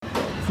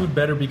food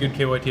better be good,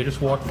 KYT. I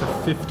just walked for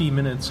 50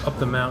 minutes up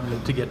the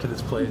mountain to get to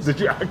this place. Did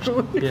you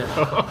actually?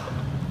 Yeah.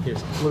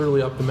 Yes,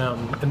 literally up the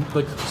mountain, and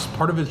like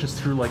part of it is just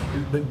through like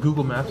the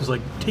Google Maps is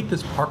like take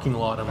this parking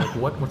lot. I'm like,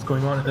 what's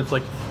going on? And it's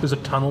like there's a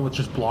tunnel that's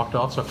just blocked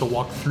off, so I have to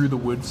walk through the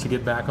woods to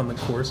get back on the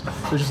course.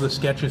 It's just the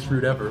sketchiest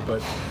route ever.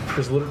 But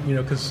there's literally,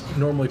 because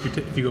normally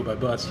if you go by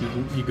bus,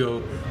 you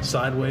go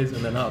sideways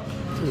and then up.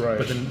 Right.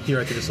 But then here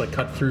I could just like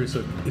cut through,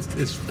 so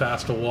it's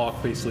fast to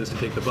walk basically as to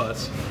take the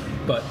bus,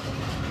 but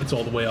it's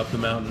all the way up the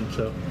mountain.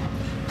 So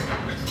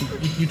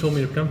you told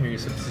me to come here. You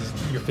said this is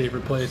your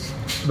favorite place.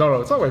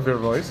 No, it's not my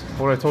favorite place.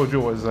 What I told you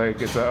was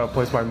like it's a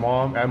place my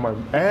mom and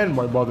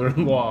my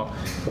mother-in-law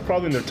are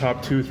probably in their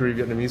top 2-3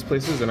 Vietnamese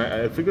places, and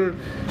I figured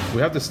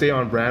we have to stay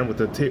on brand with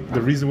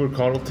the reason we're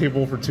called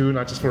Table for Two,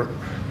 not just for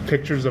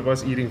pictures of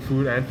us eating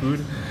food,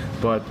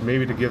 but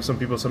maybe to give some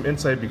people some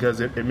insight, because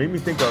it made me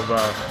think of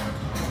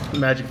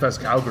Magic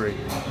Fest Calgary,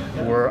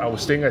 where I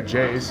was staying at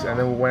Jay's, and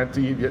then we went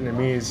to eat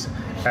Vietnamese,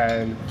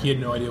 and He had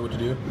no idea what to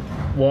do.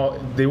 well,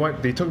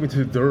 they took me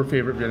to their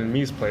favorite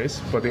Vietnamese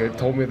place, but they had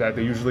told me that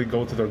they usually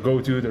go to their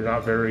go-to. They're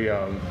not very,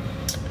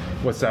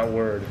 what's that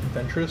word?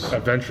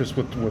 Adventurous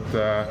with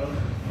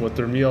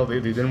their meal. They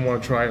didn't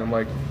want to try it. I'm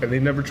like, and they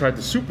never tried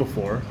the soup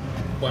before.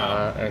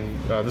 Wow.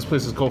 This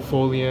place is called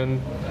Pho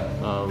Lien,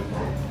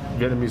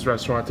 Vietnamese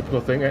restaurant, typical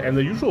thing. And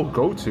the usual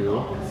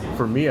go-to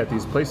for me at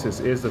these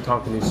places is the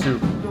Tonkinese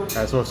soup.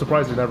 And so I was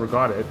surprised they never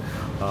got it.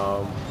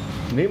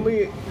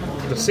 Namely,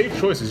 the safe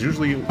choice is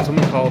usually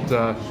something called,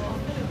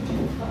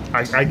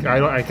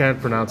 I can't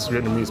pronounce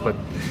Vietnamese, but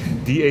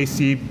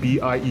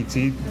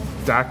DACBIET,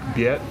 Dak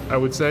Biet, I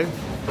would say.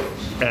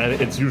 And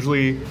it's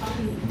usually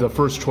the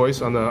first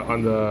choice on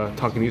the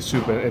Tonkinese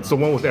soup, and it's the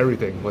one with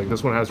everything. Like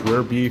this one has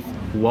rare beef,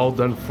 well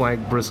done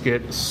flank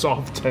brisket,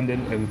 soft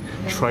tendon, and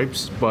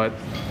tripes. But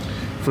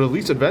for the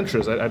least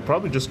adventurous, I'd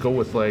probably just go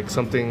with like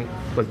something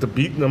like the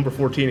beef number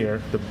 14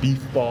 here, the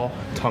beef ball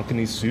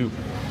Tonkinese soup.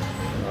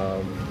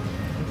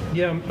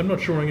 Yeah, I'm not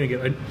sure what I'm going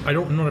to get.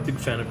 I'm not a big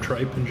fan of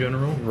tripe in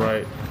general.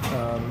 Right.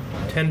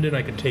 Tendon,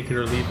 I could take it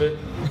or leave it.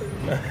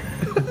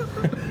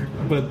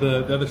 But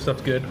the other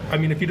stuff's good. I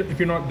mean, if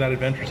you're not that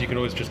adventurous, you could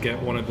always just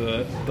get one of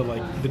the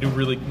they do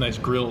really nice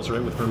grills,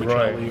 right, with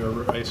vermicelli or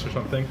rice or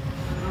something.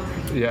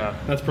 Yeah.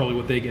 That's probably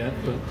what they get.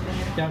 But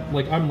yeah,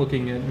 like I'm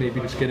looking at maybe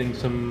just getting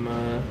some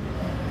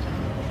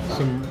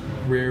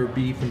rare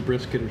beef and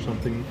brisket or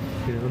something,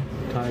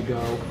 Thai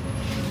gao.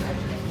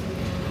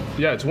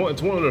 Yeah, it's one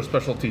of their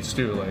specialties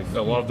too. Like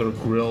a lot of their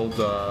grilled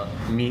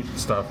meat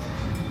stuff.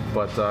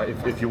 But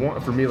if you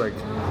want, for me, like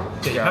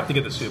you have to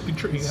get the soup. You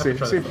have to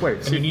try safe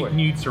plate. And you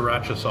need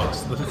sriracha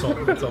sauce. It's all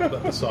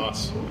about the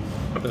sauce.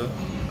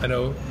 I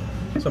know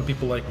some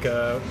people like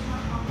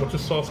what's the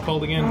sauce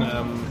called again?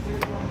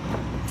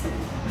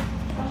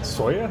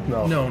 Soya?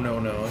 No.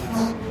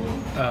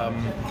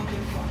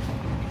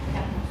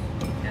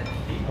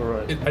 It's all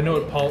right. I know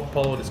it.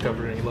 Paulo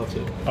discovered it and he loves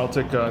it. I'll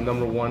take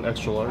number 1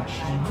 extra large.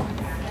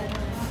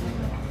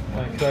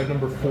 Could I have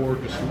number 4,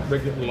 just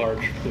regular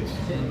large, please?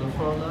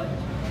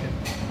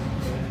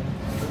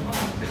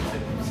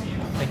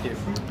 Thank you.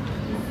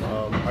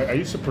 I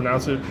used to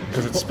pronounce it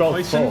because it's spelled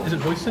Hoisin? pho. Is it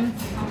hoisin?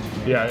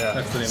 Yeah.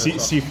 That's the name of the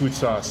sauce. Seafood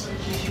sauce.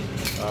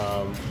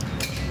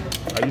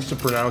 I used to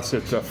pronounce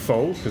it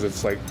pho because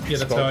it's like Yeah,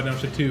 that's how I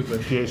pronounce it too.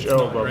 But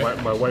PHO, but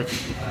right? my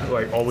wife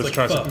like always like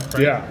tries pho, to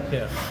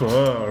right?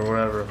 pho or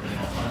whatever.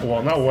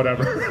 Well, not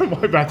whatever.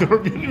 My bad, they were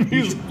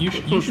Vietnamese.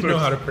 You should know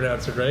how to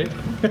pronounce it, right?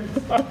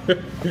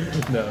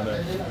 No.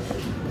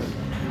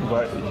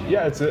 But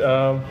yeah, it's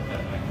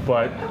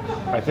but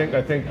I think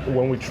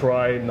when we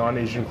try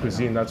non-Asian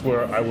cuisine, that's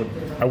where I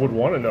would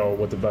want to know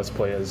what the best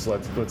play is.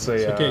 Let's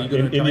say okay, you go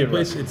to an Italian Indian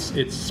place.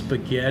 It's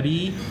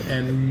spaghetti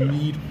and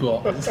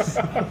meatballs.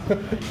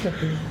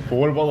 But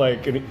what about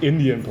like an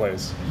Indian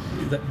place?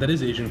 That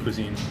is Asian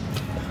cuisine.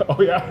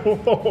 Oh yeah,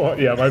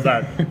 yeah. My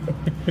bad.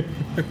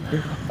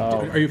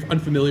 Are you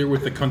unfamiliar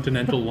with the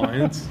continental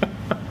lines?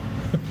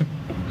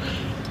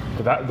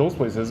 Those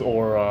places,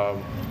 or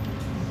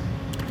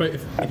But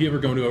if you ever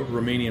go to a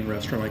Romanian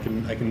restaurant, I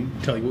can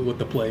tell you what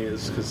the play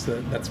is, because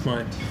that's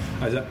my.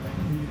 I was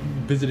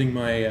visiting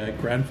my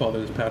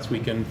grandfather this past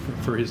weekend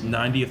for his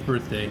 90th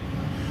birthday.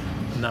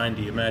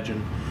 90,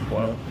 imagine.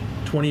 Wow.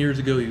 20 years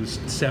ago, he was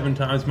 7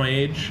 times my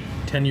age.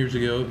 10 years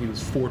ago, he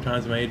was 4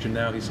 times my age, and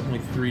now he's only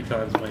 3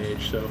 times my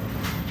age. So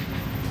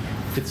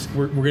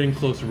we're getting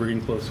closer. We're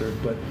getting closer,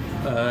 but.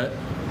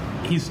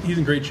 He's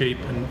in great shape,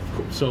 and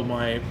so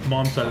my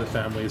mom's side of the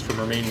family is from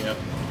Romania,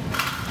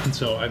 and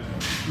so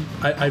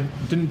I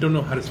don't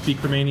know how to speak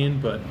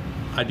Romanian, but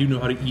I do know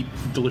how to eat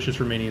delicious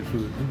Romanian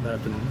food.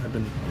 I've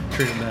been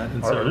training that.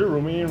 And are there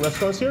Romanian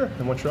restaurants here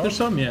in Montreal? There's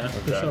some, yeah. Okay.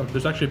 There's some.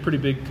 There's actually a pretty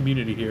big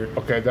community here.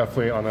 Okay,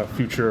 definitely on a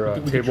future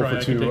table for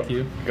two.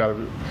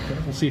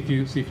 We'll see if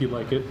you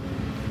like it.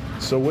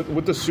 So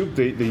with the soup,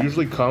 they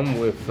usually come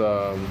with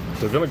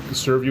they're gonna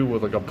serve you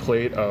with like a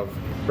plate of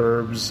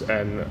herbs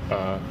and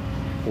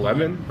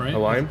lemon, right? a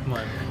lime.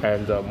 Lime.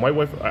 And my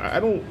wife, I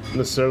don't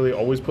necessarily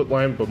always put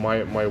lime, but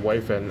my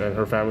wife and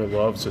her family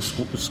loves to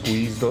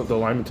squeeze the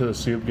lime into the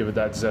soup, give it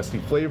that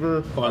zesty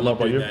flavor. Oh, I love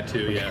How about doing you? that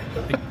too. Yeah,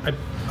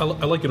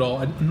 I like it all.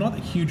 I'm not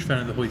a huge fan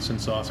of the hoisin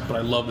sauce, but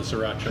I love the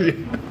sriracha.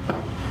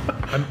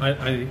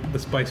 The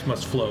spice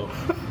must flow.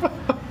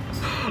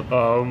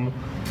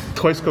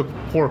 Twice cooked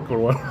pork or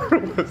whatever.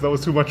 That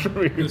was too much for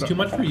me. It was too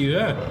much for you,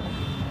 yeah.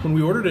 When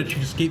we ordered it, she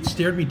just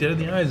stared me dead in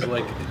the eyes,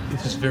 like,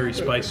 "This is very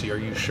spicy. Are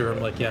you sure?" I'm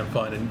like, "Yeah, I'm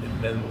fine." And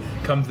then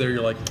comes there,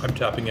 you're like, "I'm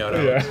tapping out,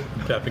 Alex. Yeah.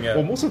 I'm tapping out."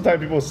 Well, most of the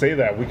time people say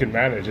that we can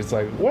manage. It's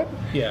like, what?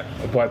 Yeah,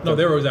 But no,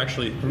 there was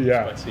actually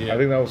Yeah, spicy. Yeah. I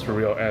think that was for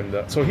real. And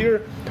so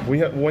here we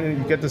have, when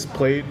you get this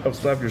plate of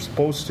stuff, you're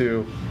supposed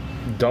to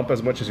dump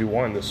as much as you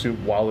want in the soup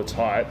while it's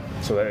hot,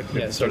 so that it so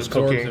it starts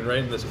absorbs cooking. it right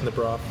in the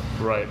broth.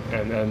 Right,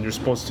 and you're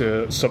supposed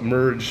to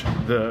submerge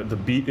the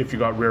beef. If you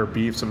got rare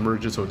beef,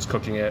 submerge it so it's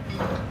cooking it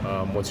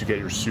once you get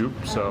your soup.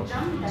 So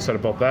said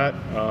about that.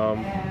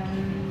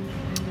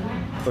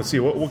 Let's see,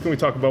 what can we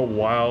talk about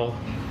while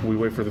we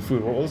wait for the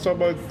food? Well, let's talk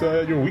about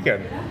your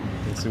weekend.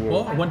 Let's see what.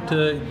 Well, I went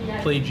to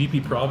play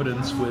GP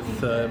Providence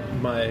with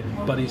my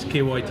buddies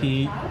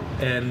KYT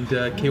and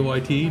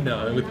KYT.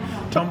 No, with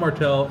Tom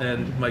Martell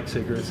and Mike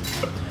Sigris.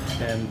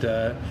 And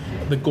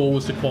the goal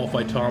was to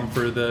qualify Tom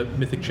for the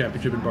Mythic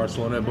Championship in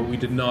Barcelona, but we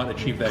did not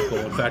achieve that goal.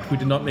 In fact, we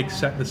did not make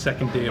the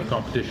second day of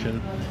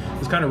competition. It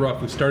was kind of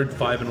rough. We started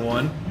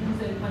 5-1,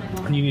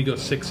 and you need to go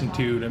 6-2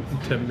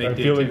 to make I'm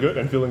day feeling two. good.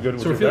 I'm feeling good.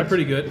 With So we're your feeling decks?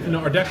 pretty good. No,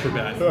 our decks were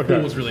bad. Okay. The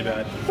pool was really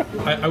bad.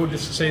 I would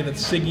just say that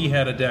Siggy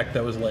had a deck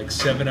that was like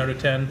 7 out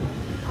of 10,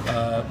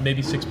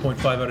 maybe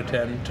 6.5 out of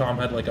 10. Tom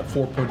had like a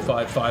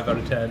 4.5, 5 out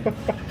of 10,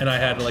 and I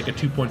had like a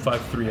 2.5,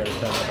 3 out of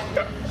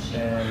 10.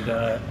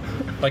 And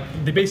like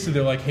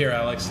they're like, "Here,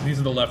 Alex, these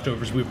are the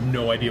leftovers. We have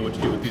no idea what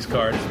to do with these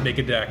cards. Make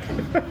a deck.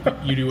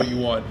 You do what you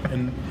want,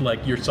 and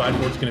like your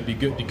sideboard's going to be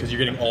good because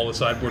you're getting all the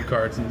sideboard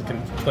cards and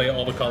can play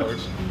all the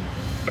colors."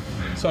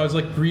 So I was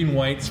like green,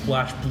 white,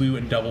 splash blue,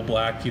 and double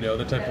black,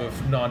 the type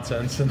of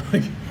nonsense. And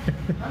like,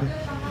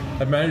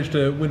 I managed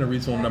to win a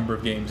reasonable number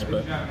of games,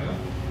 but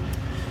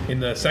in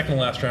the second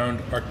to last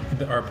round,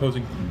 our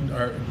opposing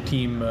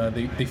team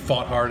they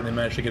fought hard and they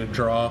managed to get a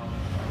draw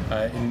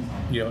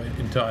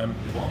in time,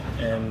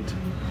 and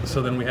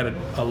so then we had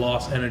a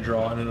loss and a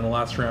draw, and in the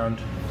last round.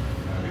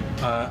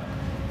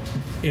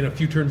 In a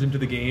few turns into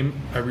the game,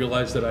 I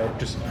realized that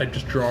I'd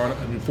just drawn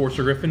an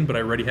Enforcer Griffin, but I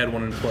already had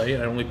one in play,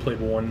 and I only played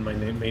one in my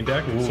main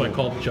deck, so I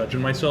called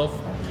Judging myself.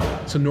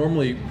 So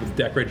normally with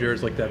deck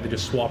regenerators like that, they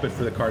just swap it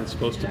for the card it's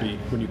supposed to be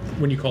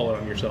when you call it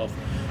on yourself.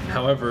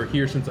 However,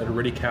 here, since I'd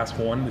already cast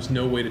one, there's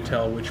no way to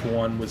tell which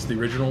one was the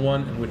original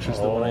one and which was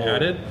the one I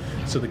added.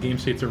 So the game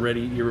state's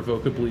already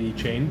irrevocably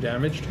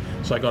damaged,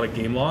 so I got a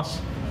game loss.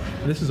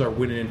 And this is our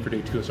win in for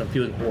day 2, so I'm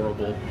feeling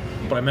horrible.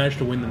 But I managed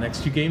to win the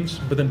next 2 games,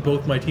 but then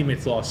both my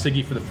teammates lost.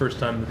 Siggy for the first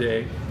time of the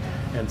day,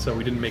 and so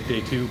we didn't make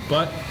day 2.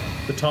 But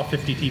the top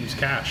 50 teams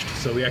cashed,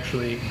 so we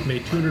actually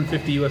made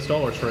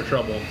 $250 for our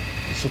trouble.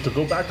 So to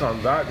go back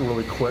on that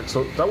really quick,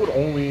 so that would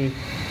only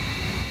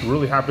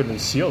really happen in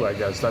sealed, I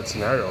guess, that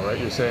scenario, right?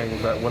 You're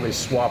saying that when they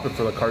swap it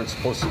for the card it's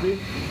supposed to be?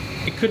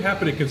 It could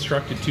happen in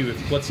constructed too.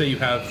 If let's say you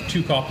have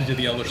 2 copies of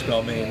the Elder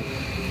Spell main,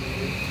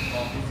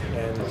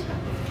 and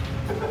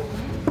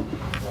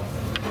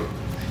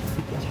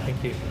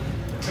thank you.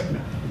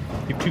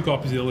 You have 2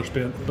 copies of the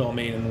Elder Spell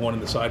main and 1 in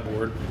the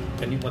sideboard,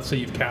 and let's say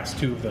you've cast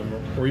 2 of them,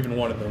 or even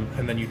 1 of them,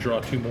 and then you draw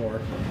 2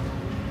 more.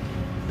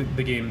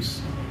 The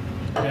game's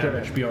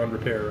damaged beyond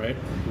repair, right?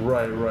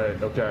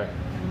 Right, okay.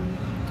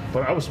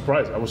 But I was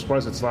surprised.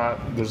 It's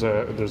not. There's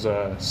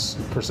a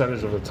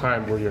percentage of the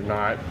time where you're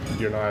not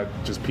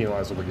just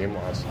penalized with a game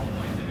loss.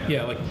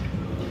 Yeah, like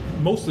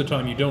most of the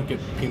time you don't get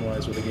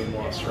penalized with a game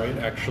loss, right?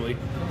 Actually,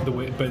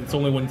 but it's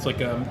only when it's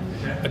like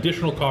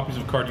additional copies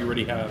of a card you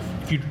already have.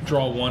 If you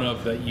draw one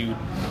of that you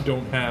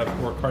don't have,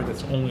 or a card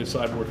that's only a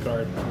sideboard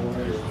card,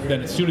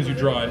 then as soon as you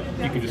draw it,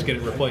 you can just get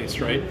it replaced,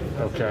 right?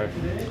 Okay.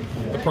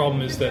 The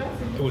problem is that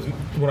it was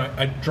when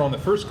I'd drawn the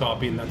first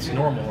copy, and that's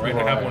normal, right?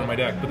 I have one in my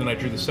deck, but then I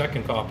drew the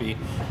second copy,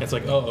 and it's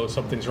like, oh,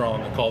 something's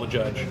wrong. I call the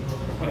judge,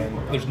 and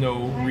there's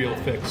no real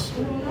fix.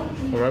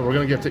 All right, we're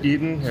gonna get to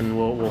eating, and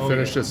we'll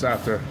finish this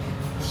after.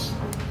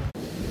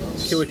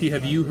 KYT,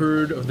 have you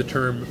heard of the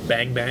term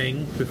bang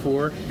bang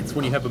before? It's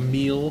when you have a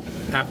meal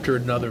after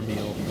another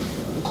meal.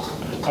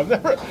 I've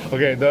never.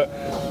 Okay,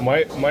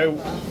 my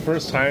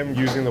first time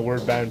using the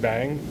word bang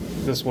bang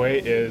this way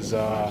is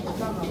a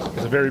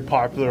very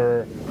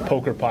popular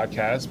poker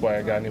podcast by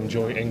a guy named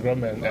Joey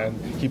Ingram, and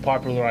he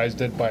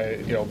popularized it by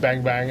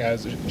bang bang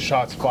as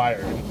shots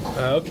fired.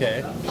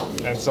 Okay.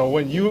 And so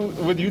when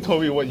you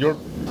told me what your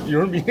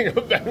meaning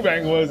of bang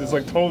bang was, it's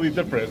like totally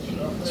different.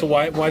 So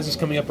why is this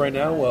coming up right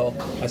now? Well,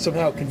 I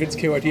somehow convinced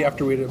KYT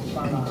after we had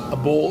a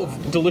bowl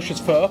of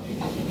delicious pho.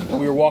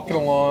 We were walking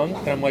along,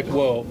 and I'm like,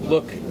 whoa,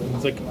 look,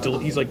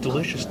 he's like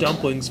delicious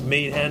dumplings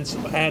made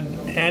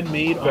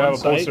handmade They have on a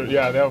site. poster.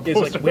 Yeah, they have a He's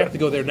poster. like, we have to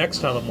go there next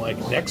time. I'm like,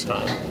 next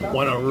time?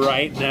 Why not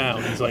right now?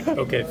 And he's like,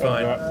 okay,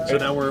 fine. Yeah. So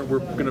now we're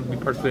gonna be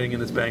participating in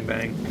this bang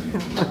bang,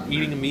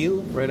 eating a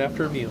meal right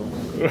after a meal.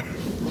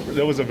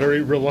 That was a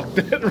very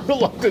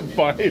reluctant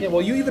fight. Yeah,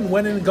 well, you even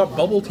went in and got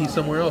bubble tea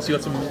somewhere else. You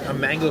got a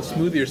mango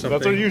smoothie or something.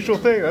 That's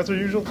our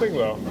usual thing.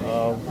 Though.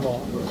 Well,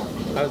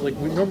 I was like,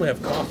 we normally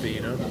have coffee,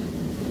 you know.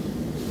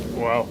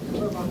 Wow.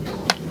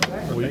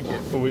 Thank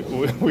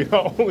you. We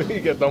not only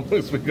get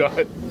dumplings, we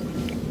got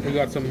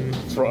some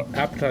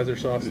appetizer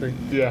sauce thing.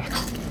 yeah,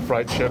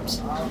 fried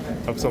chips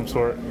of some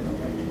sort.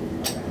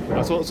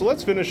 So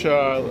let's finish.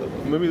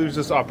 Maybe there's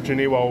this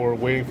opportunity while we're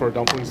waiting for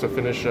dumplings to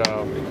finish.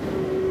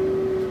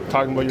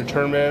 Talking about your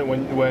tournament,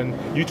 when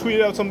you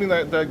tweeted out something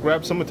that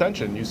grabbed some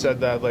attention. You said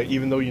that like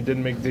even though you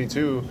didn't make day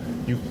 2,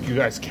 you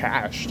guys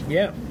cashed.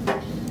 Yeah.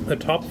 The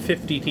top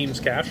 50 teams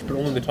cashed, but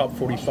only the top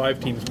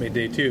 45 teams made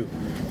day 2.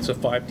 So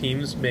 5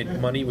 teams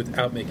made money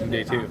without making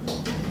day 2.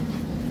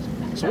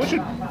 So what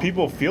should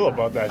people feel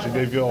about that? Should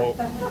they feel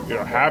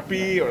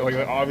happy, or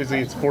like obviously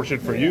it's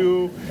fortunate for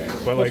you,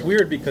 but Well, like it's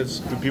weird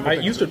because people I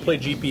think- used to play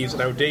GPs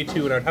and I would day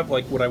 2 and I'd have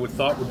like what I would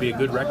thought would be a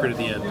good record at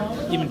the end.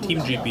 Even team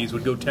GPs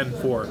would go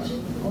 10-4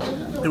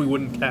 and we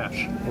wouldn't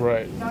cash.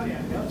 right?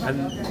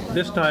 And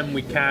this time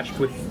we cashed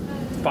with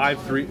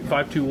 5-3,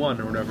 5-2-1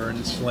 or whatever, and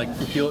it's like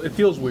it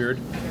feels weird.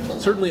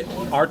 Certainly,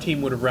 our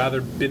team would have rather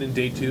been in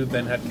day 2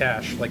 than had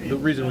cash. Like the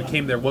reason we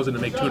came there wasn't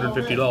to make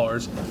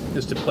 $250,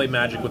 is to play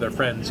Magic with our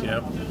friends, you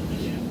know.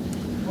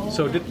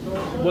 So it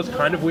was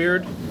kind of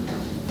weird,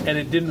 and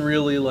it didn't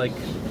really like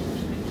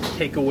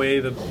take away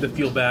the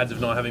feel bads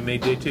of not having made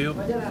day 2.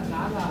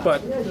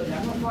 But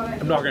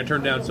I'm not going to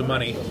turn down some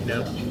money, you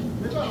know.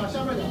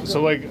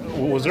 So like,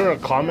 was there a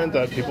comment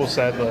that people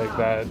said like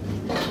that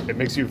it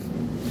makes you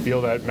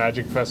feel that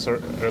Magic Fest or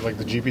like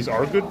the GPs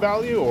are good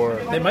value, or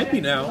They might be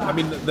now. I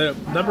mean, the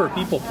number of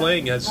people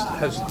playing has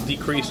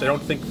decreased. I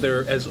don't think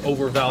they're as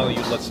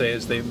overvalued, let's say,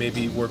 as they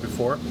maybe were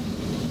before.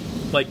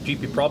 Like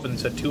GP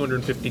Province had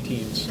 250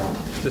 teams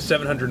to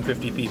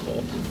 750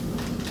 people.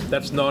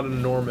 That's not an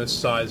enormous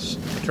size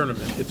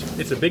tournament.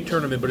 It's a big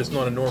tournament, but it's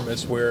not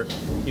enormous. Where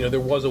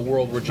there was a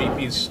world where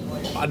GPs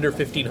under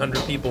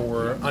 1,500 people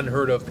were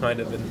unheard of,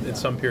 kind of in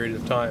some period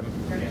of time,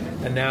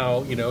 and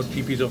now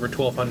GPs over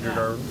 1,200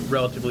 are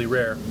relatively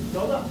rare,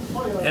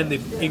 and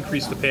they've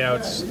increased the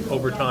payouts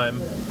over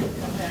time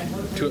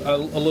to a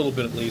little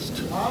bit at least.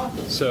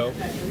 So,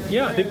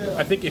 yeah,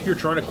 I think if you're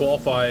trying to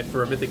qualify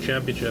for a Mythic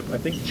Championship, I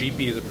think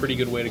GP is a pretty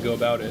good way to go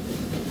about it.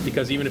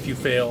 Because even if you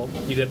fail,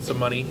 you get some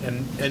money,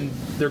 and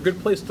they're a good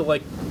place to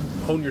like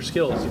hone your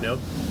skills, you know.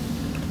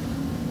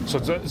 so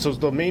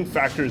the main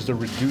factor is the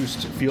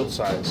reduced field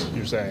size.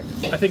 You're saying?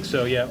 I think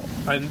so, yeah.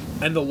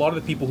 And a lot of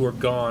the people who are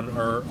gone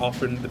are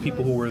often the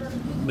people who were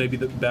maybe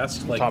the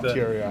best, like Top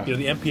tier, yeah.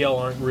 The MPL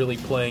aren't really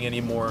playing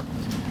anymore.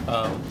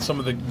 Some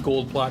of the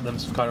gold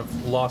platinums have kind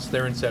of lost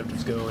their incentive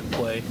to go and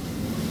play.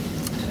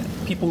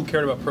 People who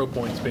cared about pro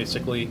points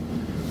basically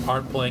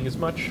aren't playing as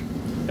much.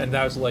 And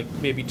that was like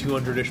maybe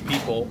 200-ish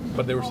people,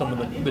 but they were some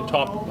of the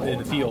top in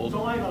the field.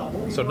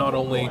 So not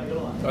only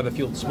are the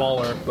fields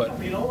smaller, but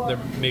they're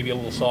maybe a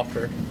little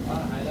softer.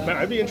 Man,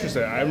 I'd be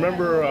interested. I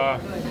remember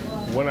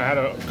when I had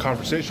a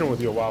conversation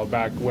with you a while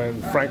back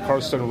when Frank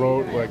Karsten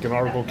wrote like an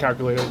article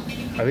calculated,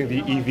 I think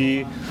the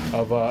EV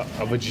of a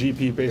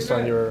GP based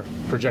on your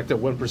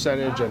projected win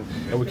percentage,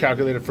 and we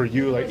calculated for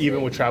you like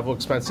even with travel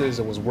expenses,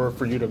 it was worth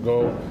for you to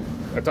go.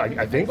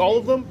 I think all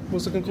of them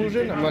was the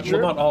conclusion. I'm not sure.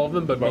 Well, not all of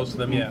them, but most of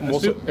them, yeah.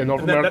 Most in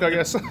North America, I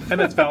guess. And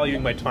that's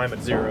valuing my time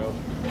at 0.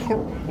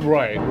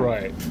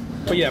 Right.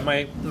 But yeah,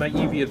 my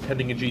EV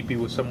attending a GP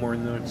was somewhere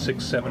in the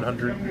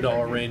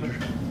 $600-700 range.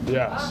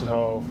 Yeah.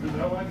 So,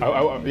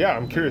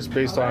 I'm curious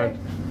based on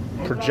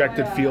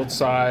projected field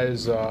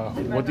size,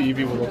 what the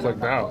EV would look like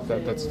now.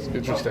 That's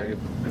interesting.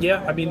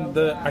 Yeah, I mean,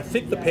 I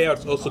think the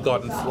payouts also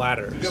gotten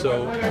flatter.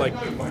 So, like,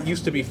 it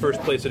used to be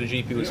first place at a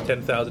GP was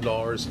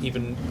 $10,000.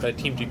 Even a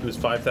team GP was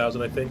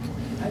 $5,000, I think.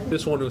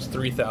 This one was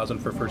 $3,000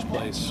 for first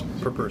place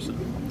per person.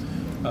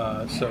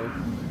 So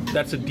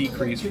that's a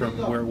decrease from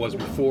where it was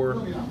before,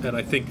 and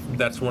I think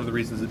that's one of the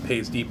reasons it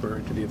pays deeper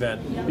into the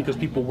event, because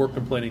people were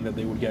complaining that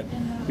they would get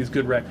these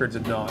good records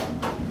and not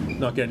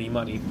get any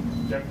money.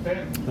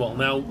 Well,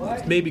 now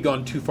it's maybe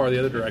gone too far the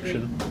other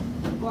direction.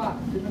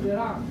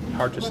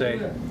 Hard to say.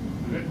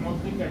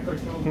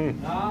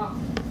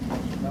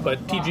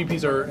 But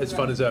TGPs are as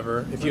fun as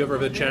ever. If you ever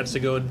have a chance to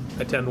go and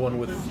attend one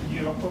with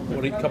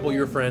a couple of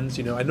your friends,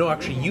 I know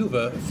actually you've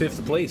a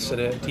 5th place at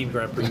a Team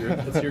Grand Prix.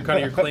 That's your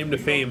kind of your claim to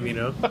fame,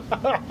 Claim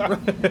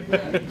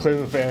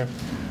to fame.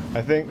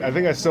 I think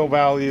I still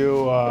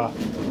value.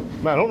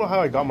 Man, I don't know how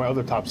I got my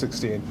other top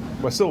 16,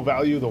 but I still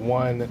value the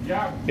one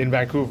in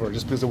Vancouver,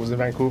 just because it was in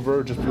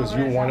Vancouver, just because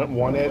you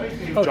won it.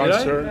 Oh, John did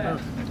I?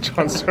 Stern.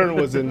 John Stern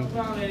was in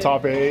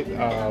top 8.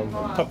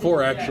 Top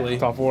 4, actually.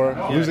 Top 4.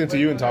 Yeah. Losing to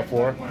you in top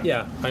 4.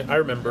 Yeah, I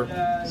remember.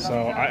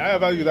 So I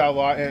value that a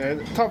lot.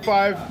 And top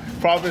 5,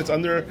 Providence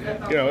under.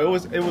 It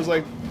was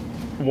like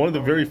one of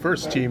the very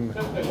first team,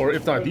 or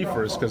if not the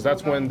first, because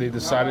that's when they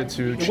decided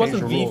to change It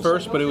wasn't the the rules.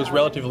 first, but it was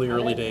relatively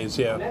early days.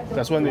 Yeah.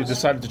 That's when they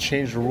decided to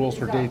change the rules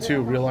for day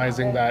two,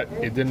 realizing that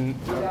it didn't.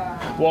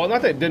 Well,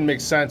 not that it didn't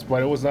make sense,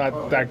 but it was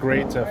not that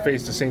great to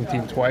face the same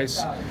team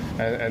twice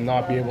and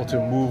not be able to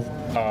move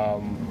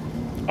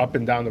up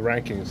and down the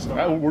rankings.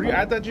 Were you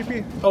at that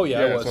GP? Oh yeah,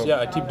 I was. so- Yeah,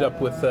 I teamed up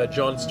with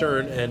John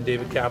Stern and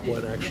David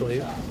Kaplan. Actually,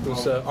 it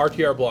was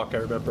RTR block. I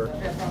remember.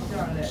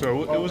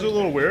 So it was a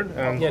little weird.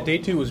 Yeah, day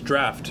 2 was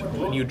draft,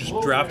 and you would just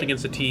draft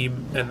against a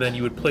team, and then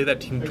you would play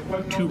that team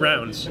 2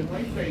 rounds,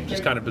 which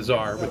is kind of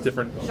bizarre with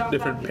different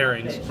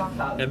pairings.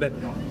 And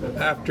then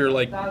after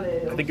like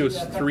I think it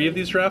was 3 of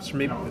these drafts,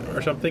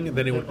 or something, and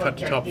then it would cut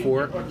to top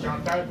 4.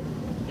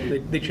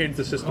 They changed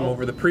the system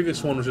over. The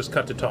previous one was just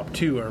cut to top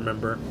 2. I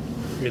remember.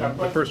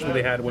 The first one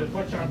they had it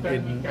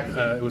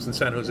was in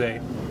San Jose.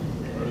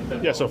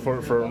 Yeah, so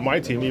for my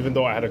team, even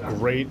though I had a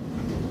great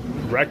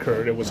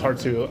record, it was hard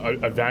to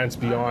advance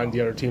beyond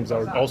the other teams that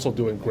were also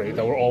doing great,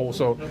 that were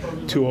also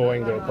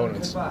 2-0ing their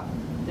opponents.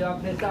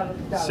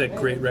 Sick,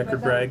 great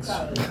record brags.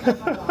 But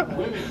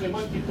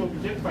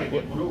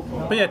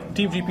yeah,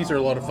 team GPs are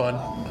a lot of fun,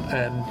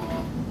 and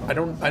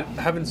I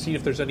haven't seen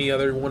if there's any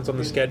other ones on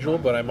the schedule,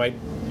 but I might.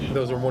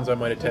 Those are ones I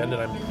might attend,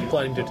 and I'm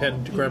planning to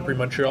attend Grand Prix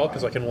Montreal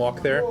because I can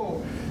walk there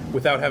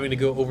without having to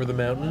go over the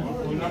mountain.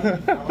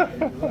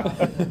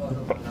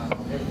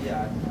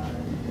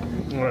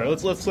 All right,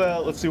 let's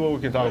see what we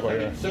can talk about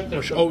here.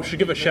 Should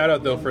give a shout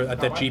out though at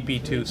that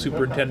GP to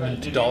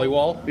Superintendent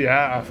Dollywall.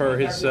 Yeah, For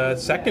his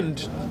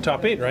second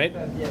top 8, right?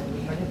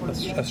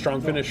 A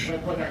strong finish.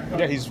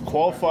 yeah, he's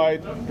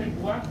qualified.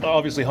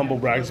 Obviously, Humble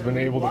Brag's been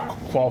able to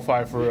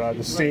qualify for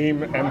the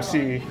same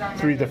MC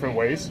 3 different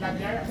ways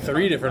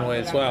 3 different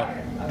ways. Wow.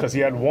 because he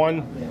had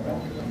won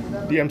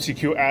the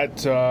MCQ at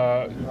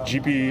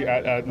GP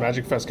at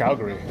Magic Fest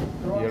Calgary. He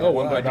had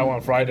won that one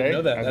on Friday, I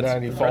didn't know that. and That's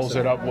then he follows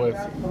impressive. it up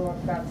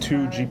with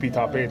 2 GP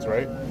top 8s,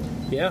 right?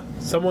 Yeah,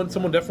 someone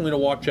definitely to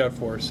watch out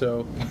for.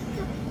 So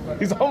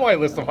He's on my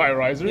list of high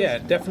risers. yeah,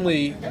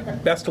 definitely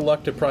best of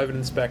luck to Private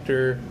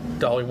Inspector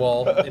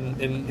Dollywall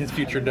in his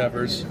future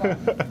endeavors. Let's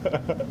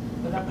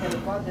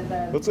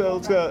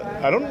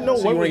I don't know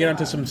So you what want to get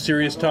onto some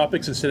serious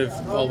topics instead of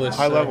all this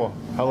high level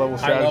High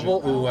strategy.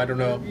 level? Ooh, I don't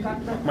know.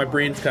 My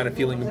brain's kind of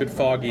feeling a bit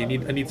foggy. I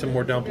need some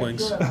more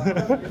dumplings.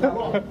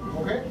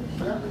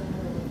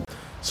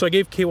 So I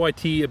gave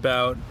KYT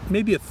about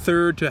maybe a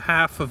third to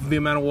half of the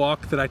amount of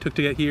walk that I took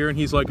to get here, and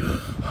he's like,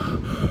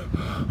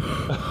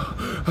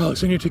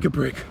 Alex, I need to take a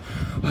break.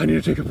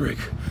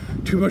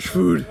 Too much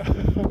food.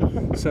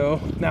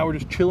 So now we're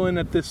just chilling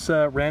at this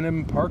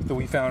random park that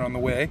we found on the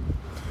way.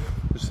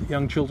 There's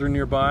young children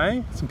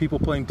nearby, some people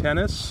playing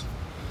tennis,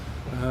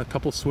 a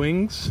couple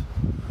swings.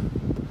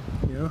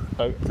 You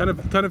know, kind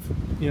of.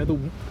 You know,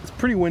 it's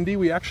pretty windy.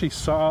 We actually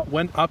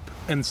went up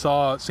and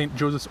saw St.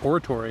 Joseph's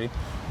Oratory,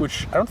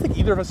 which I don't think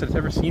either of us has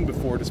ever seen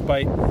before,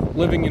 despite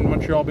living in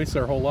Montreal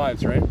basically our whole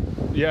lives, right?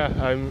 Yeah,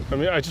 I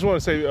just want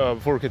to say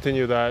before we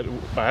continue that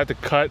I had to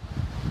cut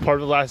part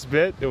of the last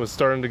bit. It was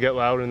starting to get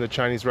loud in the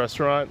Chinese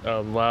restaurant.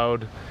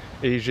 Loud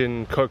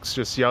Asian cooks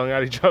just yelling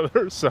at each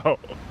other. So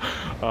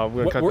I'm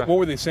gonna cut What that.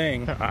 were they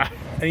saying?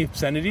 Any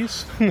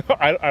obscenities? No,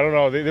 I don't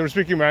know. They were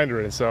speaking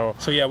Mandarin, so.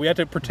 So yeah, we had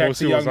to We'll protect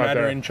see the young what's not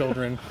there. Mandarin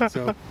children.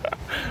 So All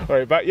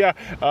right, but yeah,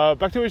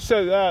 back to what you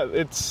said.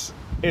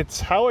 It's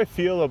how I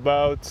feel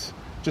about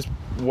just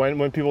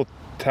when people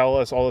tell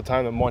us all the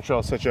time that Montreal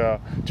is such a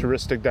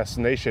touristic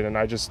destination, and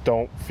I just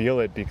don't feel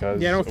it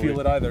because yeah, I don't feel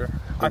it either.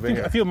 I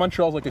feel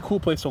Montreal's like a cool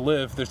place to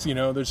live.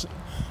 There's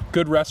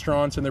good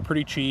restaurants and they're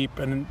pretty cheap,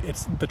 and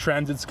the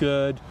transit's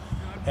good,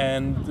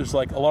 and there's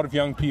like a lot of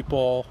young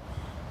people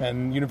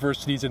and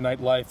universities and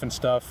nightlife and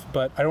stuff.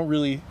 But I don't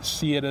really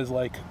see it as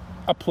like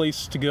a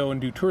place to go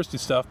and do touristy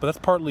stuff. But that's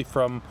partly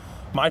from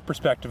my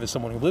perspective as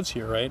someone who lives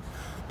here, right?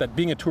 That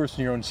being a tourist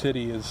in your own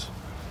city is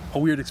a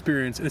weird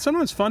experience. And it's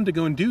sometimes fun to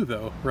go and do,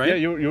 though, right? Yeah,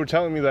 you were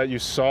telling me that you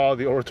saw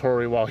the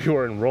oratory while you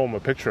were in Rome, a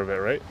picture of it,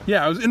 right?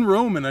 Yeah, I was in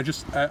Rome, and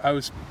I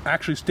was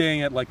actually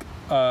staying at like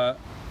a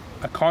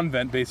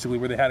convent, basically,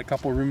 where they had a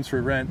couple of rooms for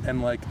rent,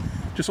 and like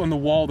just on the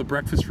wall, the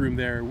breakfast room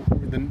there,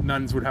 where the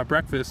nuns would have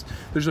breakfast,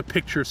 there's a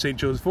picture of St.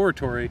 Joseph's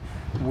Oratory,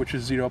 which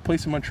is, a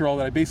place in Montreal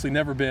that I've basically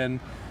never been,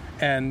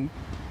 and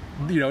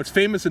it's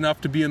famous enough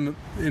to be in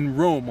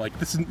Rome. Like,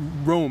 this is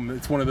Rome.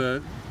 It's one of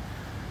the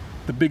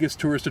biggest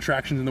tourist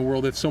attractions in the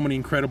world. They have so many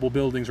incredible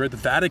buildings, right? The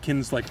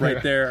Vatican's like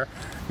right there.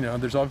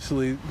 There's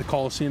obviously the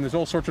Colosseum. There's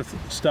all sorts of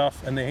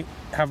stuff, and they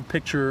have a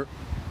picture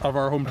of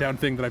our hometown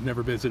thing that I've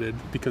never visited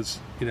because,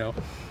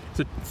 it's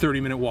a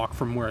 30-minute walk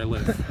from where I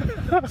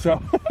live.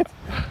 So,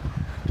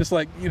 just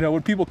like,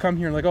 when people come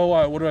here and like,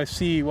 oh, what do I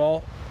see?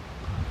 Well,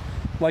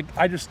 like,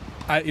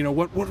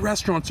 what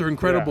restaurants are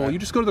incredible? Yeah. You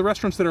just go to the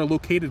restaurants that are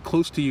located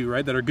close to you,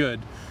 right? That are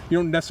good. You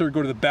don't necessarily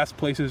go to the best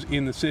places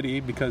in the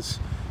city because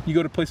you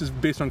go to places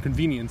based on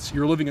convenience.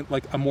 You're living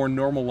like a more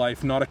normal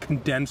life, not a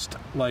condensed,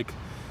 like,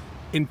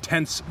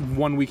 intense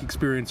 1 week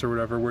experience or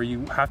whatever, where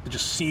you have to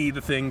just see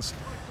the things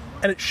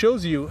And it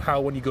shows you how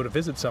when you go to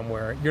visit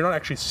somewhere, you're not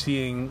actually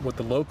seeing what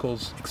the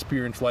locals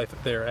experience life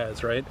there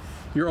as, right?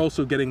 You're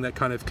also getting that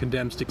kind of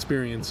condensed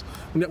experience.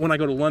 When I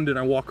go to London,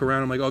 I walk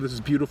around, I'm like, oh, this is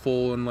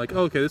beautiful, and like,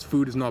 oh, okay, this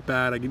food is not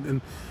bad.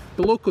 And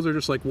the locals are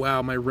just like,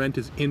 wow, my rent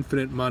is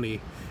infinite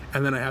money.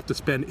 And then I have to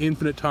spend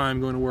infinite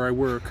time going to where I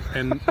work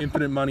and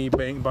infinite money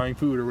buying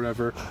food or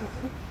whatever.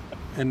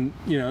 And,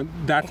 you know,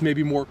 that's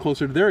maybe more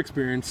closer to their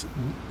experience.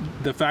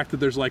 The fact that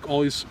there's like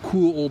all these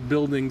cool old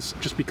buildings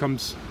just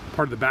becomes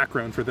part of the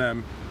background for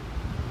them.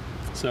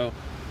 So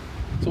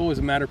it's always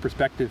a matter of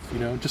perspective, you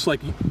know. Just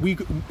like we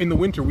in the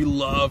winter, we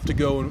love to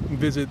go and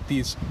visit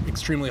these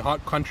extremely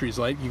hot countries.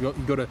 Like you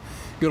go to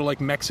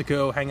like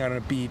Mexico, hang out on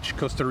a beach,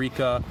 Costa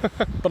Rica.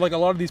 But like a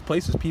lot of these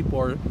places, people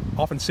are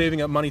often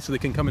saving up money so they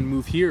can come and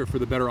move here for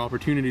the better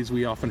opportunities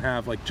we often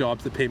have, like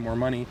jobs that pay more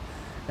money.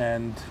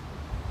 And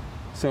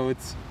so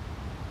it's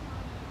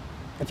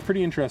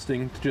pretty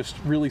interesting to just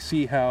really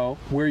see how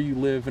where you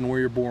live and where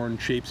you're born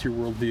shapes your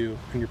worldview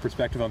and your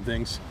perspective on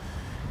things.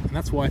 And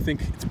that's why I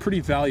think it's pretty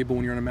valuable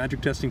when you're on a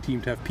magic testing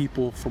team to have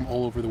people from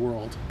all over the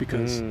world,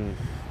 because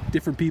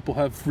different people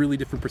have really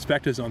different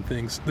perspectives on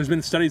things. There's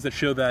been studies that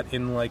show that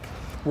in like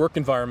work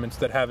environments,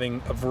 that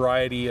having a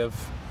variety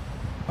of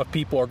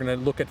people are going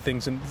to look at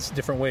things in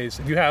different ways.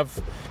 If you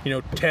have,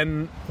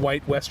 10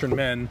 white Western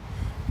men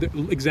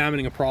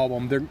examining a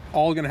problem, they're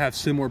all going to have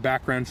similar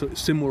backgrounds,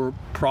 similar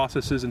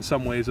processes in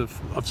some ways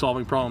of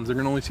solving problems. They're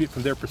going to only see it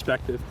from their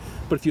perspective.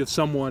 But if you have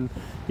someone,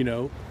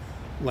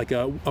 like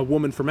a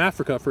woman from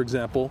Africa, for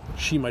example,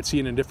 she might see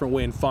it in a different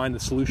way and find the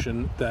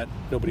solution that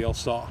nobody else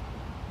saw.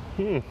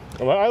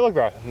 Well, I like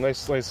that.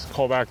 Nice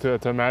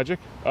callback to magic.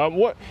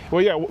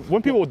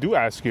 When people do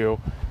ask you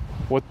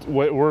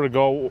where to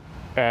go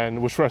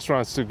and which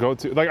restaurants to go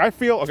to, like I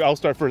feel, okay, I'll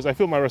start first. I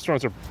feel my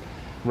restaurants.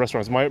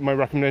 My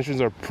recommendations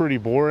are pretty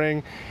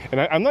boring,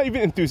 and I'm not even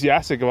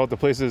enthusiastic about the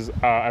places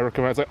I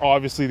recommend. It's like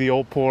obviously the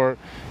Old Port.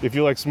 If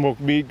you like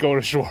smoked meat, go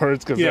to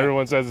Schwartz because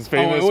everyone says it's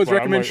famous. I always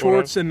recommend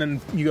Schwartz, and then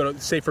you go to,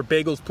 say, for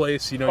Bagels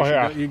Place. You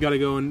got to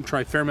go and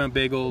try Fairmount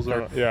Bagels,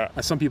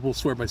 or some people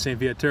swear by Saint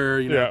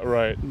Viateur.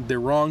 They're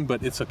wrong,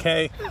 but it's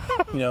okay.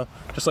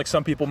 Just like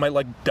some people might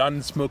like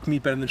Dunn smoked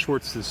meat better than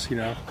Schwartz's.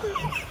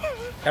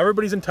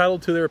 Everybody's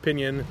entitled to their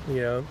opinion.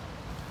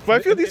 But I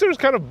feel these are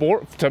just kind of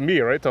boring to me,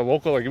 right? To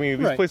local, like, I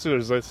mean, these places are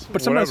just.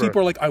 But sometimes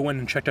people are like, I went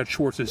and checked out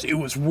Schwartz's. It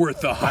was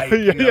worth the hype.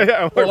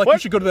 Or like, you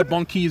should go to that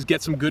Bonquise,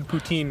 get some good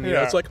poutine.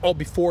 It's like,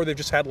 before they've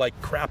just had like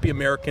crappy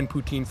American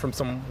poutine from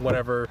some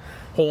whatever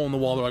hole in the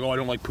wall. They're like, I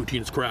don't like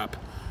poutine. It's crap.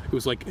 It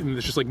was like,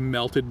 it's just like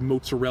melted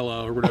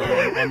mozzarella or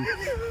whatever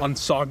on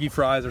soggy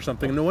fries or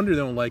something. No wonder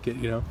they don't like it,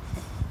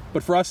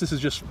 But for us, this is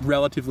just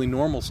relatively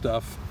normal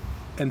stuff.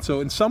 And so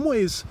in some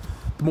ways,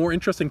 more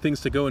interesting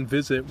things to go and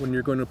visit when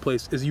you're going to a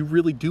place is you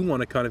really do want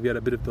to kind of get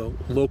a bit of the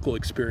local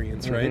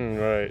experience,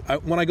 right?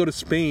 When I go to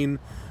Spain,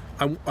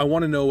 I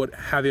want to know what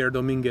Javier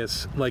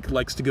Dominguez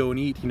likes to go and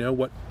eat.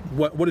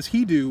 What does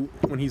he do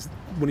when he's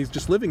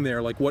just living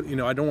there? Like what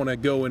I don't want to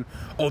go and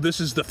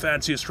this is the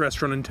fanciest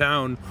restaurant in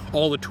town.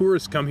 All the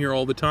tourists come here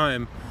all the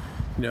time.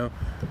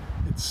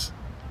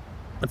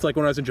 It's like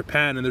when I was in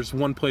Japan and there's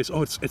one place,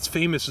 it's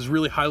famous, it's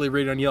really highly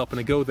rated on Yelp, and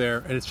I go there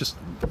and it's just,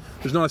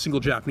 there's not a single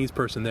Japanese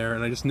person there,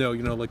 and I just know,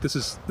 like this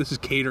is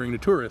catering to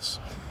tourists.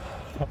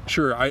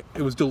 Sure,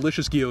 it was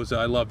delicious gyoza,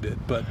 I loved it,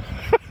 but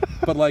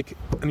like,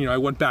 I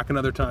went back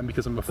another time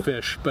because I'm a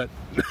fish, but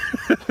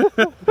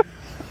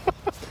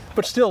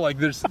but still, like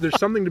there's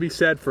something to be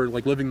said for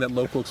like living that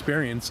local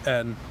experience,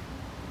 and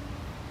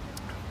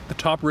the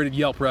top-rated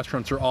Yelp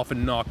restaurants are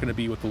often not going to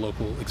be what the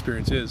local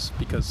experience is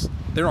because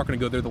they're not going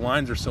to go there. The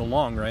lines are so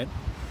long, right?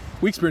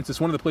 We experienced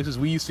this. One of the places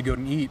we used to go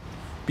and eat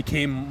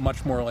became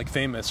much more like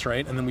famous,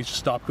 right? And then we just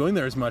stopped going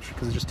there as much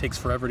because it just takes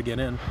forever to get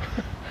in.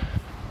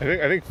 I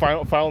think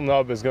Final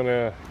Nub is going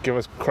to give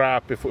us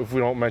crap if we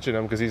don't mention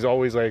him because he's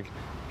always like,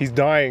 he's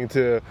dying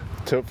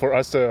for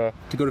us to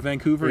go to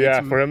Vancouver.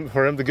 Yeah, for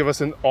him to give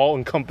us an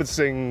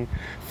all-encompassing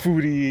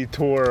foodie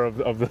tour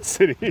of the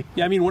city.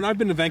 Yeah, I mean, when I've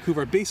been to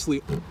Vancouver,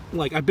 basically,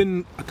 like I've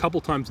been a couple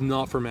times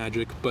not for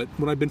Magic, but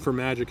when I've been for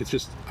Magic, it's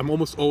just I'm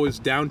almost always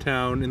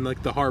downtown in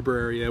like the harbor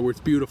area where it's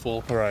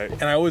beautiful. Right.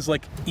 And I always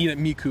like eat at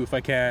Miku if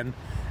I can,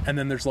 and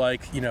then there's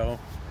like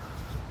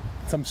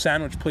some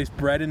sandwich place,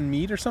 bread and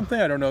meat or something.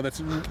 I don't know. That's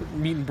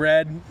meat and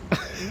bread.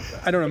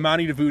 I don't know.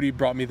 Mani Davudi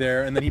brought me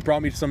there, and then he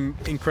brought me to some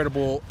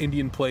incredible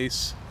Indian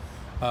place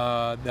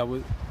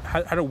that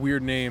had a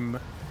weird name,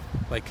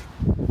 like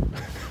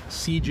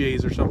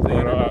CJ's or something.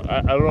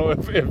 I don't know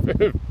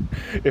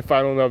if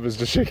Final Nub is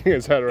just shaking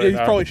his head right now. He's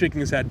probably shaking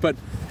his head. But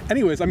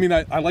anyways, I mean,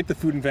 I like the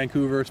food in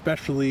Vancouver,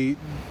 especially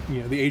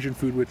the Asian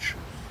food, which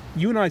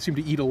you and I seem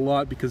to eat a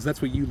lot because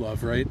that's what you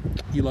love, right?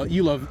 You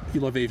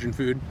love Asian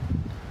food.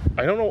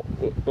 I don't know,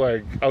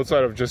 like,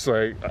 outside of just,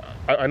 like,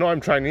 I know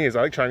I'm Chinese.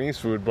 I like Chinese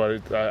food,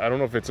 but I don't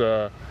know if it's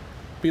a...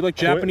 But you like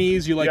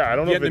Japanese, you like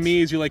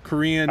Vietnamese, you like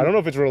Korean. I don't know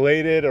if it's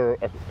related or...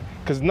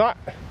 Because like,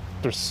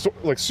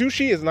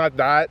 sushi is not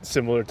that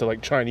similar to,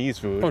 like, Chinese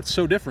food. Oh, it's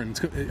so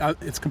different.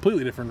 It's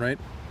completely different, right?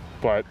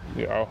 But,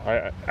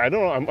 I don't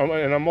know.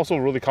 I'm also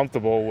really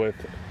comfortable with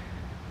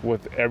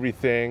with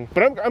everything.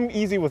 But I'm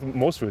easy with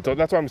most food, so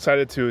that's why I'm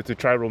excited to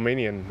try a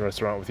Romanian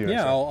restaurant with you.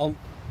 Yeah,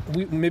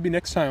 maybe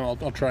next time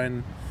I'll try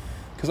and,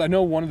 because I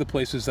know one of the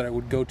places that I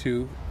would go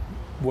to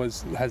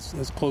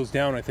has closed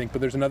down, I think,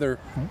 but there's another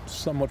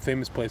somewhat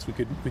famous place we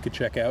could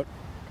check out.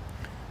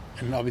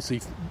 And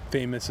obviously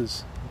famous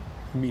is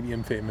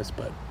medium famous,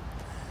 but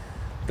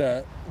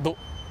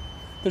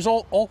there's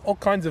all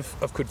kinds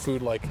of good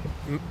food. Like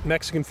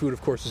Mexican food,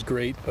 of course, is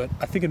great, but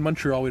I think in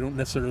Montreal we don't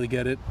necessarily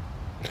get it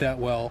that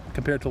well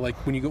compared to like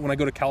when I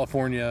go to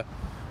California.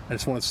 I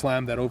just want to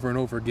slam that over and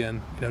over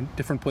again.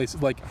 Different places.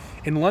 Like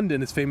in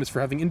London, it's famous for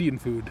having Indian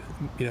food.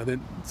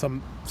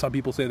 Some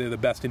people say they're the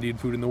best Indian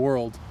food in the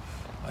world.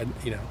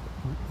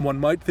 One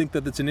might think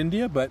that it's in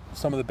India, but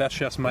some of the best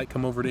chefs might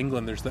come over to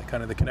England. There's that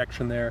kind of the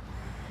connection there,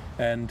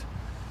 and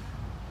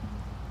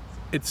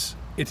it's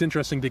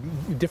interesting.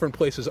 Different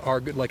places are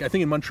good. Like I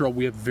think in Montreal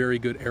we have very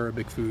good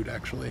Arabic food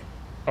actually.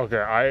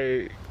 Okay,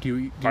 I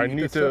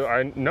need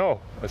to.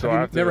 No. So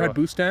have you never had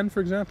Boustan,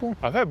 for example?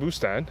 I've had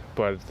Boustan,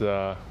 but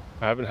I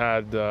haven't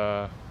had.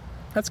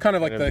 That's kind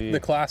of like the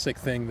classic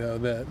thing, though.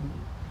 That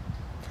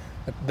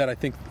I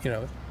think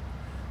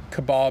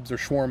kebabs or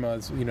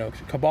shawarmas.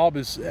 Kebab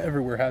is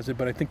everywhere has it,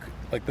 but I think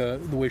like the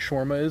way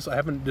shawarma is, I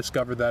haven't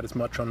discovered that as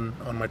much on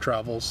my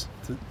travels.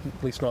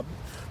 At least not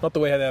the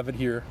way I have it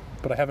here.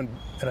 But I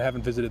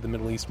haven't visited the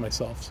Middle East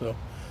myself, so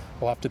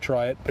I'll have to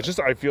try it. It's just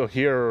I feel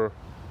here,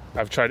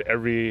 I've tried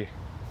every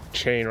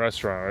chain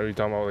restaurant. Right? You're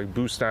talking about like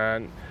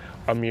Boustan,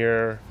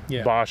 Amir,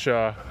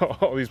 Basha,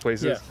 all these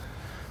places.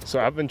 Yeah. So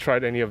I haven't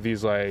tried any of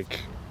these like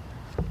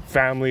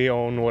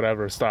family-owned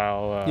whatever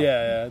style.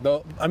 Yeah.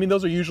 I mean,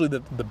 those are usually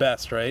the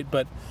best, right?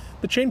 But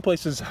the chain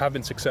places have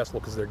been successful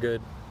because they're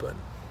good. But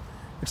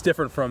it's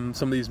different from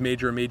some of these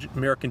major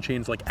American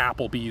chains like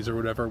Applebee's or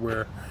whatever,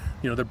 where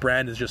the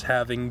brand is just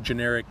having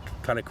generic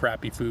kind of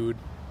crappy food,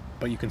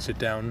 but you can sit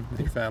down with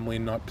your family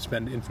and not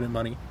spend infinite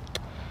money.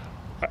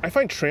 I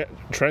find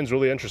trends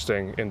really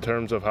interesting in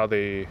terms of how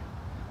they,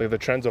 like the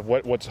trends of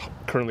what's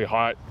currently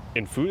hot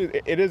in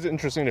food. It is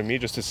interesting to me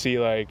just to see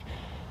like,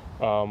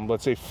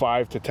 let's say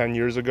 5 to 10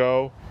 years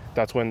ago,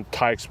 that's when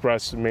Thai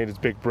Express made its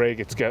big break.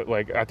 It's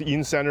like at the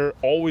Eden Center,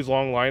 always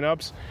long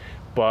lineups.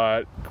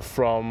 But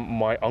from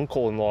my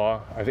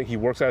uncle-in-law, I think he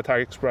works at Thai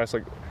Express,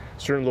 like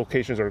certain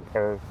locations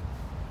are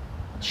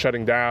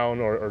shutting down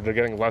or they're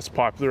getting less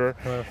popular,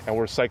 and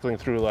we're cycling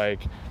through a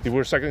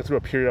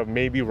period of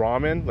maybe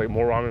ramen, like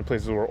more ramen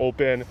places were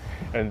open,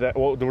 and there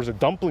was a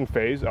dumpling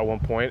phase at one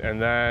point,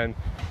 and then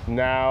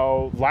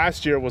now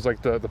last year was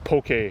like the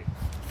poke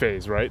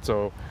phase, right?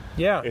 So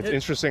yeah, it's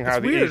interesting how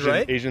the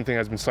weird, Asian thing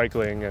has been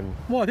cycling. And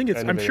well, I think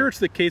I'm sure it's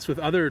the case with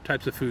other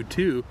types of food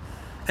too,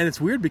 and it's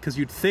weird because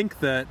you'd think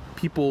that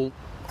people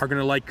are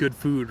going to like good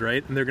food,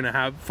 right? And they're going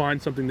to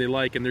find something they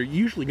like, and they're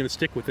usually going to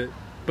stick with it.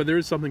 But there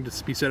is something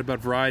to be said about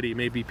variety.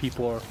 Maybe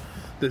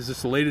there's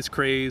just the latest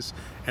craze,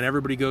 and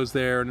everybody goes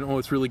there, and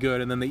it's really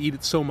good, and then they eat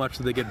it so much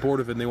that they get bored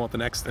of it and they want the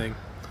next thing.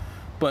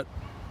 But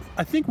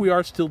I think we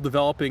are still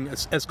developing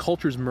as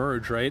cultures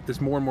merge, right? There's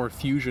more and more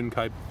fusion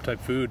type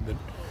food that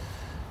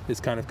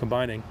is kind of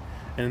combining.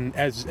 And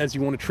as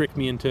you want to trick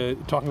me into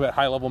talking about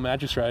high-level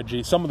Magic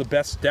strategy, some of the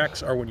best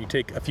decks are when you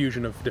take a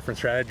fusion of different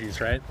strategies,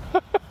 right?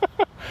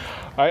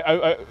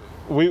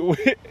 We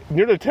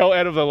near the tail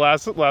end of the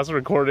last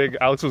recording,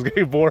 Alex was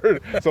getting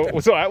bored, so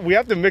we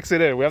have to mix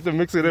it in. We have to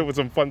mix it in with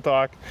some fun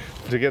talk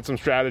to get some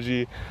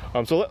strategy.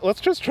 So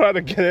let's just try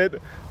to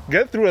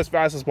get through as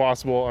fast as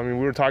possible. I mean,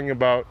 we were talking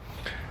about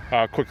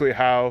quickly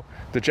how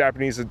the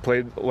Japanese had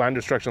played Land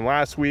Destruction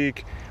last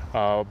week,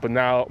 but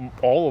now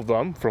all of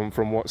them, from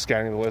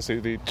scanning the list,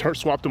 they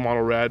swapped to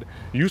mono red.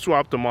 You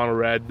swapped to mono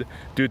red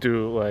due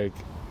to like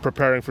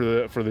preparing for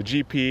the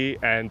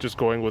GP and just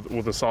going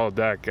with a solid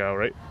deck,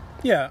 right?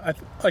 Yeah,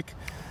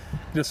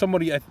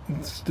 somebody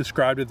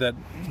described it that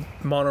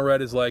mono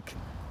red is like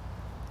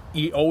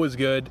always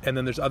good, and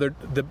then there's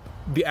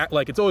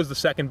it's always the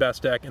second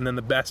best deck, and then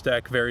the best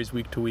deck varies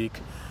week to week.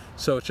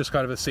 So it's just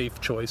kind of a safe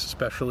choice,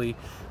 especially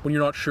when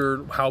you're not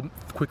sure how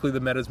quickly the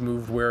meta's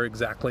moved, where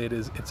exactly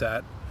it's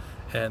at.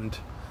 And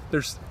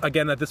there's,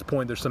 again, at this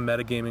point, there's some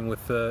metagaming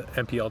with the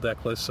MPL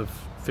deck lists of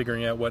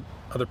figuring out what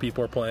other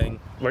people are playing.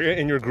 Like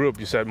in your group,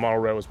 you said mono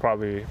red was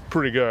probably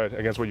pretty good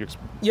against what you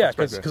expected. Yeah,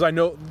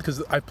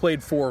 because I've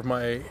played 4 of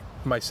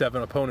my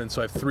 7 opponents,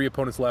 so I have 3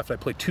 opponents left. I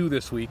play 2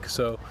 this week,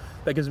 so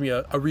that gives me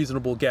a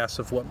reasonable guess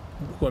of who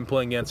I'm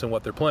playing against and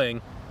what they're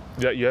playing.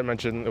 Yeah, you had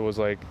mentioned it was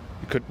like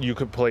you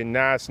could play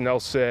Nass,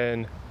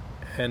 Nelson,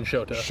 and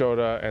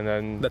Shota, and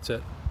then that's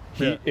it.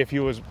 If he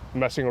was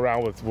messing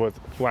around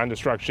with Land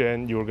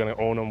Destruction, you were going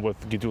to own him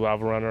with Gitu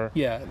Lava Runner.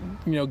 Yeah,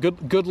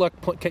 good luck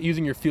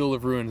using your Field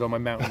of Ruins on my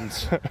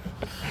mountains.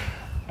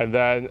 And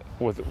then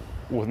with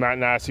Matt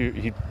Nass,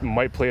 he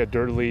might play a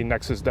Dirtily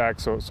Nexus deck,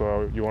 so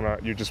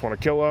you just want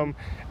to kill him.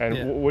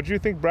 And what do you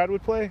think Brad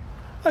would play?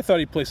 I thought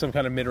he'd play some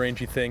kind of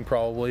mid-rangey thing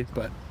probably,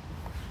 but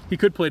he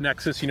could play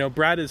Nexus.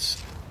 Brad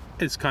is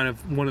kind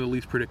of one of the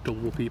least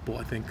predictable people,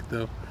 I think,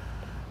 though.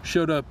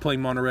 Shota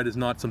playing mono red is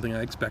not something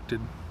I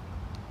expected.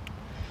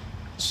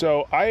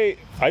 So I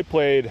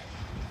played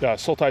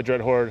Sultai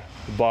Dreadhorde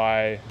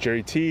by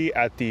Jerry T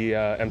at the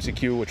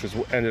MCQ, which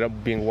ended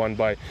up being won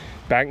by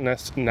Bank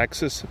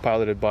Nexus,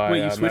 piloted by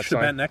Wait, you switched to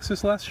Matt Bank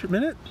Nexus last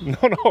minute?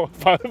 No,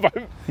 piloted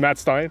by Matt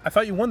Stein. I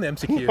thought you won the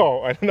MCQ.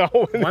 No, I know.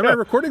 Why am I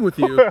recording with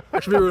you? I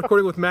should be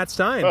recording with Matt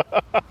Stein.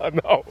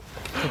 No.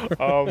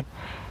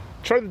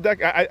 Try the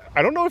deck.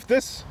 I don't know if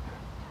this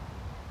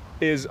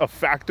is a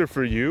factor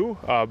for you.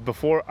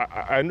 Before,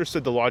 I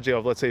understood the logic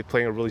of, let's say,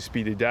 playing a really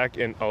speedy deck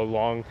in a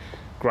long,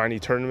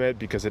 grindy tournament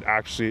because it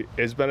actually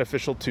is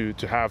beneficial to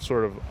have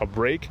sort of a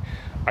break.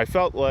 I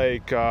felt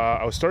like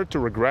I was starting to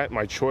regret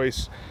my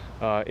choice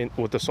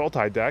with the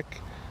Sultai deck.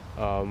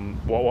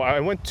 Well, I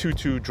went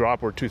 2-2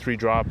 drop or 2-3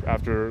 drop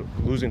after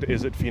losing to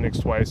Izzet Phoenix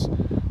twice,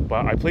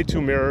 but I played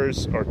 2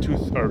 mirrors or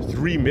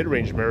 3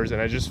 mid-range mirrors,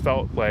 and I just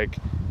felt like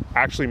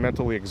actually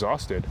mentally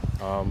exhausted.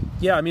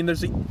 Yeah, I mean,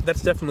 that's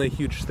definitely a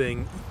huge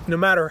thing. No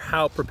matter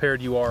how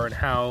prepared you are and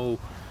how,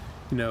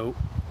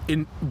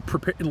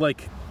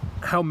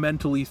 how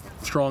mentally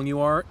strong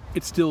you are,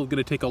 it's still going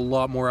to take a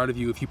lot more out of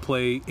you if you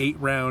play 8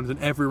 rounds and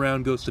every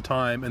round goes to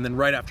time, and then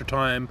right after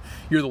time,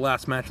 you're the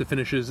last match that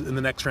finishes and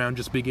the next round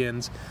just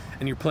begins,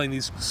 and you're playing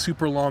these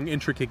super long,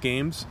 intricate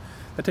games.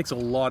 That takes a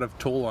lot of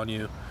toll on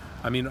you.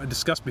 I mean, I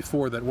discussed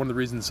before that one of the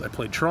reasons I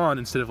played Tron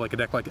instead of like a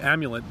deck like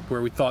Amulet,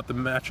 where we thought the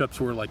matchups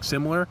were like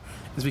similar,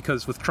 is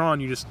because with Tron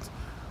you just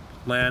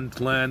land.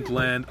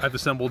 I've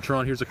assembled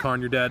Tron. Here's a Karn.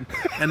 You're dead.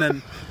 And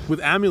then with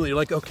Amulet, you're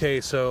like, okay,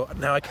 so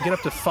now I can get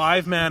up to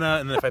 5 mana,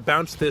 and then if I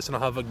bounce this, and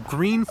I'll have a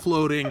green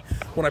floating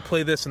when I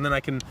play this, and then I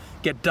can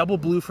get double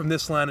blue from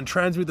this land and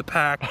transmute the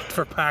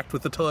pact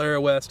with the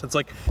Teleria West. It's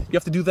like you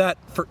have to do that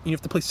you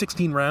have to play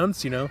 16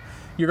 rounds.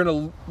 You're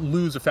going to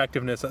lose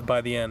effectiveness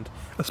by the end,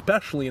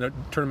 especially in a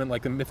tournament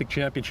like the Mythic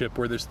Championship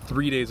where there's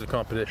 3 days of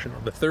competition.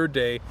 On the third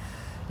day,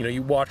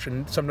 you watch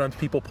and sometimes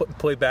people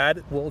play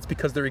bad. Well, it's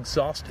because they're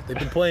exhausted. They've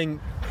been playing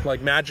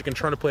like Magic and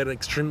trying to play at an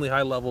extremely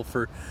high level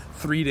for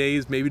 3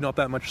 days, maybe not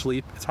that much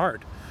sleep. It's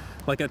hard.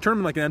 Like a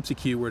tournament like an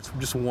MCQ where it's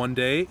just 1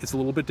 day, it's a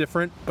little bit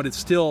different, but it's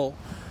still,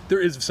 there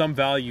is some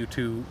value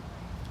to,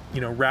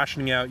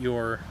 rationing out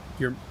your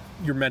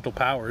mental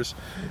powers.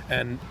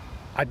 And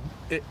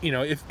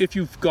if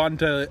you've gone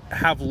to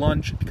have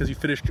lunch because you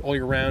finished all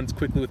your rounds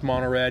quickly with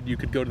mono red, you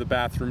could go to the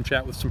bathroom,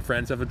 chat with some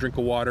friends, have a drink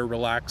of water,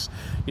 relax,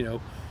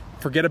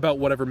 forget about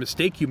whatever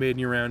mistake you made in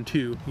your round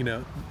 2,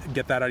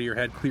 get that out of your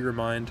head, clear your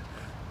mind.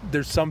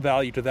 There's some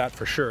value to that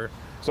for sure,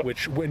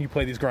 which when you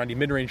play these grindy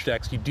mid-range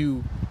decks, you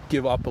do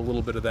give up a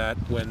little bit of that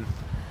when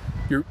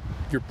you're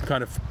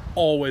kind of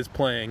always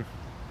playing.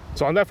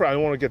 So on that front, I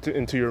want to get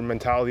into your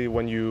mentality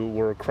when you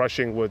were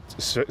crushing with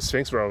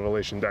Sphinx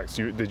Revelation decks.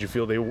 Did you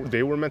feel they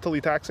were mentally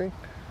taxing?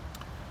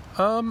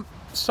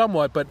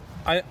 Somewhat, but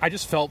I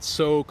just felt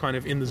so kind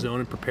of in the zone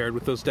and prepared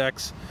with those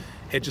decks.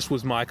 It just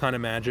was my kind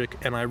of Magic,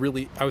 and I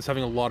was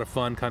having a lot of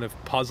fun kind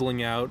of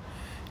puzzling out,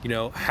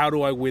 how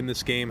do I win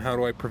this game? How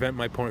do I prevent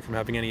my opponent from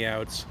having any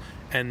outs?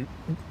 And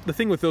the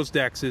thing with those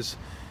decks is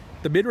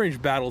the mid-range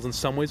battles in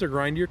some ways are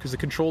grindier because the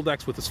control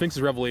decks with the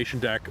Sphinx's Revelation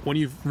deck, when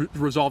you've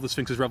resolved the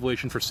Sphinx's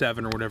Revelation for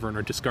 7 or whatever and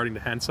are discarding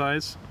the hand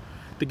size,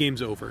 the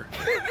game's over.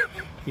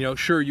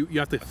 Sure, you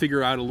have to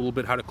figure out a little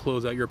bit how to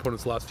close out your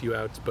opponent's last few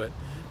outs, but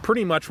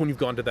pretty much when you've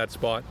gone to that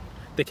spot,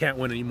 they can't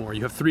win anymore.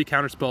 You have 3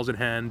 counterspells in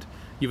hand,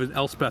 you have an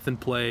Elspeth in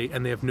play,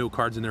 and they have no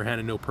cards in their hand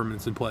and no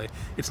permanents in play.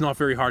 It's not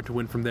very hard to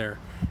win from there.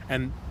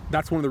 And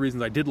that's one of the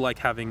reasons I did like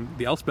having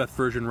the Elspeth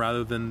version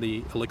rather than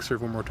the Elixir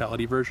of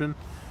Immortality version.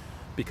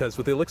 Because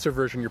with the Elixir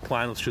version, your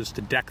plan was just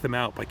to deck them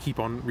out by keep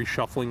on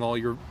reshuffling all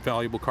your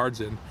valuable cards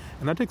in.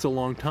 And that takes a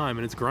long time,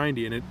 and it's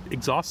grindy, and it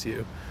exhausts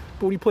you.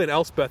 But when you play an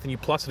Elspeth and you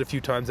plus it a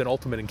few times and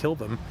ultimate and kill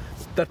them,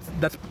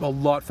 that's a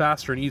lot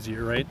faster and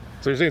easier, right?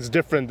 So you're saying it's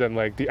different than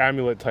like the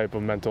Amulet type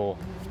of mental...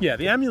 Yeah,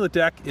 the Amulet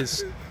deck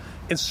is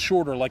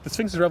shorter. Like the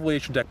Sphinx's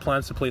Revelation deck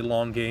plans to play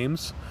long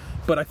games,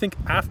 but I think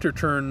after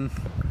turn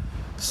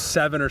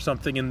 7 or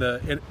something in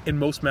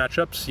most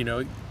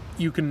matchups,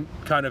 you can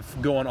kind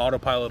of go on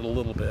autopilot a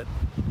little bit.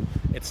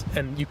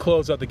 And you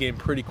close out the game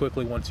pretty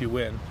quickly once you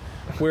win.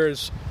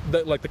 Whereas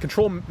the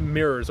control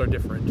mirrors are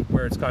different,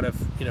 where it's kind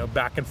of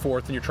back and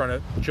forth and you're trying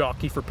to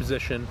jockey for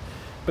position.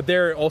 But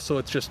there also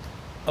it's just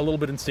a little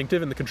bit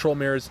instinctive, and the control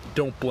mirrors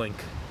don't blink.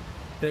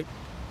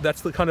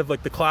 That's the kind of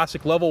like the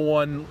classic level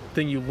 1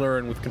 thing you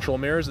learn with control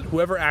mirrors, that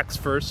whoever acts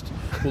first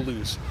will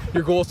lose.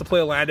 Your goal is to play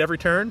a land every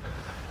turn,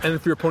 and then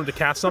for your opponent to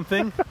cast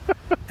something,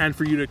 and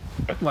for you to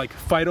like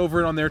fight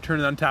over it on their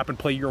turn and untap and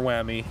play your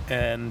whammy.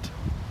 And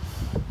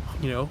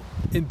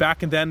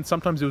back and then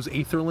sometimes it was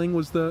Aetherling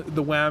was the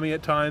whammy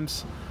at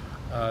times.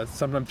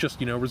 Sometimes just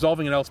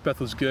resolving an Elspeth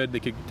was good. They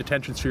could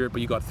detention sphere it,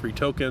 but you got 3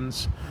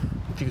 tokens.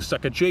 If you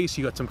stuck a Jace,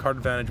 you got some card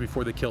advantage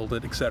before they killed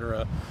it,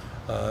 etc.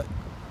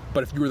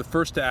 But if you were the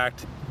first to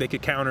act, they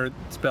could counter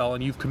spell,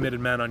 and you've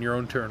committed mana on your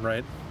own turn,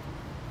 right?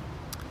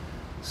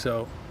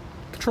 So,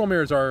 control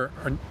mirrors are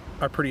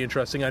pretty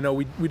interesting. I know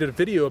we did a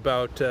video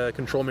about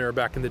control mirror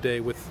back in the day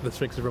with the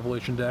Sphinx's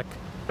Revelation deck.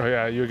 Oh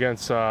yeah, you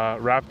against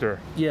Raptor.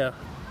 Yeah.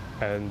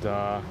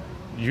 And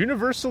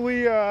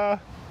universally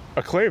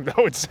acclaimed.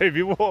 I would say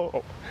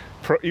people,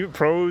 even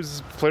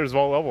pros, players of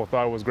all level,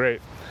 thought it was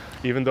great.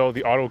 Even though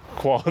the auto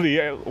quality,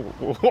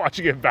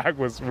 watching it back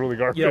was really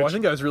garbage. Yeah, well, I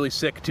think I was really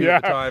sick too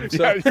at the time.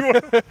 So.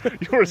 Yeah,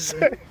 you were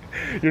sick.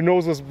 Your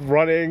nose was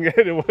running, and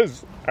it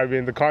was. I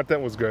mean, the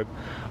content was good.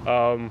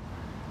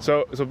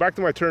 So back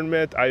to my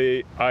tournament.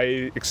 I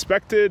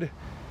expected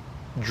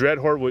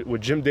Dreadhorde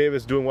with Jim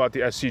Davis doing well at the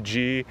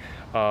SCG,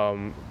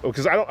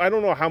 because I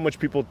don't know how much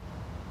people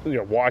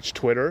watch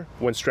Twitter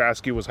when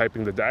Stratsky was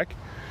hyping the deck,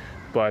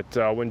 but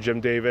when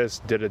Jim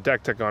Davis did a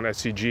deck tech on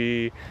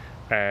SCG.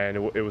 And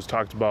it was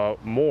talked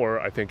about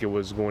more, I think it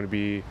was going to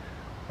be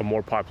a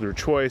more popular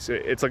choice.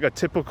 It's like a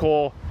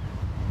typical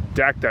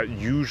deck that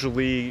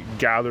usually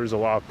gathers a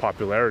lot of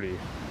popularity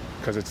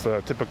because it's the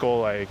typical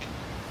like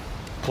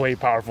play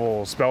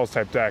powerful spells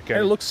type deck. And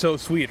it looks so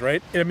sweet,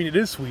 right? I mean, it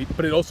is sweet,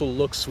 but it also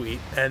looks sweet,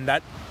 and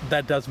that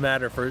does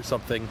matter for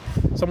something.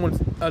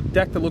 A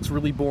deck that looks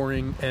really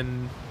boring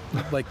and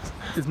like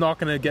is not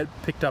going to get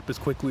picked up as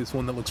quickly as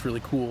one that looks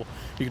really cool.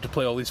 You get to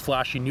play all these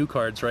flashy new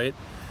cards, right?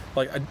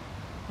 Like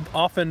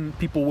often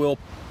people will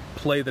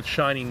play the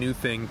shiny new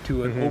thing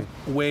to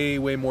way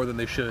more than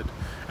they should,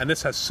 and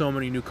this has so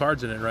many new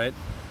cards in it, right?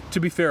 To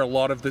be fair, a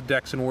lot of the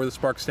decks in War of the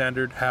Spark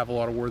Standard have a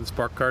lot of War of the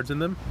Spark cards in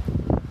them,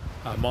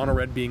 mono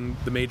red being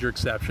the major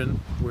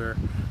exception, where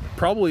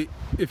probably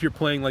if you're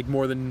playing like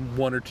more than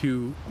one or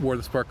two War of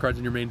the Spark cards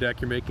in your main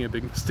deck, you're making a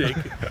big mistake.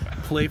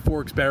 Play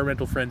 4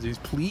 Experimental Frenzies,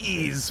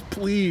 please.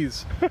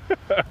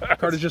 The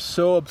card is just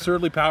so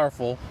absurdly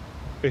powerful.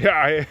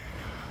 Yeah,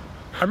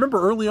 I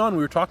remember early on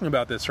we were talking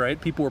about this, right?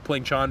 People were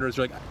playing Chandras.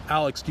 Like,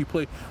 Alex, what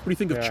do you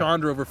think of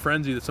Chandra over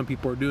Frenzy that some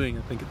people are doing?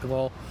 I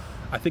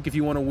think if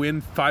you want to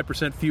win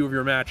 5% few of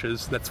your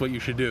matches, that's what you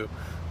should do.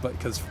 But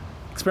because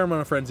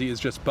Experimental Frenzy is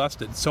just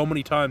busted. So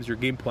many times your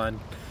game plan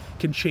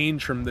can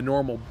change from the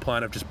normal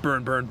plan of just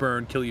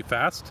burn, kill you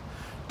fast,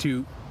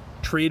 to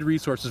trade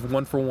resources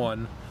 1 for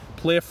 1,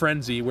 play a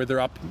Frenzy where they're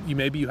up.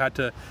 Maybe you had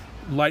to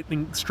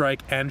lightning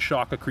strike and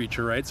shock a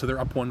creature, right? So they're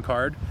up 1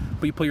 card,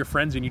 but you play your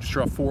Frenzy and you just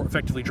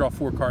effectively draw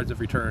 4 cards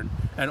every turn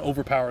and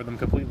overpower them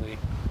completely.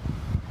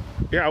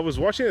 Yeah, I was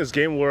watching this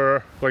game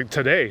where, like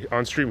today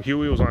on stream,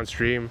 Huey was on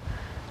stream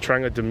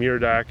trying a Dimir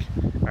deck.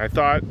 And I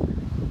thought,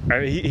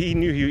 and he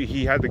knew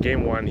he had the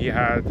game won. He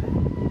had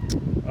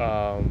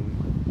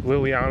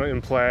Liliana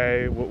in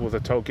play with a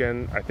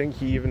token. I think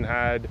he even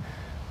had.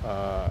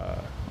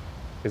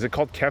 Is it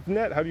called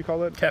Kevnet? How do you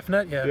call it?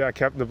 Kevnet, yeah.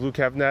 Yeah, the blue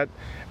Kevnet.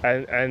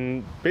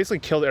 And basically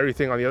killed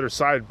everything on the other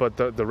side, but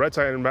the red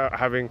side ended up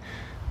having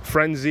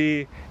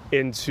Frenzy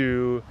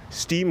into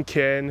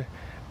Steamkin,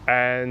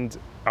 and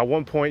at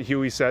one point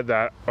Huey said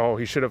that,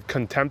 he should have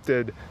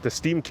contempted the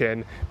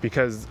Steamkin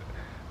because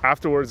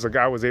afterwards the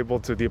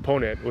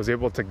opponent was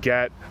able to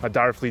get a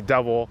Direfleet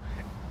Devil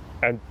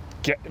and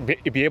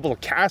be able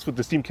to cast with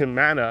the Steamkin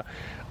mana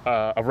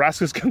a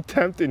Vraska's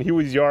Contempt in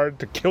Huey's yard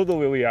to kill the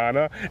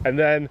Liliana, and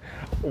then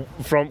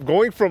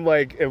going from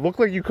like it looked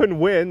like you couldn't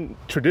win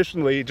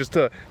traditionally just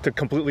to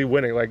completely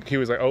winning. Like he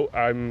was like,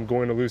 I'm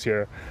going to lose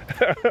here.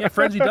 Yeah,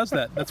 Frenzy does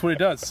that. That's what it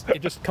does.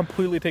 It just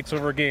completely takes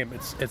over a game.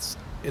 It's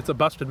a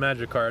busted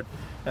Magic card,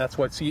 and that's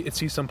why it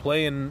sees some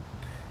play in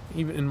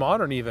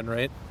Modern even,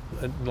 right?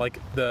 And like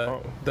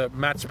the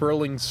Matt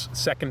Sperling's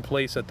second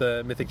place at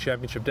the Mythic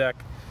Championship deck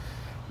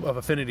of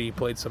Affinity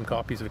played some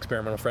copies of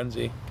Experimental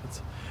Frenzy.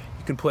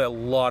 You can play a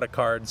lot of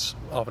cards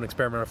off an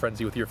Experimental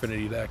Frenzy with your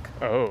Affinity deck.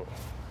 Oh,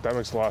 that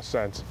makes a lot of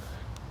sense.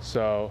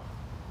 So,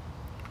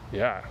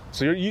 yeah.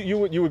 So you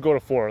would go to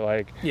 4.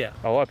 Like, yeah.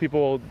 A lot of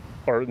people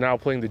are now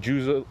playing the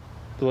Juza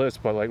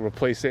list, but like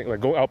replacing, like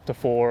go up to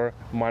 4,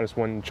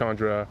 -1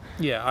 Chandra.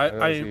 Yeah,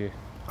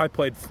 I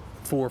played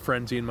 4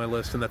 Frenzy in my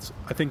list, and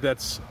I think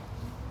that's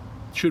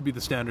should be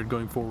the standard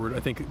going forward. I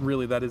think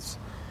really that is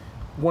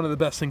one of the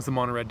best things the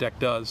mono red deck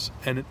does,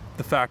 and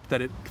the fact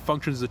that it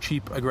functions as a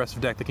cheap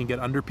aggressive deck that can get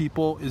under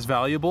people is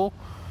valuable,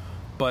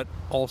 but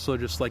also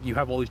just like you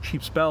have all these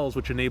cheap spells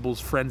which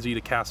enables Frenzy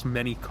to cast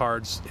many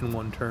cards in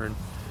one turn,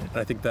 and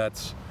I think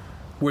that's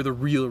where the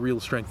real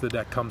strength of the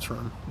deck comes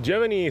from. Do you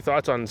have any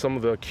thoughts on some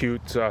of the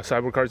cute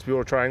cyber cards people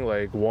are trying,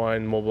 like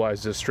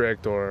Mobilize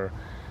District, or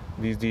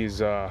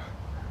these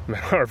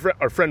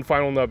our friend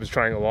Final Nub is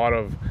trying a lot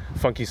of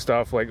funky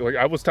stuff. Like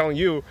I was telling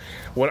you,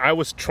 when I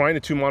was trying the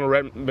 2 mono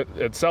red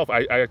itself,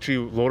 I actually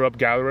loaded up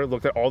Gatherer,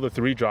 looked at all the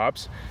 3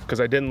 drops, because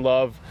I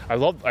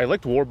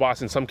liked War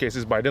Boss in some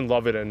cases, but I didn't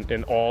love it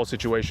in all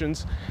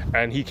situations.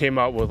 And he came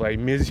out with like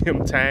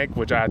Mizium Tank,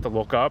 which I had to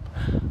look up.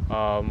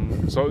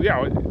 So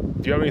yeah,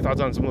 do you have any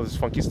thoughts on some of this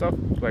funky stuff?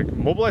 Like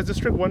Mobilize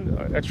District,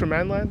 1 extra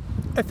man land?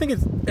 I think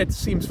it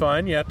seems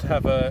fine, yeah, to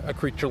have a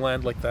creature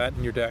land like that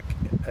in your deck,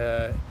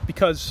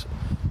 because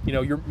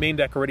your main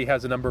deck already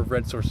has a number of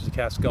red sources to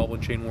cast Goblin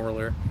Chain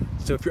Whirler.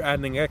 So if you're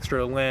adding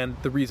extra land,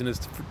 the reason is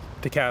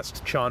to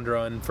cast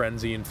Chandra and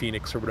Frenzy and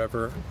Phoenix or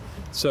whatever.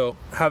 So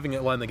having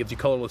a land that gives you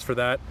colorless for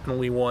that, and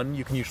only 1,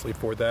 you can usually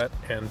afford that.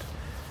 And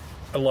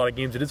a lot of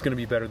games it is going to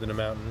be better than a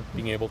Mountain,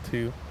 being able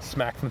to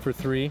smack them for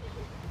 3.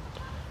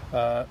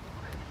 But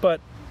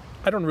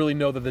I don't really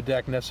know that the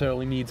deck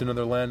necessarily needs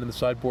another land in the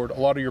sideboard. A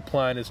lot of your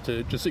plan is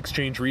to just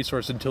exchange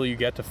resource until you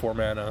get to 4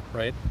 mana,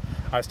 right?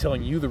 I was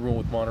telling you the rule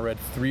with mono red: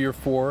 3 or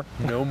 4,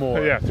 no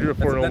more. Yeah, 3 or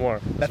 4, no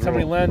more. That's how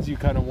many lands you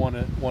kind of want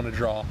to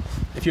draw.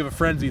 If you have a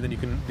frenzy, then you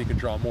can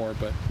draw more.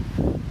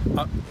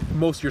 But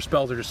most of your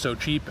spells are just so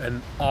cheap,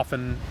 and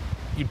often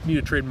you need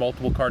to trade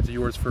multiple cards of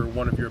yours for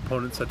one of your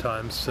opponents at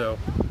times. So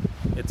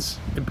it's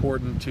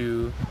important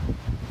to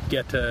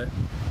get to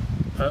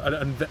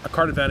a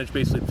card advantage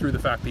basically through the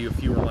fact that you have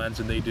fewer lands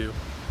than they do.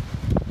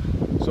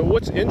 So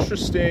what's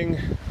interesting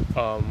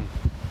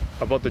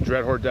about the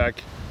Dreadhorde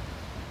deck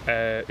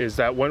is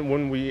that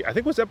when we, I think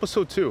it was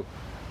episode 2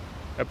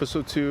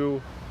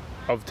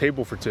 of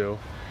Table for Two,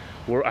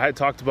 where I had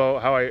talked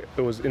about how it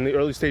was in the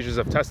early stages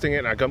of testing it,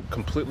 and I got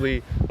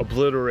completely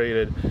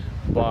obliterated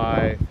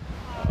by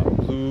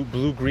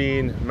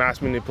blue-green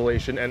mass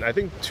manipulation, and I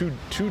think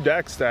two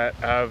decks that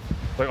have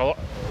like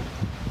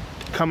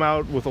come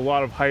out with a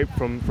lot of hype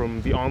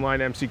from the online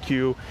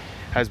MCQ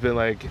has been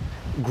like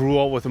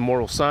Gruul with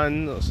Immortal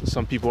Sun.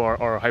 Some people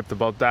are hyped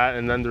about that,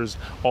 and then there's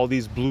all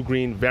these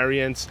blue-green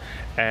variants,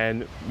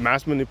 and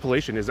mass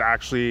manipulation is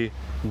actually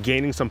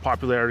gaining some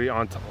popularity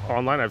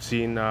online. I've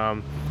seen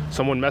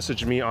someone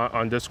message me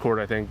on Discord,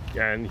 I think,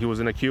 and he was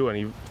in a queue,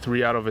 and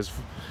 3 out of his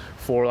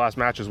 4 last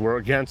matches were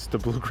against the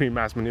blue-green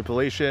mass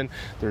manipulation.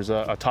 There's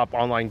a top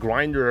online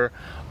grinder,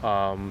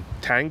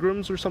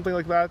 Tangrams or something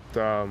like that.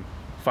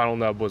 Final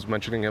Nub was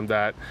mentioning him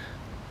that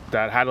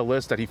had a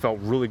list that he felt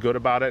really good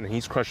about it, and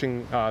he's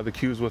crushing the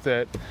queues with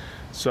it.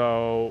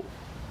 So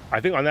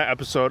I think on that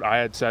episode I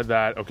had said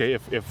that, okay,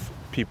 if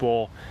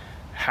people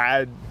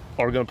are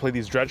going to play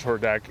these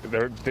Dreadhorde deck,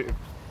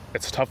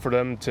 it's tough for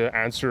them to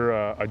answer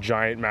a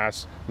giant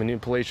mass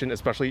manipulation,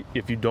 especially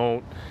if you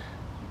don't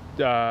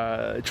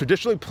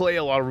traditionally play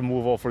a lot of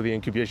removal for the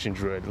Incubation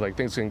Druid. Like,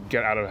 things can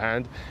get out of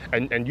hand,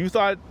 and you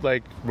thought,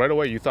 like, right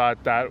away you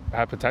thought that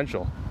had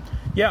potential.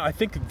 Yeah, I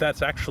think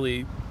that's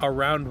actually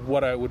around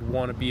what I would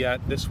want to be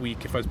at this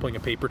week if I was playing a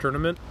paper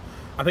tournament.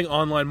 I think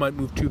online might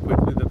move too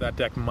quickly, that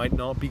deck might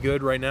not be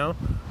good right now,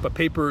 but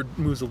paper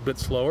moves a bit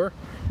slower,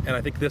 and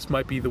I think this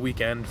might be the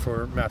weekend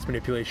for mass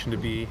manipulation to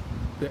be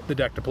the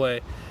deck to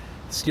play.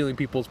 Stealing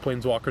people's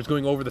planeswalkers,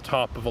 going over the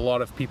top of a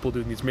lot of people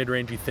doing these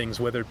mid-rangey things,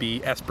 whether it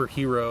be Esper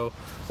Hero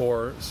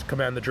or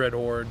Command the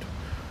Dreadhorde,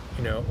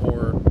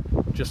 or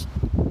just,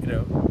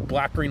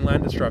 black-green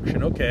land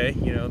destruction. Okay,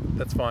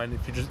 that's fine.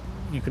 If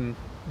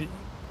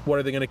what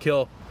are they going to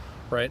kill,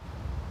 right?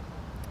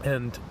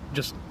 And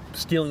just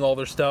stealing all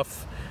their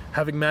stuff,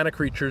 having mana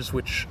creatures,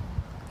 which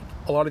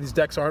a lot of these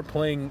decks aren't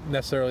playing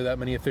necessarily that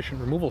many efficient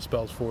removal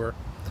spells for.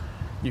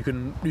 You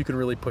can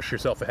really push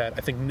yourself ahead.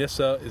 I think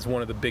Nissa is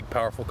one of the big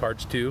powerful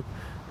cards too,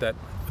 that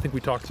I think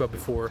we talked about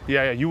before.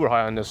 Yeah, you were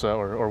high on Nissa,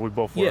 or we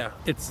both were. Yeah,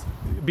 it's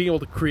being able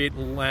to create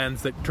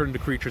lands that turn into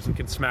creatures and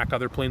can smack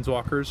other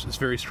planeswalkers is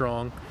very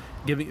strong.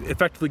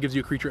 Effectively gives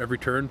you a creature every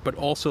turn, but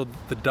also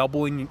the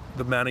doubling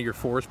the mana your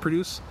forests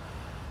produce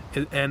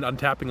and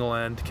untapping a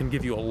land can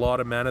give you a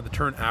lot of mana the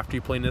turn after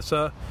you play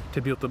Nissa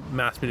to be able to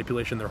mass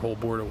manipulation their whole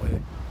board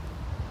away.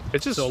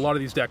 It's just so a lot of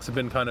these decks have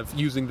been kind of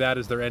using that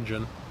as their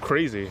engine.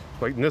 Crazy.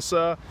 Like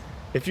Nissa,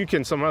 if you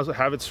can somehow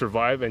have it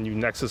survive and you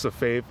Nexus of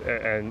Fate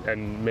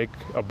and make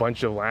a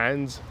bunch of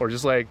lands, or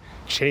just like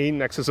chain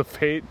Nexus of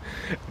Fate,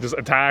 just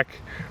attack,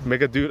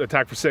 make a dude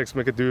attack for 6,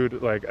 make a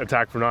dude like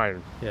attack for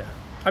 9. Yeah.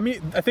 I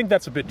mean, I think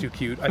that's a bit too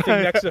cute. I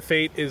think Nexus of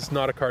Fate is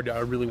not a card that I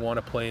really want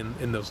to play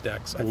in those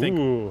decks.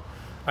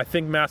 I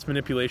think mass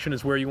manipulation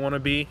is where you want to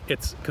be.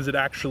 It's because it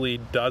actually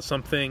does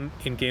something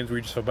in games where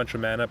you just have a bunch of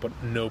mana but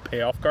no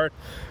payoff card.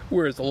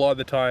 Whereas a lot of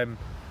the time,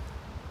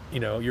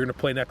 you're going to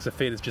play Nexus of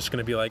Fate, it's just going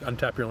to be like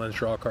untap your lands,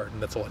 draw a card,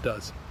 and that's all it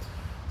does.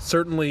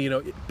 Certainly,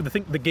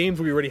 the games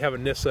where you already have a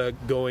Nissa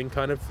going,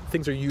 kind of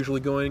things are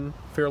usually going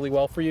fairly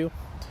well for you.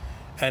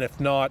 And if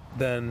not,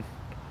 then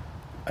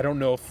I don't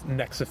know if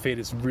Nexus of Fate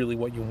is really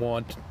what you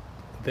want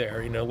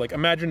there. Like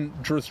imagine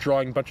just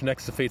drawing a bunch of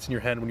Nexus of Fates in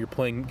your hand when you're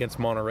playing against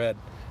mono red.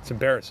 It's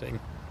embarrassing.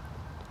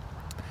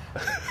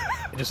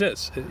 It just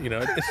is.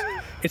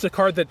 It's a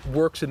card that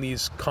works in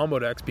these combo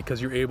decks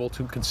because you're able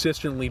to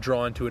consistently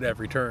draw into it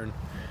every turn.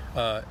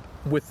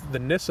 With the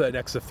Nissa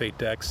Nexus of Fate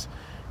decks,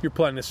 you're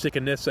playing to stick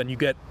a Nissa, and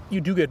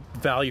you do get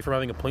value from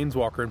having a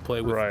Planeswalker in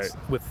play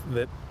with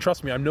that.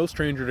 Trust me, I'm no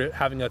stranger to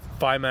having a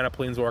 5 mana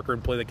Planeswalker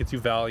in play that gets you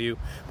value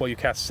while you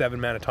cast 7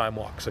 mana Time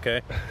Walks.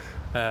 Okay,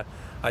 I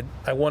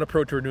want a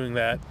Pro Tour doing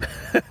that,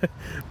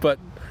 but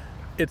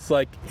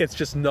it's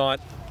just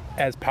not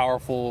as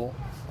powerful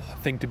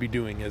thing to be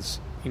doing as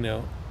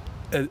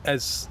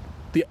as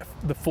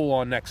the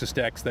full-on Nexus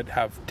decks that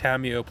have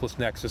Tamiyo plus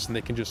Nexus, and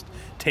they can just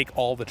take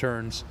all the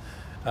turns,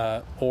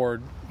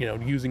 or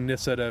using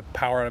Nissa to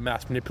power out a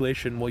mass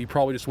manipulation. Well, you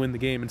probably just win the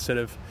game instead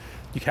of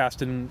you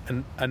cast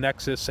in a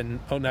Nexus and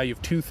now you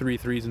have 2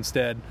 3/3s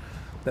instead.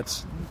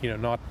 That's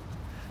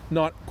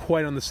not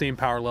quite on the same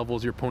power level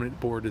as your opponent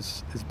board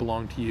is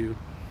belong to you.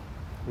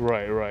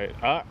 Right.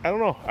 I don't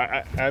know.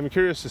 I'm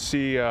curious to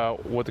see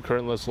what the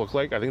current lists look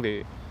like. I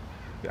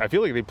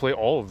feel like they play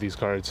all of these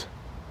cards,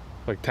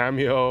 like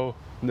Tamiyo,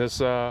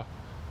 Nissa,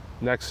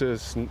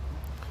 Nexus,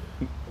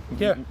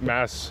 Yeah.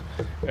 Mass,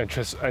 and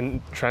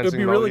Transcend. It would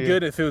be really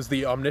good if it was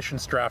the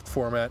Omniscience draft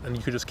format and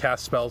you could just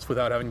cast spells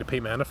without having to pay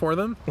mana for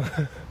them.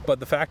 But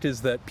the fact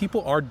is that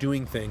people are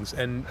doing things,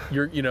 and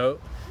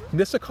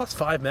Nissa costs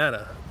 5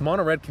 mana.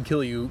 Mono red can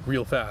kill you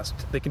real fast.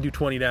 They can do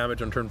 20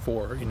 damage on turn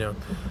 4,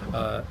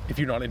 if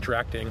you're not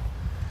interacting.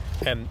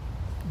 And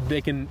they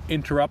can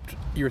interrupt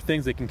your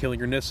things. They can kill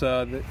your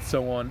Nissa,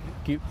 so on.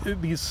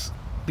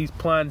 These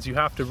plans, you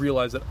have to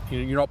realize that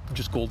you're not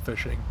just gold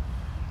fishing.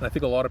 And I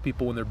think a lot of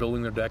people, when they're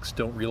building their decks,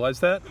 don't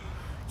realize that.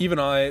 Even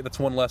that's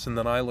one lesson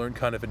that I learned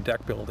kind of in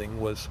deck building,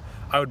 was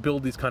I would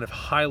build these kind of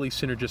highly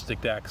synergistic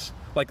decks.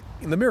 Like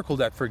in the Miracle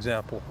deck, for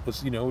example,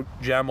 was,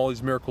 jam all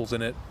these miracles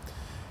in it.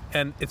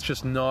 And it's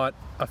just not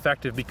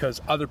effective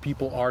because other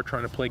people are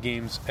trying to play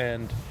games.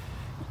 And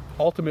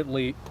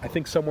ultimately, I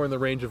think somewhere in the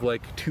range of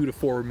like 2 to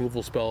 4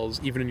 removal spells,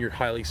 even in your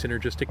highly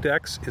synergistic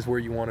decks, is where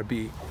you want to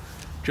be,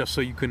 just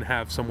so you can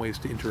have some ways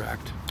to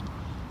interact.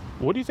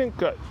 What do you think?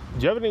 Do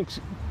you have any?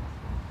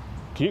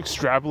 Can you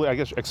extrapolate?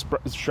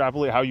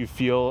 Extrapolate how you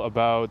feel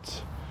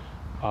about,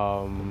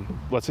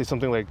 let's say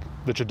something like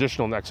the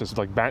traditional Nexus,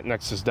 like Bant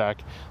Nexus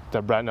deck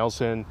that Brad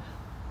Nelson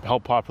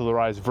helped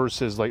popularize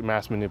versus like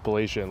Mass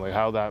Manipulation, like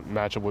how that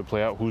matchup would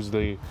play out. Who's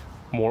the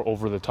more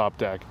over the top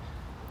deck?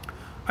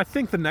 I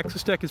think the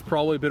Nexus deck is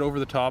probably a bit over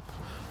the top.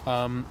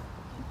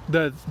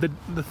 The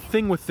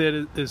thing with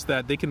it is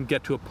that they can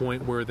get to a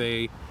point where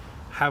they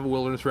have a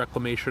Wilderness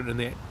Reclamation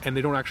and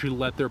they don't actually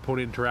let their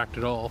opponent interact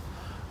at all.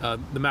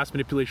 The Mass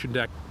Manipulation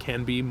deck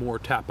can be more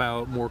tap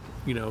out, more,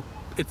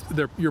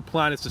 your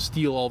plan is to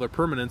steal all their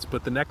permanents,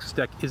 but the Nexus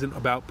deck isn't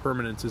about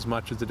permanents as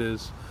much as it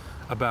is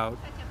about,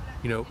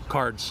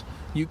 cards.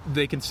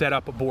 They can set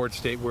up a board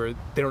state where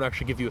they don't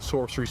actually give you a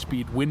sorcery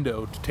speed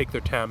window to take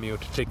their Tamiyo,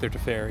 to take their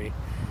Teferi.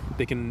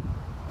 They can,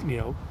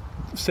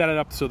 set it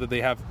up so that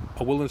they have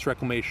a Wilderness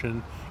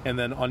Reclamation, and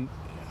then on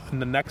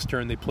the next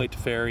turn they play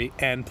Teferi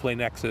and play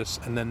Nexus,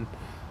 and then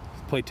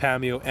play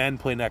Tamiyo and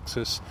play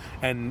Nexus,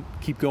 and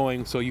keep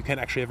going, so you can't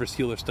actually ever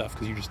steal their stuff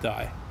because you just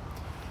die.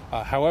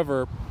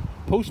 However,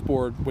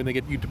 post-board, when they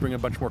get you to bring a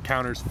bunch more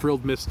counters,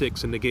 Frilled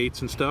Mystics and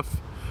Negates and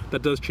stuff,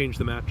 that does change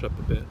the matchup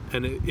a bit.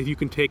 And if you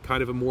can take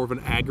kind of a more of an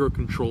aggro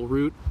control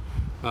route...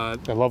 I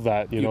love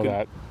that,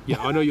 that.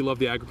 Yeah, I know you love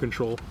the aggro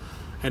control.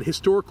 And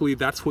historically,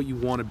 that's what you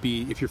want to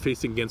be if you're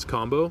facing against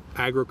combo.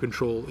 Aggro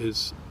control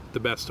is the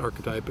best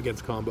archetype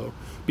against combo,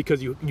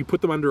 because you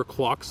put them under a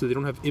clock so they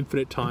don't have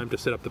infinite time to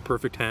set up the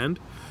perfect hand,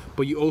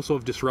 but you also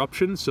have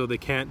disruption, so they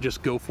can't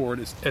just go for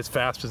it as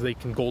fast as they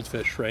can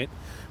goldfish, right?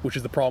 Which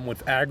is the problem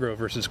with aggro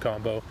versus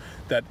combo,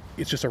 that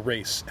it's just a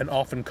race, and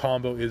often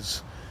combo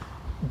is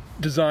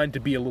designed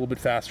to be a little bit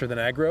faster than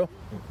aggro.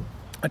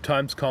 At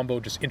times combo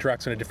just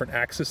interacts on a different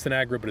axis than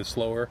aggro, but is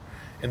slower,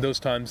 and those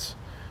times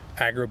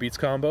aggro beats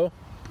combo.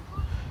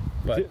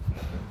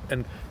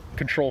 And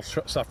control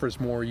suffers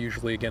more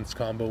usually against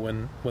combo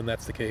when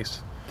that's the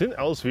case. Didn't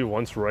LSV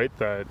once write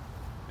that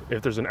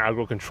if there's an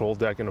aggro control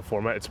deck in a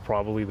format, it's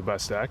probably the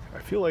best deck? I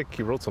feel like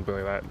he wrote something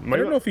like that. I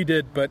don't know if he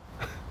did, but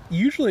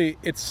usually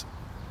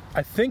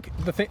I think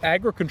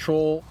aggro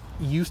control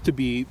used to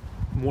be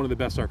one of the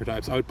best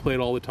archetypes. I would play it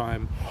all the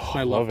time.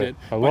 I loved it.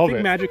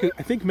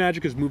 I think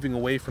Magic is moving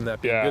away from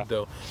that being good,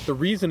 though. The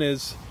reason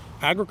is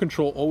aggro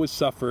control always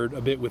suffered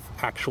a bit with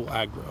actual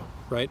aggro,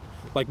 right?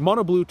 Like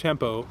Mono Blue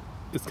Tempo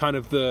is kind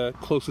of the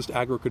closest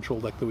aggro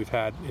control deck that we've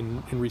had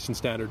in recent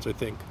standards, I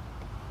think.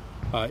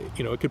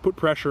 It could put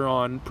pressure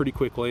on pretty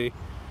quickly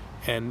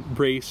and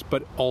brace,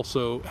 but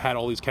also had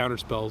all these counter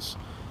spells.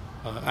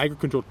 Aggro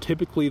control,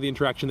 typically the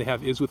interaction they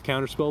have is with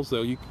counter spells,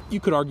 though you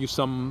could argue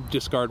some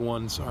discard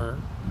ones are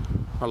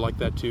like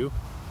that too.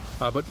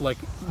 But like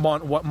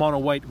Mono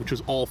White, which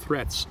is all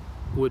threats,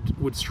 would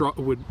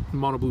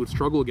Mono Blue would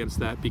struggle against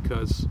that,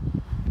 because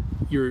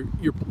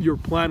your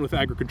plan with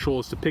aggro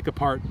control is to pick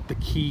apart the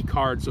key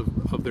cards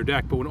of their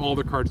deck, but when all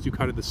their cards do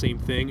kind of the same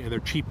thing and they're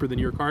cheaper than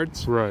your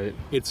cards, right,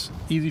 it's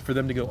easy for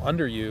them to go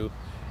under you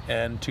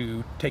and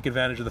to take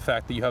advantage of the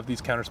fact that you have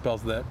these counter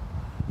spells that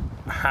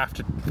have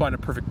to find a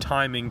perfect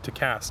timing to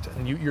cast,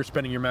 and you're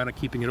spending your mana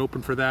keeping it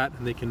open for that,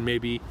 and they can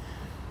maybe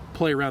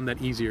play around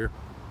that easier.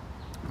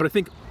 But I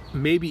think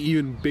maybe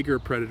even bigger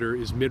predator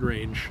is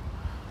mid-range.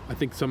 I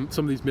think some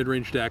of these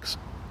mid-range decks,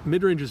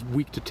 mid-range is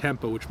weak to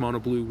tempo, which Mono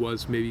Blue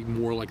was maybe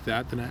more like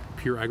that than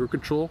pure aggro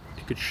control.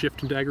 You could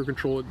shift into aggro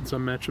control in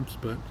some matchups,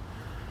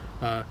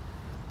 but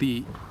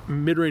the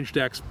mid-range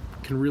decks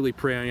can really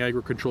prey on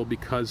aggro control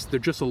because they're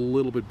just a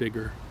little bit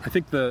bigger. I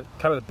think the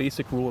kind of the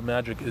basic rule of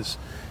Magic is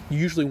you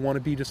usually want to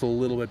be just a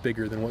little bit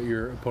bigger than what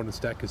your opponent's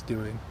deck is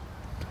doing.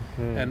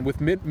 And with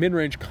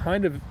mid-range,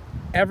 kind of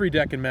every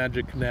deck in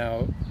Magic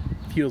now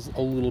feels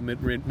a little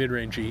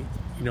mid-rangey.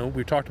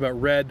 We've talked about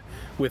red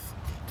with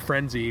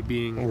Frenzy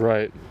being...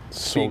 Right.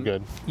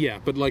 Good. Yeah,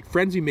 but like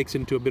Frenzy makes it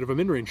into a bit of a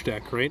mid-range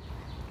deck, right?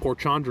 Or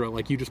Chandra,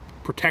 like you just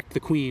protect the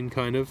queen,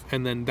 kind of,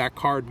 and then that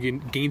card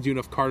gains you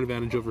enough card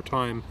advantage over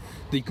time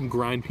that you can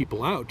grind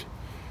people out,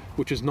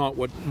 which is not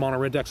what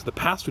mono-red decks of the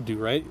past would do,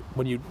 right?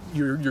 When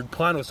your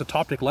plan was to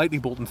top deck Lightning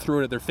Bolt and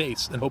throw it at their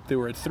face and hope they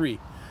were at 3.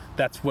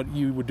 that's what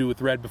you would do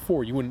with red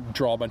before. You wouldn't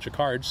draw a bunch of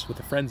cards with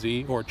a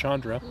Frenzy or a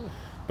Chandra,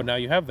 but now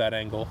you have that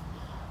angle.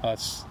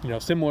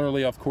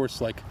 Similarly, of course,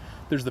 like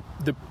there's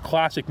the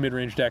classic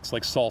mid-range decks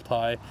like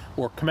Sultai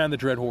or Command the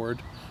Dreadhorde,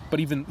 but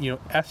even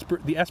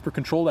the Esper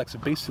control decks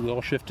have basically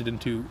all shifted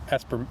into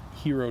Esper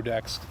hero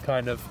decks,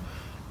 kind of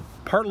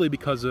partly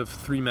because of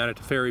 3-mana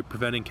Teferi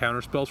preventing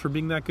counterspells from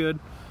being that good,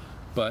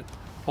 but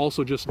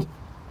also just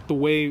the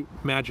way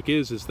Magic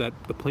is that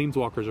the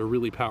Planeswalkers are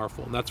really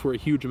powerful, and that's where a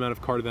huge amount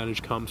of card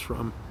advantage comes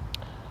from.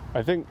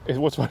 I think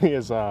what's funny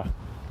is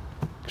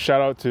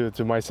shout out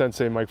to my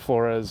sensei Mike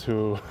Flores,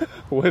 who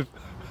with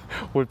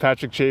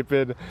Patrick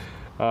Chapin,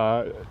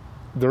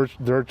 their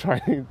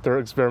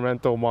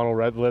experimental mono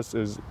red list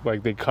is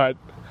like they cut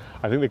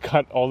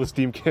all the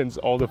Steamkins,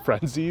 all the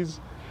Frenzies,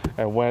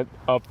 and went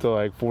up to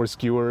like 4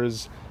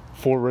 skewers,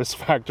 4 risk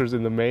factors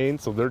in the main.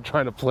 So they're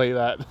trying to play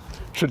that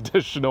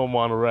traditional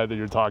mono red that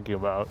you're talking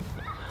about.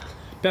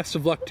 Best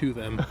of luck to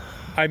them.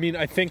 I mean,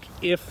 I think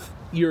if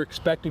you're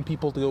expecting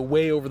people to go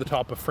way over the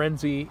top of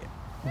Frenzy,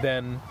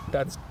 then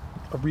that's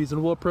a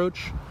reasonable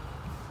approach.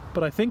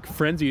 But I think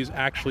Frenzy is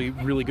actually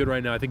really good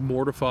right now. I think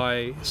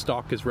Mortify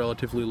stock is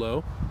relatively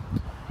low.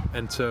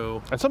 And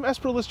some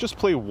Esper lists just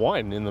play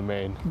 1 in the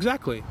main.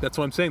 Exactly. That's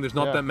what I'm saying. There's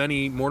not that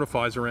many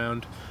Mortifies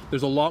around.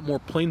 There's a lot more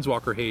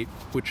Planeswalker hate,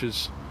 which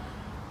is,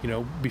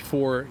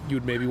 before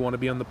you'd maybe want to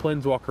be on the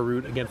Planeswalker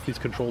route against these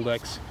control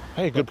decks.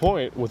 Hey, good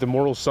point. With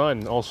Immortal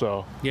Sun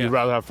also. Yeah. You'd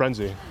rather have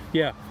Frenzy.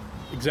 Yeah,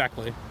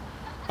 exactly.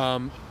 For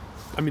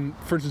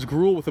instance,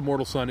 Gruul with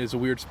Immortal Sun is a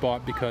weird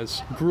spot because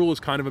Gruul is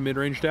kind of a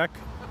mid-range deck.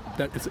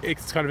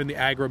 It's kind of in the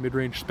aggro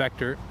mid-range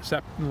specter,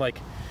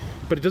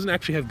 but it doesn't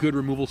actually have good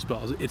removal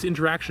spells. Its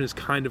interaction is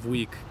kind of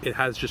weak. It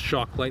has just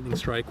Shock, Lightning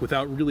Strike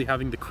without really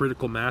having the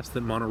critical mass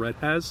that Mono Red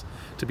has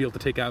to be able to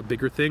take out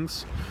bigger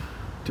things,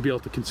 to be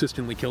able to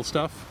consistently kill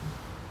stuff.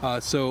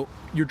 So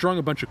you're drawing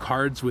a bunch of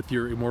cards with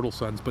your Immortal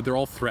Suns, but they're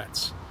all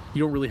threats.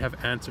 You don't really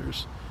have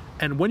answers.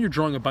 And when you're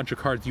drawing a bunch of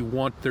cards, you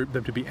want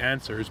them to be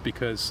answers,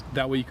 because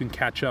that way you can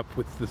catch up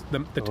with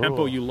the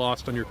tempo you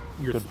lost on your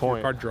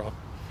card draw.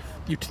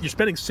 You're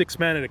spending 6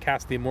 mana to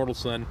cast the Immortal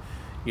Sun.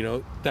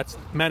 That's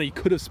mana you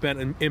could have spent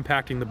in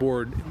impacting the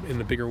board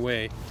in a bigger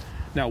way.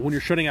 Now, when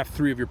you're shutting off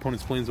 3 of your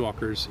opponent's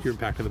Planeswalkers, you're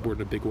impacting the board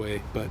in a big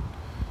way. But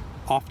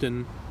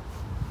often,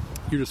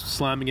 you're just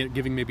slamming it,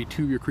 giving maybe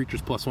 2 of your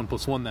creatures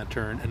 +1/+1 that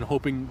turn, and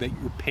hoping that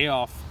your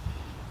payoff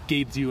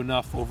gates you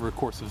enough over a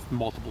course of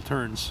multiple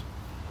turns.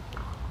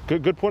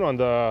 Good point on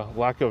the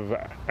lack of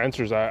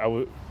answers. I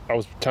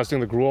was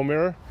testing the Gruul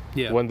mirror.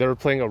 Yeah. When they were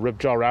playing a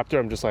Ripjaw Raptor,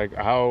 I'm just like,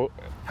 how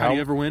do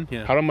you ever win?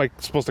 Yeah. How am I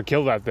supposed to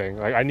kill that thing?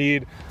 Like, I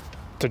need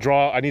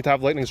to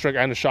have Lightning Strike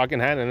and a Shock in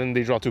hand, and then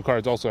they draw 2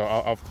 cards also.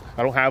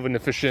 I don't have an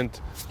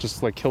efficient,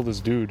 just like kill this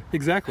dude.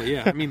 Exactly,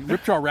 yeah. I mean,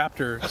 Ripjaw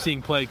Raptor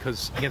seeing play,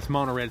 because against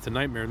Mono Red, it's a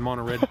nightmare. And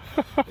Mono Red,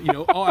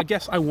 I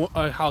guess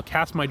I'll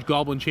cast my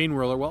Goblin Chain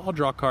Whirler. Well, I'll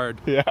draw a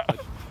card. Yeah. Like,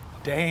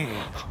 dang,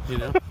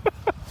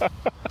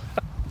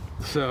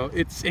 So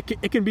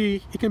it can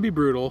be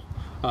brutal,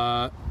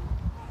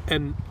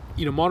 and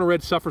Mono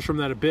Red suffers from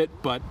that a bit,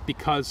 but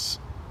because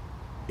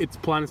its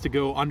plan is to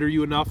go under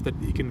you enough that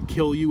it can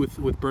kill you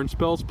with burn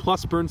spells.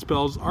 Plus, burn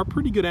spells are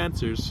pretty good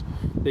answers.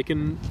 They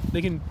can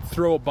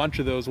throw a bunch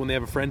of those when they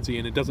have a Frenzy,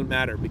 and it doesn't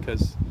matter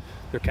because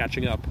they're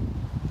catching up.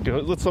 Okay,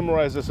 let's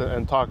summarize this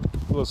and talk.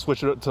 Let's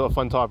switch it to a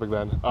fun topic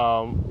then.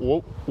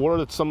 What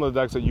are some of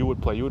the decks that you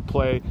would play?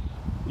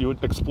 You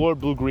would explore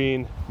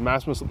blue-green,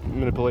 mass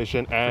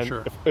manipulation, and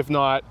sure. if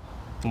not,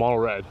 mono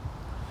red.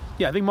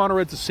 Yeah, I think mono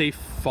red's a safe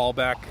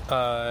fallback.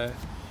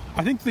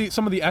 I think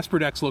some of the Esper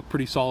decks look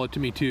pretty solid to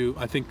me too.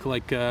 I think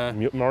like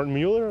Martin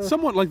Mueller,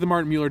 somewhat like the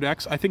Martin Mueller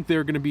decks. I think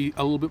they're going to be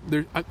a little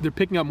bit. They're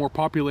picking up more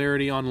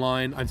popularity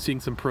online. I'm seeing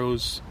some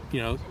pros,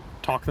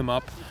 talk them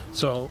up.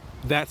 So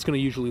that's going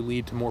to usually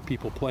lead to more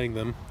people playing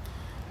them,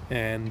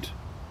 and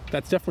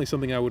that's definitely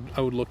something I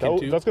would look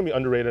into. That's going to be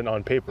underrated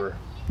on paper.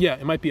 Yeah,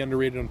 it might be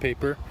underrated on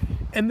paper,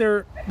 and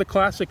they're the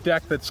classic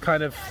deck that's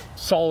kind of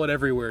solid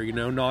everywhere.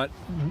 Not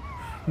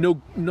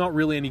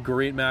really any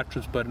great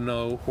matchups, but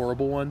no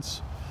horrible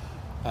ones.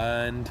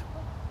 And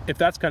if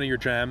that's kind of your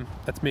jam,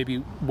 that's maybe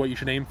what you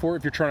should aim for.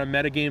 If you're trying to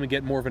metagame and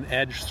get more of an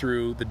edge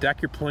through the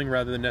deck you're playing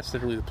rather than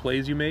necessarily the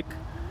plays you make,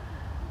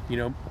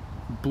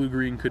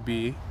 blue-green could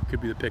be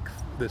the pick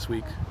this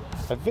week.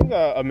 I think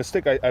a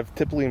mistake I've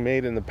typically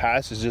made in the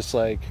past is just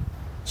like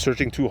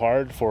searching too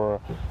hard for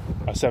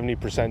a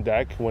 70%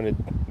 deck when it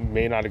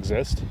may not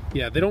exist.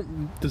 Yeah, they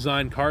don't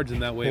design cards in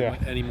that way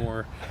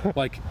anymore.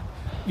 Like,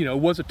 it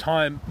was a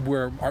time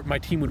where my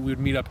team would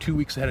meet up 2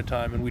 weeks ahead of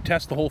time, and we'd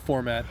test the whole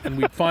format, and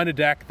we'd find a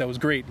deck that was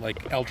great,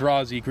 like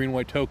Eldrazi,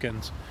 green-white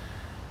tokens,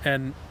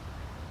 and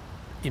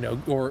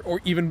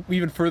or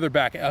even further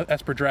back,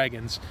 Esper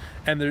Dragons,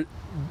 and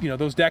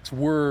those decks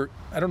were,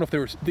 I don't know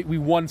if we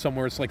won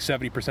somewhere. It's like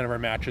 70% of our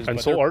matches.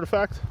 And Soul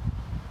Artifact.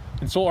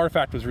 And Soul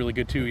Artifact was really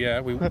good too.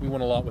 Yeah, we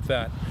won a lot with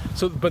that.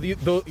 So, but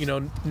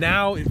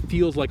now it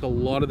feels like a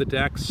lot of the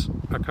decks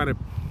are kind of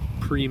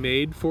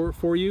pre-made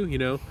for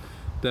you.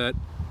 That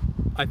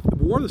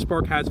War of the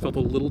Spark has felt a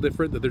little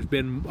different, that there's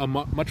been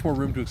much more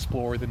room to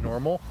explore than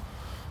normal.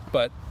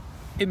 But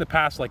in the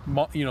past, like,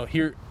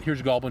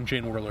 here's Goblin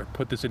Jane Whirler.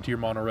 Put this into your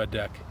mono red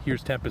deck.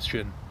 Here's Tempest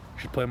Shin.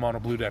 You should play a mono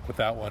blue deck with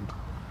that one.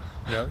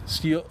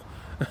 Steel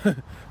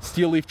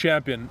Leaf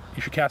Champion.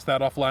 You should cast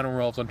that off Lionel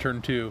Elves on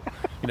turn 2.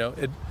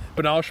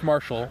 Banalish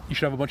Marshal. You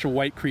should have a bunch of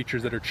white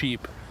creatures that are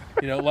cheap.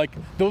 Like,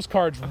 those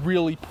cards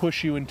really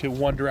push you into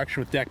one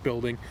direction with deck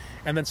building,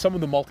 and then some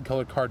of the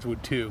multicolored cards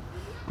would too.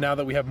 Now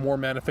that we have more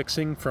mana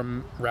fixing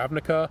from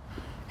Ravnica,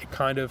 it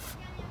kind of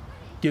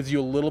gives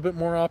you a little bit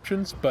more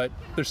options, but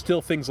there's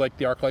still things like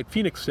the Arclight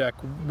Phoenix deck.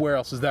 Where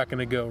else is that going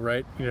to go,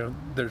 right?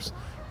 There's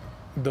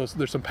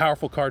some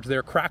powerful cards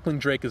there. Crackling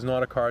Drake is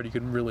not a card you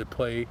can really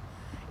play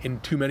in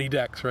too many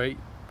decks, right?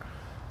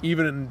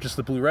 Even in just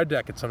the blue-red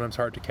deck, it's sometimes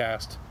hard to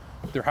cast.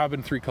 There have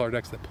been 3-color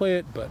decks that play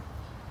it, but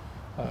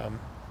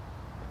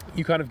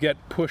you kind of get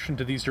pushed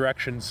into these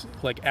directions.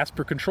 Like,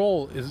 Esper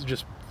Control is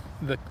just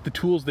the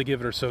tools they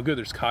give it are so good.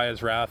 There's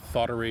Kaya's Wrath,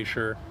 Thought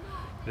Erasure,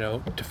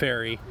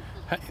 Teferi.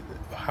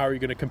 How are you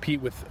going to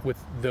compete with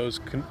those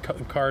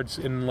cards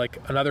in like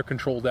another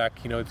control deck?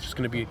 It's just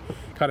going to be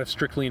kind of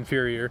strictly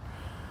inferior.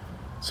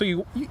 So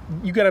you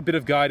get a bit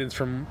of guidance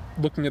from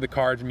looking at the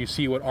cards, and you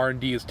see what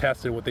R&D is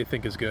tested, what they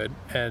think is good,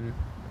 and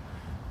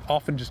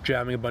often just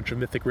jamming a bunch of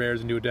mythic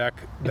rares into a deck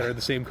that are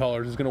the same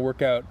colors is going to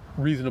work out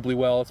reasonably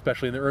well,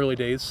 especially in the early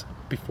days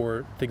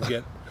before things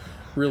get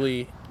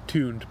really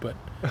tuned. But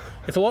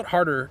it's a lot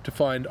harder to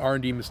find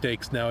R&D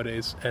mistakes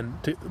nowadays, and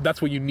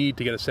that's what you need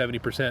to get a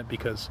 70%,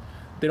 because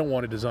they don't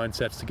want to design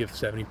sets to give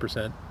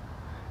 70%.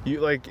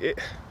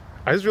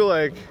 I just feel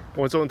like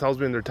when someone tells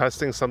me they're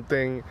testing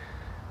something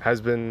has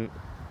been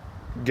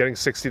getting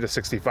 60 to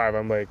 65,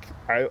 I'm like,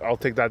 I'll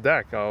take that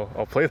deck.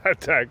 I'll play that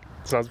deck.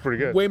 It sounds pretty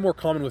good. Way more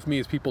common with me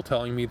is people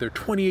telling me they're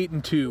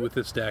 28-2 with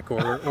this deck, or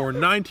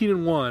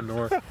 19-1,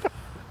 or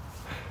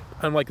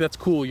I'm like, that's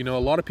cool. A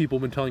lot of people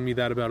have been telling me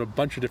that about a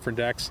bunch of different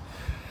decks.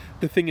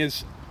 The thing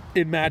is,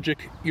 in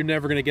Magic, you're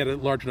never going to get a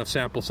large enough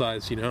sample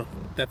size.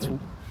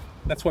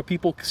 That's why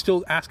people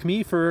still ask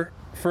me for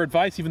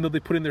advice, even though they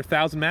put in their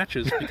 1,000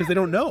 matches, because they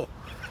don't know.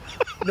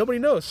 Nobody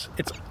knows.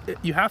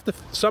 You have to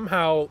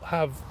somehow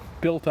have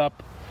built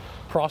up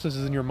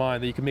processes in your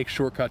mind that you can make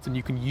shortcuts, and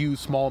you can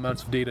use small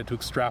amounts of data to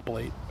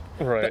extrapolate.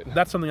 Right.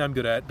 That's something I'm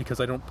good at, because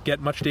I don't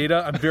get much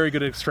data. I'm very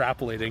good at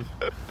extrapolating.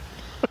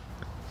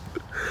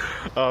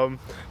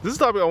 This is a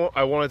topic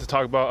I wanted to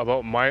talk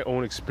about my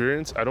own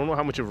experience. I don't know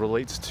how much it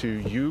relates to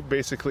you.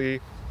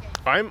 Basically,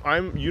 I'm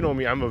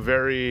me. I'm a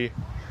very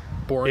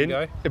boring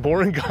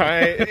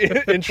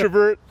guy,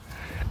 introvert,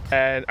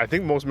 and I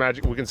think most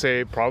Magic, we can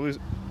probably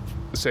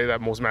say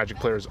that most Magic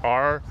players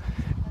are.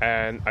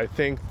 And I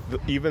think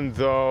even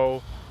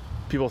though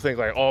people think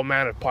like, oh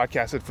man, I've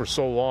podcasted for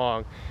so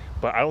long,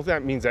 but I don't think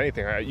that means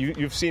anything.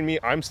 You've seen me.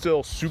 I'm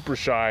still super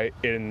shy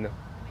in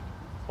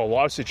a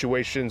lot of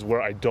situations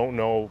where I don't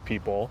know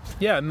people.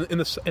 Yeah, in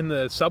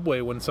the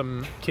subway, when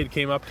some kid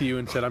came up to you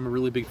and said, "I'm a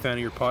really big fan of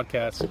your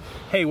podcast.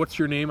 Hey, what's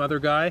your name, other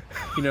guy?"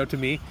 To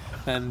me,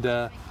 and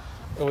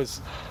it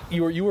was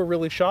you were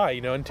really shy,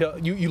 until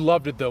you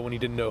loved it though when you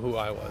didn't know who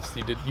I was.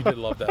 You did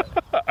love that.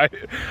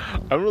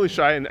 I'm really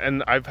shy,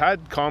 and I've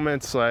had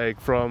comments like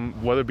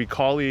from whether it be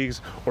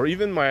colleagues or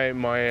even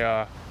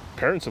my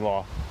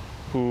parents-in-law,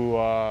 who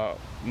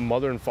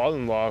mother and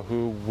father-in-law,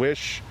 who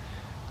wish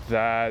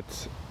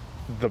that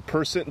the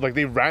person, like,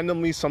 they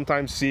randomly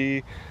sometimes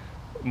see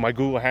my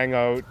Google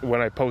Hangout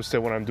when I post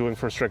it, when I'm doing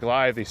First Strike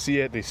Live. They see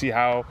it, they see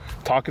how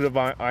talkative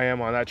I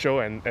am on that show,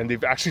 and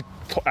they've actually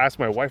asked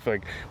my wife,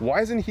 like,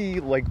 why isn't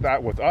he like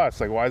that with us?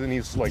 Like, why isn't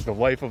he like the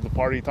life of the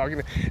party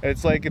talking? And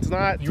it's like, it's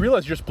not... You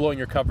realize you're just blowing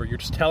your cover. You're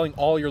just telling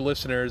all your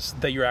listeners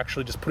that you're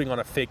actually just putting on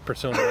a fake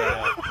persona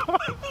right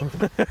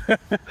now.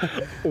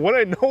 When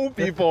I know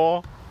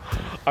people,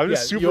 I'm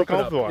just super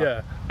comfortable.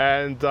 Yeah.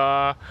 And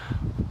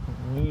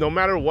no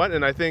matter what,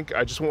 and I think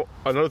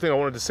another thing I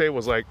wanted to say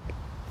was, like,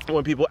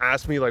 when people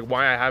ask me like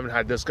why I haven't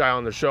had this guy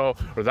on the show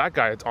or that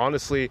guy, it's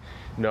honestly,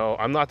 no,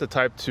 I'm not the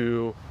type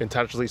to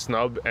intentionally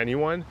snub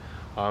anyone.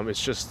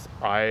 It's just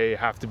I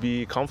have to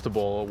be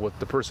comfortable with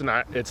the person.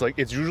 It's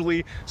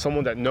usually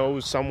someone that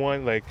knows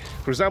someone. Like,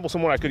 for example,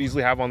 someone I could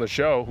easily have on the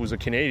show who's a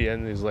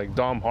Canadian is like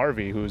Dom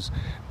Harvey, who's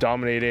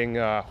dominating,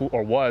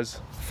 or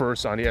was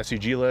first on the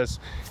SCG list,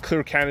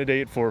 clear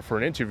candidate for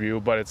an interview.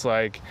 But it's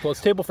like, well,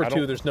 it's table for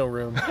two. There's no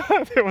room.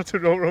 Table for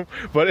no room.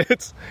 But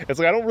it's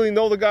like, I don't really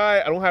know the guy.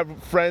 I don't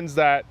have friends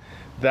that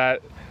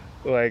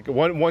like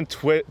one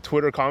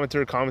Twitter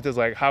commenter commented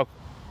like, how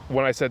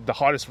when I said the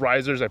hottest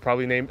risers, I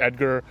probably named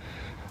Edgar,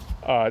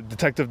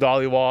 Detective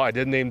Dollywall. I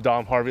did name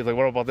Dom Harvey. Like,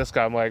 what about this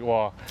guy? I'm like,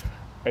 well,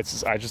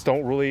 I just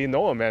don't really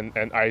know him,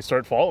 and I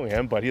start following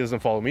him, but he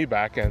doesn't follow me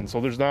back, and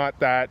so there's not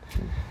that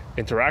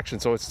interaction.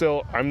 So it's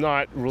still, I'm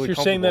not really. So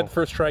you're saying that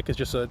First Strike is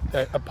just a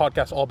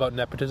podcast all about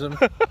nepotism?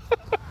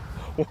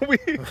 when we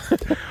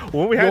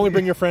you had only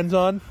bring your friends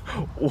on.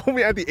 When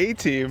we had the A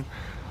team,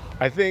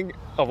 I think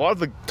a lot of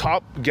the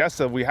top guests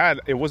that we had,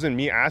 it wasn't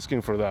me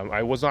asking for them.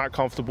 I was not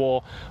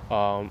comfortable.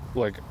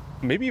 Like,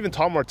 maybe even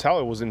Tom Martell.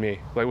 It wasn't me.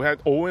 Like we had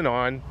Owen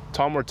on,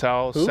 Tom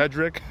Martell, Who?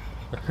 Cedric,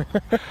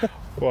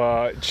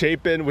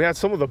 Chapin. We had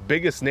some of the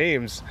biggest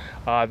names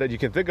that you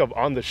can think of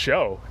on the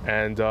show,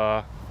 and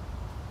yeah,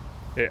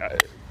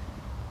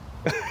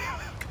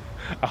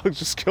 Alex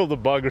just killed a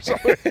bug or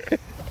something.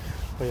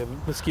 Oh, yeah,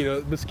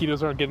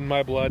 mosquitoes aren't getting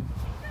my blood.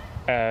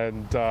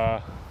 And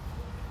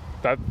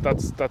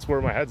that's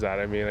where my head's at.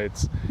 I mean,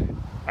 it's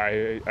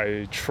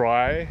I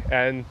try,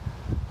 and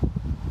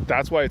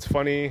that's why it's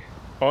funny.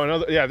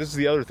 Oh, this is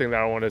the other thing that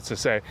I wanted to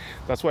say.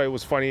 That's why it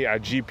was funny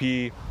at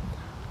GP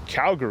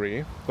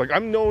Calgary. Like,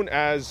 I'm known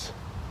as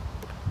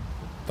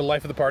The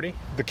life of the party.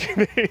 the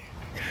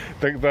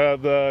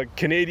the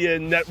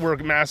Canadian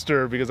network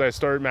master, because I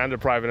started Man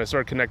Deprive and I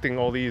started connecting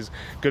all these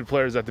good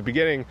players at the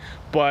beginning,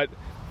 but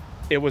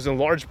it was in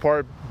large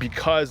part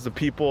because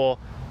the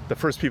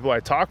first people I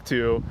talked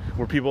to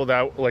were people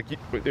that, like,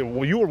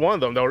 well, you were one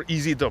of them, that were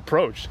easy to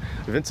approach.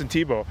 Vincent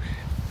Thibault,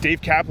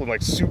 Dave Kaplan,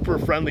 like, super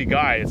friendly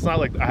guy. It's not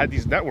like I had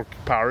these network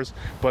powers,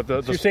 but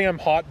So you're saying I'm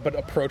hot, but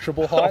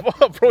approachable hot?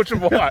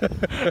 approachable hot.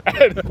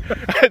 and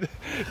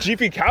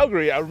GP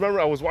Calgary, I remember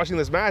I was watching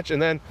this match,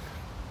 and then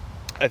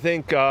I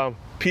think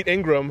Pete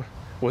Ingram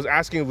was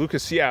asking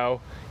Lucas Siao,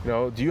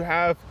 do you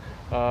have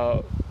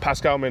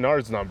Pascal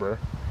Menard's number?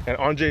 And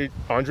Andre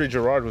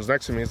Girard was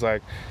next to me. He's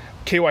like,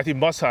 KYT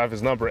must have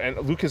his number. And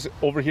Lucas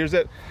overhears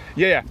it.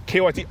 Yeah,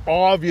 KYT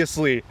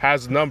obviously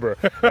has the number.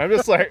 And I'm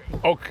just like,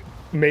 okay,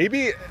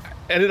 maybe.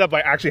 Ended up I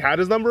actually had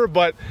his number,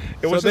 but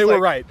it was so they were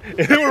right.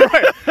 They were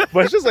right.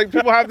 But it's just like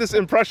people have this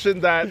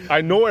impression that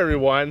I know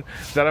everyone,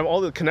 that I'm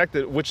all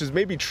connected, which is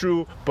maybe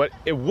true, but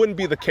it wouldn't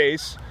be the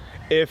case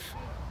if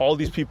all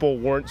these people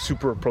weren't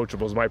super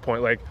approachable, is my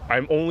point. Like,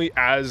 I'm only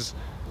as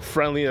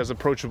friendly, as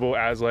approachable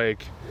as,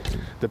 like,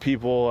 the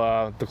people,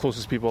 the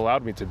closest people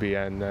allowed me to be.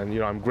 And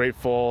I'm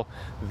grateful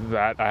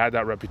that I had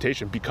that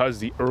reputation, because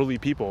the early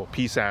people,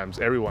 P-Sams,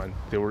 everyone,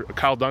 they were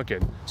Kyle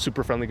Duncan,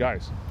 super friendly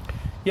guys.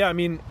 Yeah, I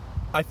mean,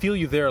 I feel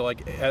you there.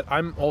 Like,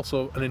 I'm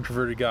also an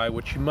introverted guy,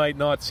 which you might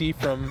not see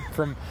from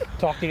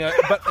talking,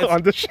 but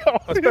on the show,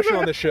 especially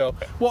on the show.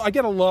 Well, I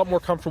get a lot more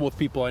comfortable with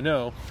people I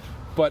know,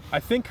 but I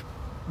think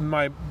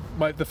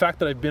the fact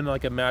that I've been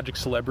like a Magic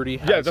celebrity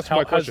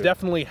has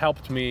definitely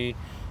helped me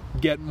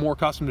get more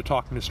accustomed to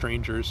talking to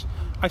strangers.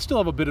 I still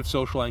have a bit of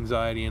social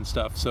anxiety and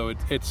stuff, so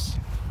it's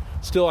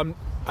still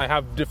I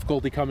have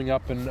difficulty coming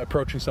up and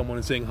approaching someone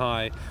and saying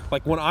hi.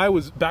 Like when I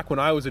was a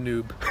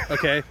noob,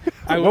 okay?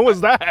 When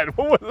was that?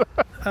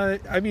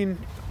 I mean,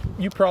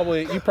 you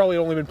probably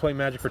only been playing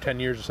Magic for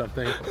 10 years or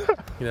something,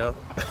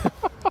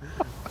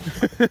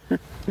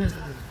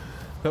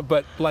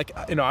 But like,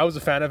 I was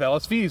a fan of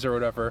LSVs or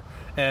whatever,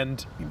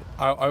 and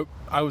I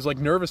was like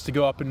nervous to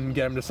go up and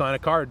get him to sign a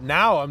card.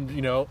 Now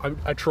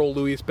I troll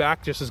Louis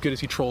back just as good as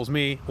he trolls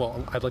me.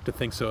 Well, I'd like to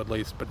think so at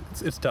least, but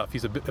it's tough.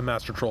 He's a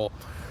master troll,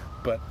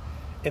 but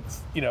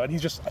it's and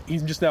he's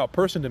just now a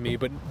person to me.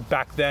 But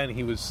back then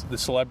he was the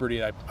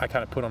celebrity I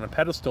kind of put on a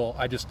pedestal.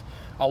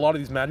 A lot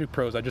of these Magic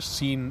pros I just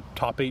seen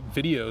top 8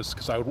 videos,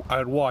 because I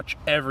would watch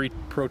every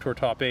Pro Tour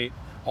top 8,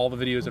 all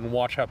the videos, and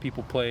watch how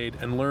people played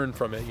and learn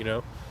from it.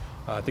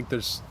 I think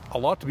there's a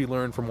lot to be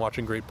learned from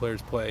watching great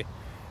players play,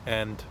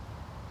 and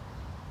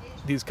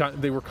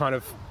they were kind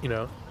of,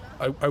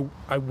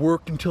 I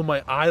worked until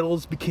my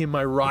idols became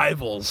my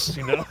rivals,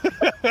 Where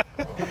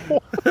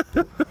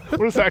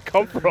does that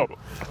come from?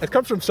 It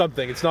comes from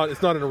something. It's not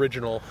an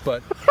original,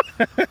 but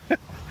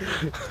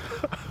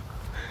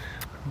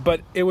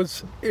but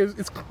it's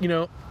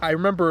I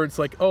remember it's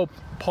like, oh,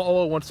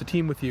 Paulo wants to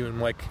team with you, and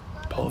I'm like,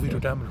 Paulo Vitor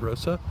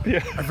Damarosa?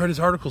 Yeah. I've read his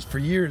articles for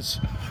years.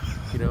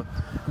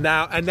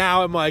 Now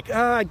I'm like,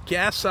 I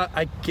guess I'll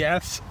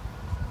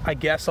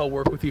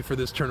work with you for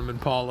this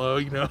tournament,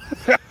 Paulo.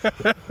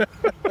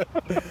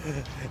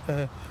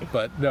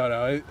 But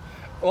no,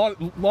 a lot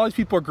of these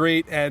people are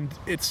great, and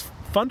it's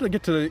fun to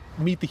get to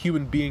meet the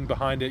human being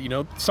behind it.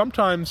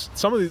 Sometimes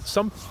some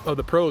of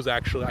the pros,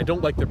 actually, I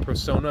don't like their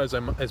persona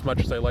as much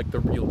as I like the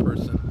real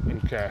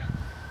person. Okay.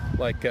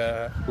 Like,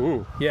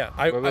 ooh, yeah.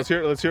 Let's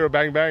hear a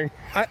bang bang.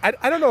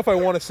 I don't know if I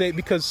want to say it,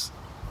 because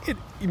it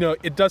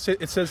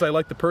says I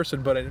like the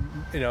person, but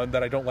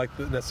that I don't like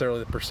necessarily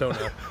the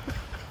persona.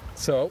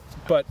 So,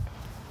 but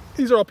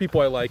these are all people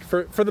I like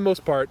for the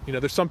most part.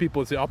 There's some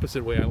people it's the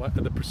opposite way. I like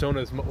the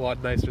persona is a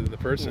lot nicer than the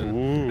person.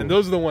 Ooh. And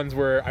those are the ones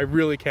where I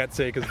really can't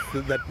say, because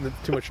that's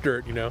too much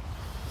dirt.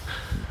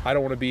 I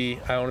don't want to be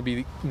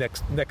the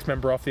next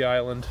member off the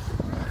island.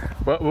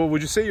 Well,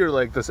 would you say you're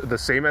like the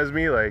same as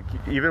me? Like,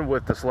 even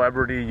with the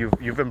celebrity,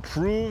 you've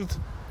improved.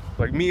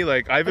 Like me,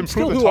 like I've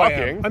improved in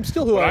talking. I'm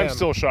still who I am. I'm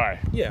still shy.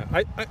 Yeah,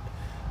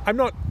 I'm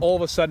not all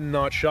of a sudden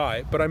not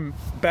shy, but I'm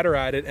better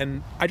at it,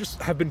 and I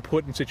just have been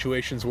put in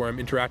situations where I'm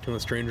interacting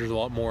with strangers a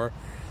lot more,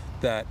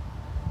 that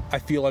I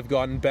feel I've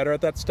gotten better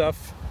at that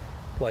stuff.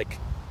 Like,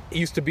 it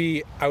used to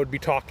be I would be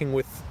talking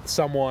with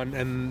someone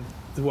and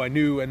who I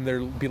knew, and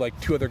there'd be like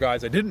 2 other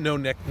guys I didn't know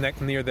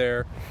near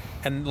there,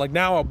 and like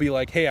now I'll be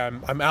like, hey,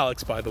 I'm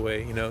Alex, by the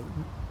way.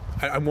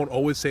 I won't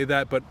always say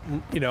that, but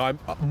I'm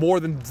more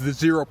than the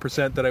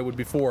 0% that I would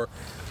before.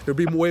 There'd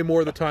be way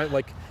more of the time,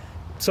 like,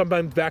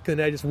 sometimes back in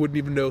the day, I just wouldn't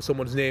even know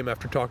someone's name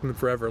after talking to them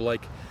forever.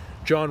 Like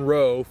John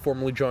Rowe,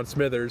 formerly John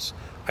Smithers.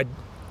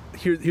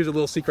 Here's a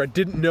little secret. I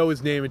didn't know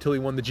his name until he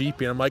won the GP,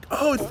 and I'm like,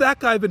 oh, it's that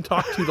guy I've been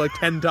talking to like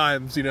 10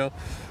 times, you know?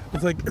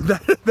 It's like,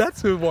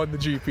 that's who won the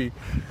GP.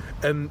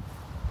 And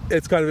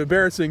it's kind of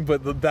embarrassing,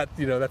 but that,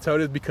 you know, that's how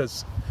it is,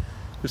 because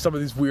there's some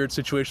of these weird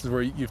situations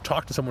where you've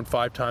talked to someone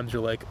 5 times,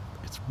 you're like,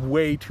 it's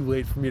way too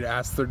late for me to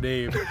ask their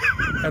name.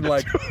 And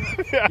like,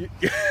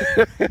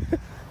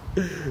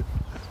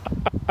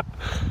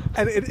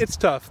 and it's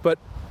tough, but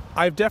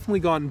I've definitely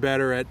gotten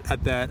better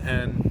at that,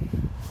 and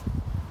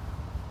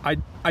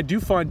I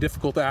do find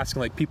difficult asking,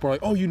 like, people are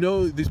like, oh, you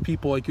know these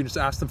people, like, you just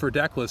ask them for a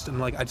deck list,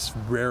 and like, I just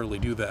rarely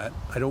do that.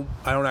 I don't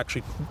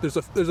actually, there's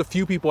a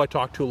few people I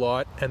talk to a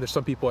lot, and there's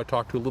some people I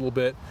talk to a little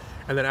bit,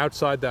 and then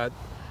outside that,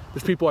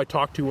 there's people I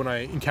talk to when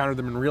I encounter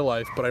them in real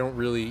life, but I don't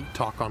really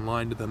talk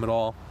online to them at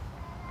all.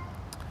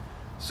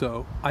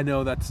 So I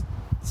know that's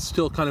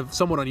still kind of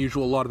somewhat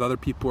unusual. A lot of other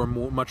people are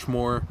much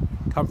more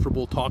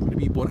comfortable talking to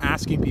people and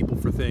asking people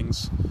for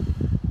things.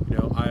 You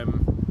know,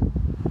 I'm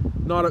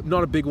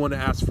not a big one to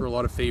ask for a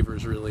lot of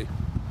favors, really.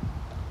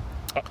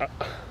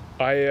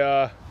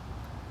 I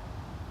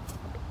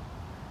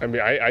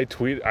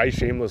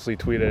shamelessly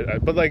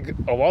tweeted, but like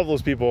a lot of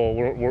those people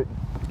were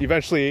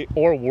eventually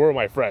were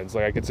my friends.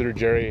 Like I consider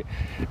Jerry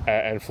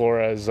and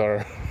Flores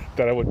are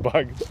that I would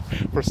bug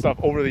for stuff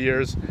over the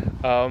years.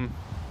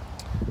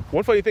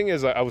 One funny thing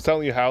is I was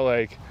telling you how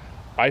like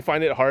I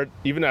find it hard,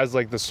 even as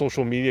like the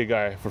social media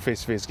guy for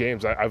face-to-face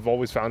games. I've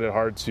always found it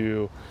hard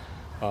to.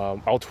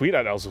 I'll tweet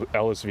at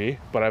LSV,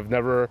 but I've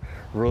never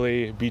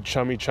really be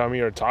chummy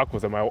or talk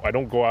with them. I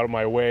don't go out of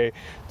my way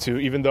to,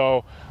 even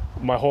though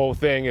my whole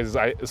thing is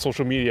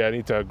social media, I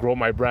need to grow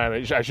my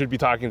brand. I should be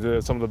talking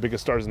to some of the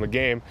biggest stars in the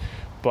game,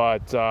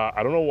 but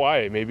I don't know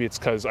why. Maybe it's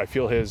because I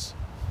feel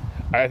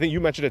I think you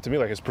mentioned it to me,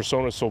 like his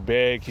persona is so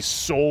big, he's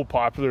so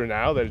popular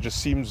now that it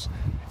seems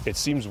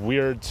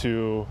weird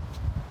to,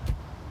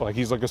 like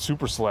he's like a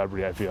super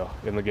celebrity, I feel,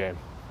 in the game.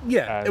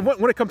 Yeah, and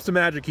when it comes to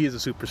Magic, he is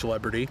a super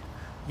celebrity.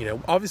 You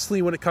know,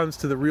 obviously when it comes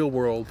to the real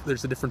world,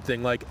 there's a different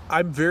thing. Like,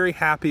 I'm very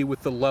happy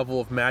with the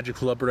level of Magic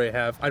celebrity I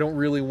have. I don't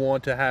really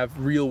want to have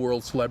real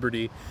world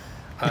celebrity.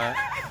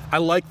 I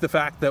like the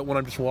fact that when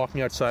I'm just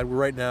walking outside,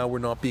 right now we're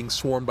not being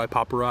swarmed by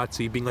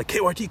paparazzi, being like,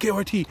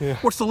 KYT, yeah.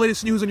 What's the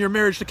latest news on your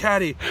marriage to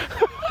Caddy?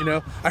 You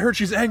know, I heard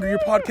she's angry, you're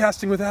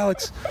podcasting with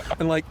Alex.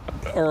 And like,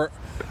 or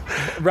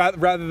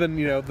rather than,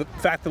 you know, the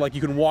fact that like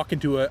you can walk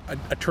into a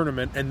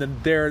tournament and then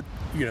there,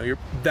 you know,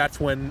 that's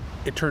when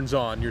it turns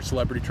on, your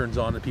celebrity turns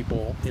on and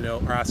people, you know,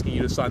 are asking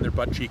you to sign their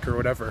butt cheek or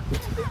whatever.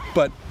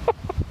 But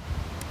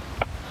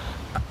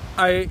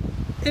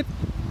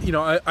you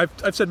know,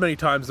 I've said many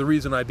times, the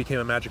reason I became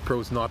a Magic Pro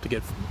was not to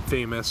get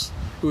famous.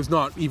 It was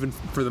not even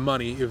for the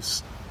money. It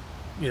was,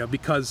 you know,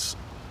 because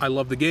I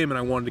love the game and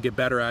I wanted to get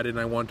better at it and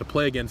I wanted to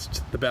play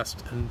against the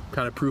best and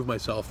kind of prove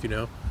myself, you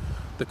know.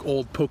 The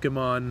old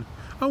Pokemon,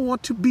 I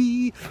want to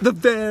be the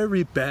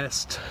very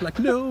best, like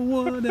no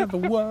one ever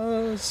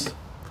was.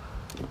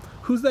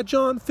 Who's that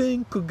John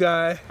Finkel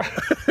guy?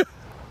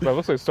 Well, it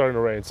looks like it's starting to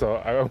rain, so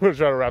I'm going to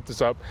try to wrap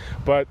this up.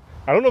 But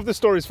I don't know if this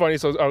story is funny,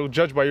 so I'll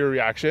judge by your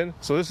reaction.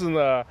 So this is an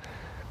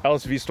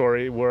LSV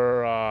story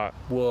where...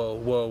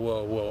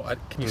 Whoa.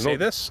 Can you say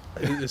this?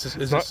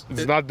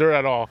 It's not dirt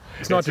at all.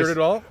 It's not dirt at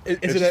all?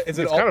 It's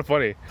kind of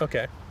funny.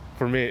 Okay.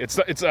 For me.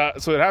 So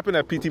it happened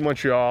at PT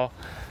Montreal.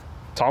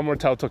 Tom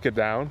Martell took it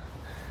down.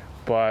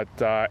 But,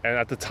 and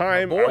at the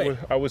time,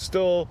 I was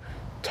still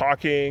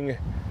talking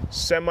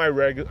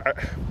semi-regular...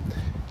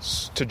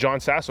 to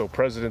John Sasso,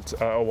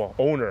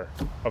 owner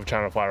of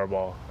China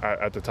Fireball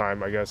at the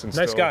time, I guess. And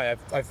nice guy.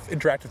 I've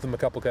interacted with him a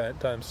couple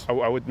times.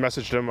 I would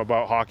message him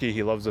about hockey.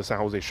 He loves the San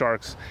Jose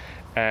Sharks.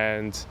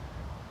 And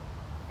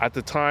at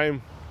the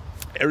time,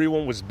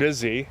 everyone was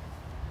busy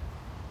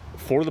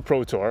for the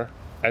Pro Tour.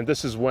 And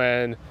this is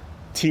when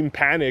Team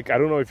Panic, I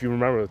don't know if you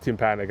remember Team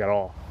Panic at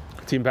all.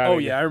 Team Panic. Oh,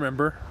 yeah, I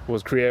remember.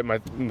 Was created by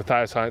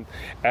Matthias Hunt.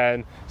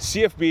 And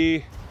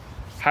CFB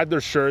had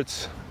their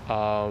shirts.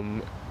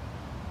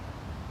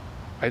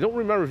 I don't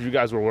remember if you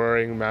guys were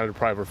wearing Manager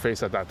Pride or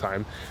Face at that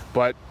time,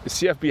 but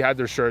CFB had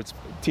their shirts.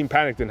 Team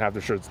Panic didn't have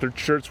their shirts. Their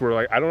shirts were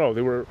like, I don't know,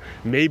 they were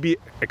maybe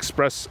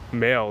express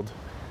mailed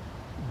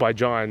by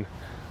John,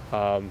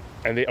 and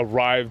they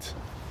arrived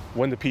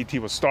when the PT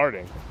was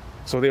starting.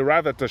 So they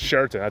arrived at the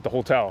Sheraton, at the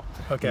hotel.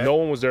 Okay. No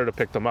one was there to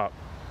pick them up.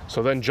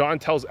 So then John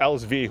tells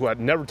LSV, who had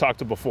never talked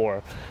to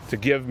before, to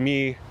give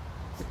me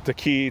the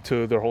key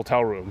to their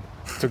hotel room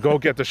to go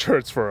get the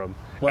shirts for him.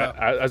 Wow.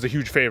 As a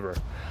huge favor.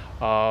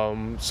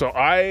 So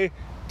I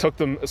took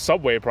the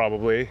subway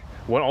probably,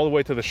 went all the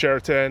way to the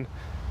Sheraton,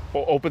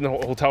 opened the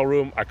hotel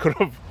room. I could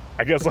have,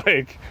 I guess,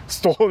 like,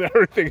 stolen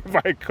everything if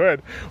I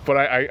could, but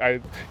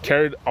I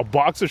carried a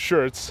box of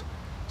shirts,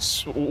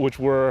 which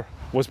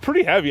was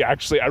pretty heavy,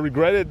 actually. I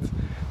regretted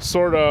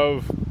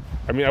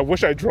I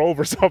wish I drove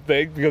or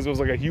something, because it was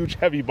like a huge,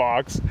 heavy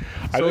box.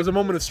 So it was a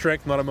moment of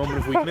strength, not a moment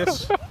of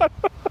weakness.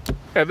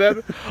 And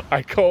then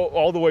I go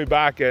all the way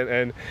back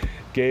and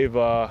gave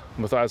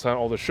Matthias Hunt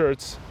all the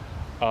shirts.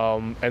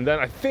 And then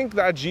I think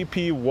that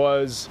GP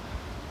was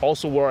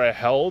also where I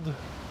held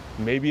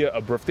maybe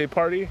a birthday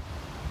party.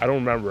 I don't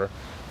remember.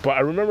 But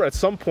I remember at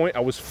some point I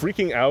was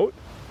freaking out.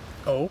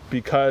 Oh.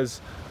 Because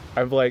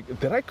I'm like,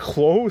 did I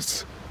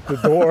close the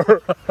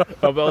door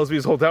of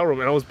LSV's hotel room?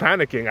 And I was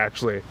panicking,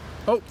 actually.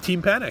 Oh,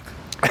 team panic.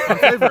 On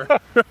favor.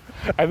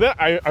 And then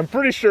I'm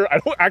pretty sure,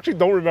 I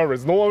don't remember.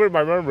 It's no longer in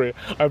my memory.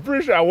 I'm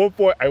pretty sure at one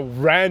point I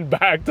ran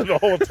back to the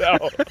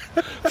hotel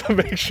to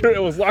make sure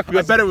it was locked.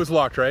 I bet it was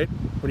locked, right?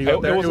 When you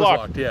got there, it was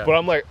locked. Yeah. But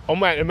I'm like, oh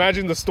man,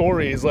 imagine the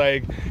stories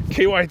like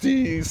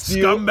KYT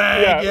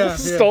scumbag,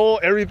 stole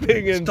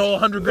everything and stole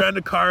 $100,000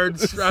 of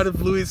cards out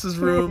of Luis's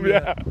room.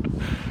 Yeah.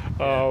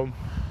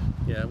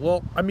 Yeah.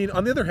 Well, I mean,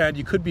 on the other hand,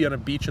 you could be on a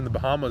beach in the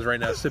Bahamas right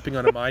now, sipping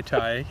on a Mai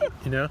Tai.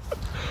 You know,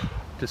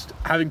 just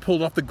having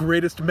pulled off the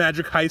greatest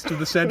magic heist of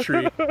the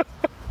century.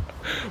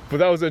 But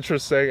that was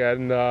interesting,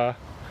 and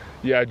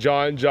yeah,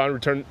 John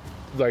returned,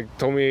 like,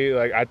 told me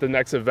like at the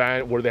next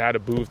event where they had a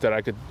booth that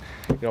I could,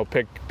 you know,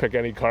 pick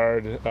any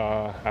card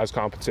as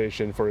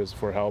compensation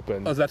for help.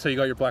 And oh, that's how you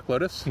got your Black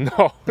Lotus?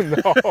 No.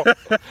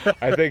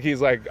 I think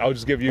he's like, I'll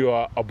just give you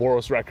a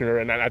Boros Reckoner,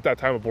 and at that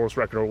time a Boros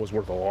Reckoner was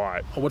worth a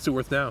lot. Oh, what's it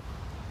worth now?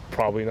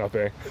 Probably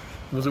nothing.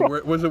 Was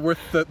it worth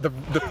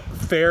the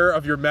fare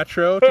of your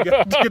metro to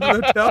get to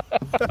the hotel?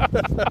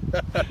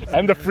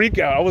 And the freak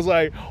out. I was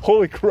like,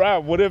 holy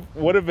crap, what if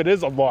it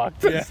is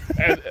unlocked? Yeah.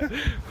 And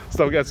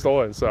stuff gets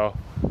stolen. So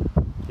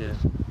yeah.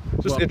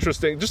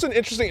 Interesting. Just an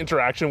interesting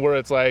interaction where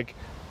it's like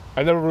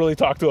I never really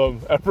talked to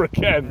him ever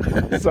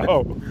again.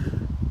 So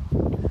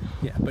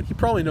yeah, but he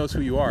probably knows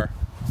who you are.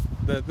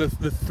 The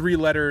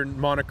 3-letter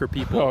moniker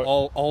people are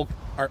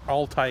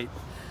all tight.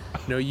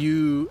 You know,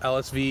 you,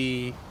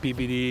 LSV,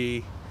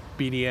 BBD,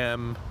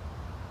 BDM.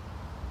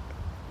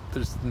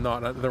 There's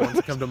not other ones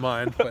that come to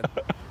mind, but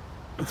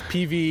it's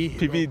PV,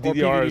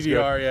 DDR is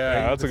good.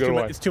 Yeah, that's a good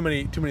one. It's too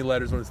many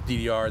letters when it's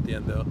DDR at the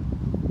end, though.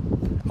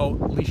 Oh,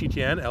 Li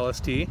Shitian,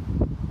 LST.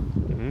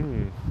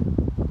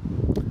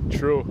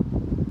 True.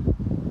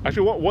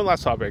 Actually, one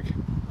last topic.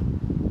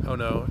 Oh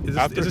no, is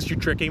this you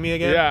tricking me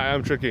again? Yeah,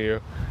 I'm tricking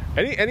you.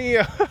 Any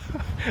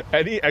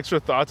extra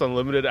thoughts on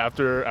Limited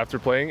after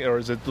playing, or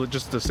is it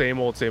just the same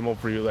old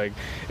for you? Like,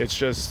 it's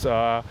just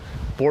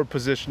board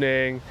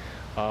positioning.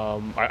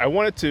 I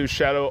wanted to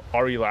shadow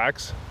Ari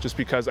Lax just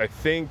because I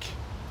think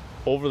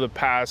over the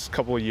past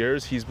couple of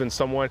years he's been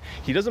someone,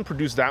 he doesn't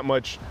produce that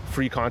much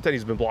free content.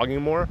 He's been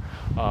blogging more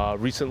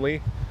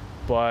recently,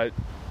 but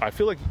I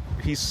feel like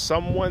he's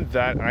someone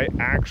that I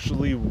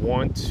actually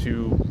want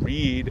to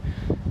read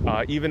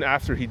even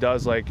after he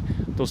does like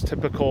those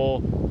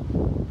typical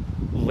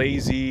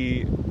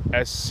lazy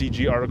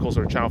SCG articles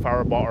or Channel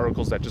Fireball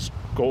articles that just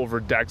go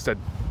over decks that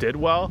did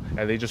well,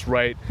 and they just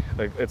write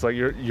like, it's like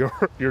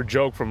your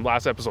joke from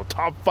last episode,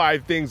 top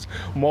 5 things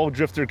Mull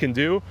Drifter can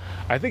do.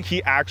 I think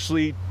he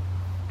actually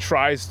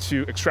tries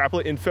to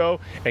extrapolate info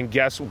and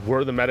guess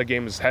where the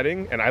metagame is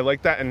heading, and I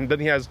like that. And then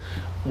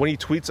when he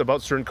tweets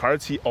about certain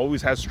cards, he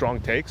always has strong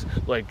takes,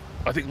 like,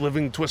 I think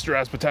Living Twister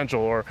has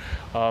potential, or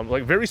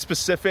like very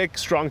specific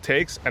strong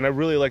takes, and I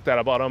really like that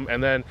about him.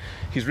 And then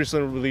he's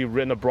recently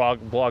written a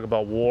blog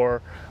about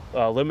War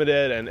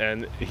Limited,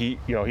 and he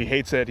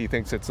hates it. He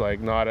thinks it's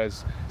like not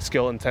as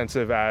skill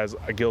intensive as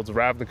Guilds of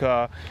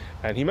Ravnica,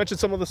 and he mentioned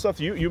some of the stuff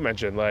you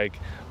mentioned, like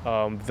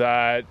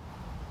that,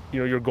 you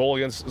know, your goal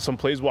against some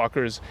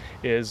Planeswalkers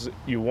is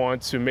you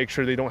want to make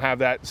sure they don't have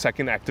that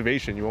second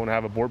activation. You want to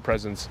have a board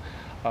presence.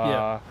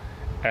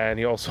 And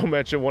he also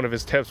mentioned one of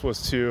his tips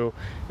was to,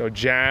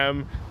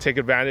 jam, take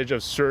advantage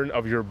of certain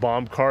of your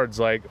bomb cards,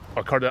 like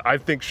a card that I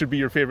think should be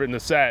your favorite in the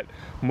set,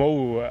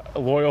 Mo,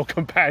 Loyal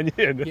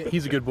Companion. Yeah,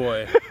 he's a good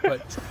boy.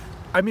 But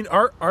I mean,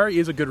 Ari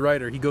is a good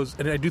writer. He goes,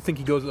 and I do think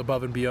he goes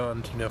above and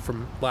beyond,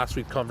 from last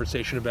week's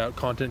conversation about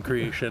content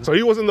creation. So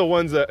he wasn't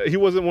one of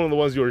the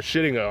ones you were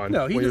shitting on.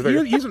 No,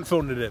 he hasn't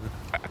phoned it in.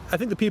 I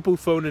think the people who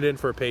phone it in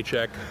for a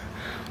paycheck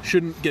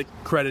shouldn't get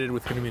credited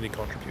with community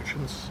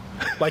contributions.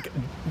 Like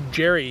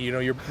Jerry,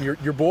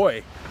 your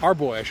boy, our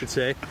boy, I should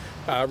say,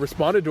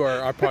 responded to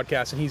our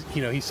podcast,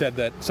 and he said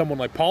that someone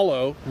like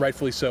Paulo,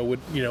 rightfully so,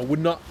 would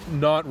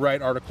not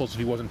write articles if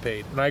he wasn't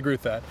paid, and I agree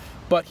with that.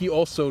 But he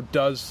also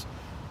does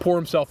pour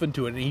himself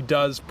into it, and he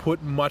does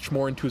put much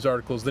more into his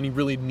articles than he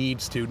really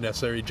needs to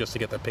necessarily just to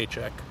get that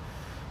paycheck.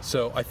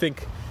 So I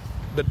think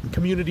the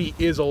community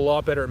is a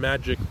lot better at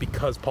Magic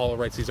because Paulo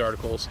writes these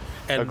articles,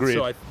 and Agreed.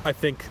 So I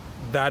think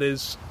that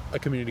is a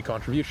community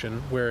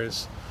contribution,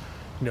 whereas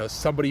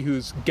somebody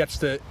who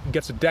gets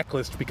a deck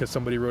list because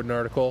somebody wrote an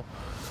article,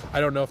 I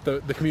don't know if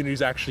the community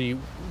is actually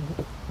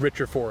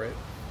richer for it.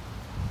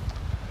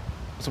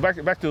 So back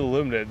to the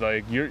Limited,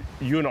 like you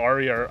and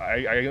Ari are,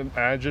 I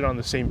imagine, on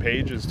the same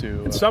page as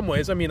to. In some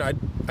ways, I mean,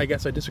 I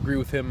guess I disagree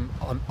with him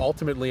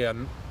ultimately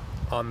on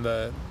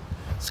the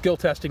skill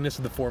testingness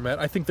of the format.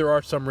 I think there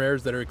are some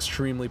rares that are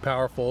extremely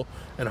powerful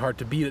and hard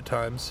to beat at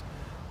times.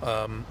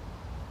 Some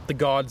of the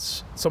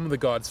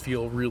gods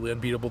feel really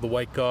unbeatable. The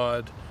White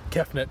God,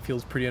 Kefnet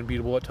feels pretty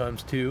unbeatable at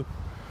times too.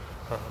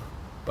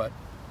 But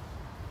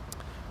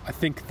I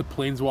think the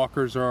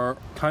Planeswalkers are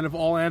kind of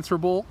all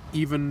answerable,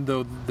 even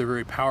though they're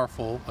very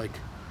powerful. Like,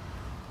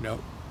 you know,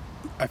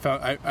 I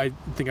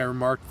think I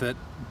remarked that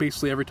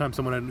basically every time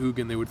someone had an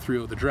Ugin, they would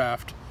 3-0 the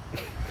draft.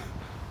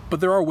 But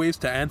there are ways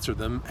to answer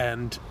them,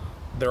 and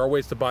there are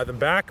ways to buy them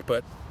back.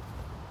 But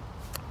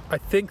I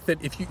think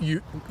that if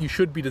you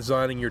should be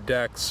designing your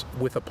decks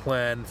with a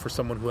plan for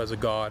someone who has a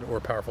god or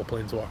a powerful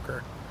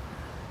Planeswalker.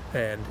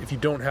 And if you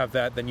don't have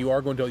that, then you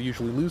are going to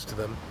usually lose to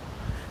them.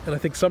 And I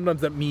think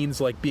sometimes that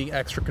means like being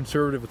extra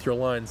conservative with your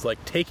lines,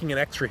 like taking an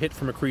extra hit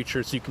from a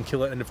creature so you can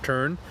kill it end of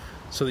turn,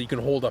 so that you can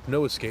hold up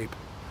no escape.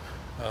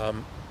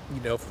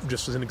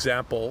 Just as an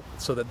example,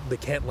 so that they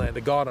can't land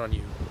a god on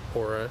you,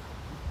 or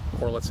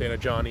let's say an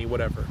Ajani,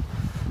 whatever.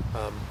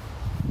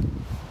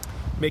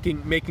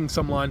 Making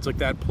some lines like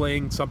that,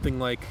 playing something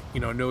like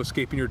no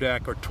escape in your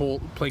deck, or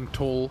playing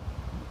Toll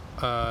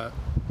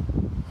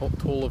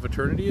of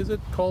Eternity, is it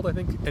called? I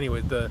think.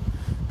 Anyway, the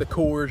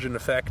coercion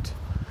effect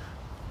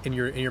in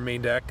your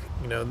main deck,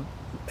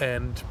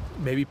 and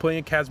maybe playing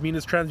a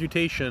Kasmina's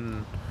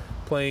Transmutation,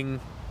 playing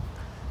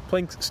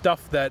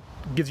stuff that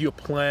gives you a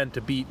plan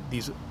to beat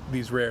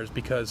these rares,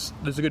 because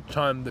there's a good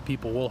time that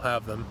people will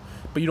have them,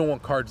 but you don't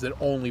want cards that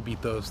only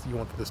beat those. You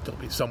want them to still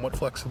be somewhat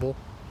flexible.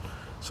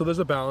 So there's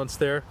a balance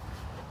there.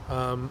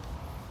 I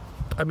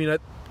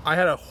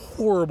had a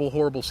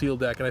horrible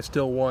sealed deck, and I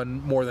still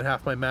won more than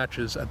half my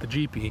matches at the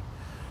GP,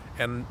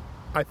 and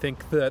I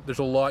think that there's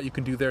a lot you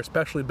can do there,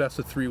 especially best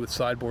of 3 with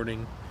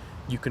sideboarding.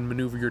 You can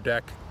maneuver your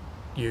deck.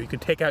 You can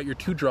take out your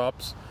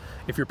 2-drops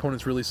if your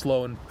opponent's really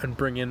slow and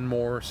bring in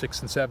more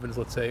 6 and 7s,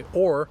 let's say.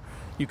 Or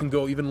you can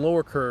go even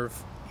lower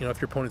curve,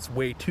 if your opponent's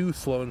way too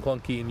slow and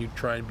clunky and you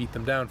try and beat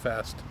them down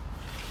fast.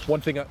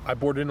 One thing I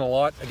boarded in a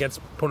lot against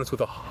opponents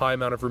with a high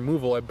amount of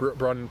removal, I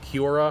brought in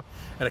Kiora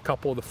and a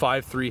couple of the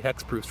 5/3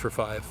 hexproofs for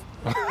 5.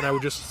 And I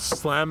would just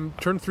slam,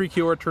 turn 3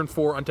 Kiora, turn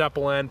 4, untap a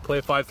land, play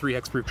a 5/3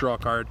 hexproof, draw a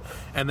card,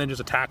 and then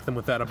just attack them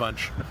with that a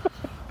bunch.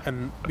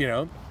 And,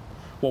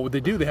 what would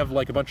they do? They have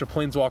like a bunch of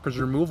Planeswalkers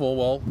removal.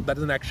 Well, that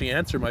doesn't actually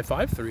answer my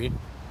 5/3.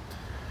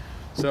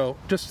 So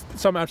just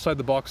some outside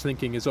the box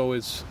thinking is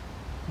always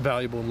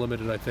valuable and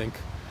limited, I think.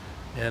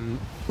 And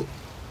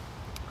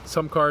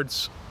some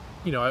cards,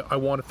 I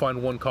want to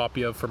find one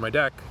copy of for my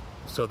deck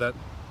so that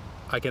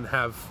I can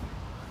have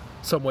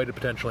some way to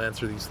potentially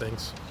answer these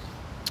things.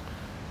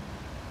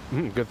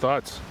 Good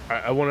thoughts.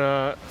 I want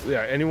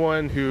to,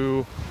 anyone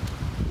who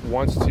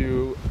wants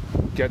to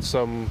get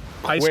some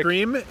ice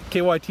cream,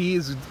 KYT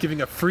is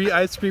giving a free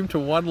ice cream to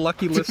one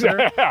lucky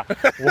listener. Yeah.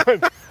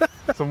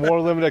 Some more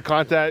limited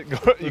content.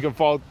 You can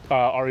follow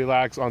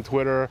Relax on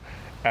Twitter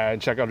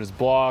and check out his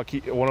blog.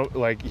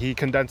 He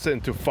condensed it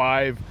into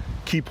 5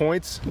 key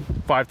points,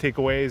 5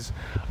 takeaways.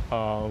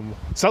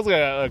 Sounds like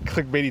a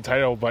clickbaity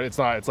title, but it's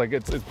not.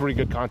 It's pretty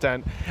good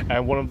content.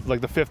 And one of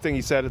the 5th thing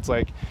he said, it's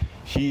like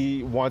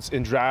he wants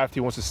in draft, he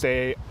wants to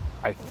stay.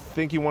 I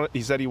think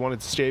he said he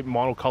wanted to stay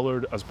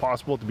monocolored as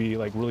possible, to be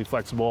really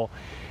flexible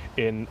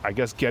in, I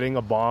guess, getting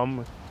a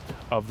bomb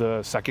of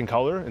the second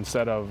color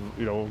instead of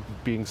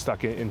being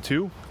stuck in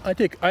 2.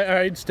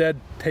 I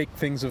instead take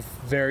things of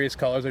various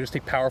colors. I just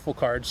take powerful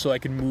cards so I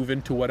can move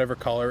into whatever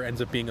color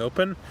ends up being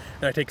open,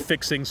 and I take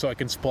fixing so I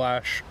can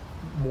splash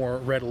more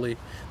readily.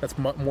 That's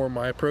more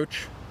my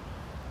approach.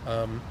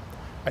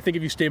 I think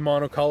if you stay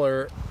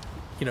monocolor,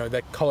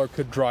 that color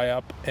could dry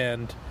up,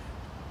 and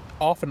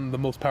often the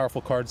most powerful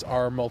cards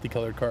are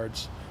multicolored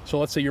cards. So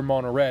let's say you're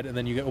mono red, and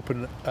then you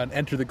open and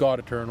enter the God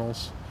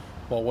Eternals.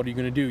 Well, what are you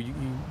going to do? You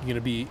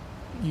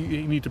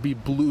need to be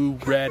blue,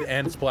 red,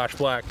 and splash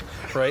black,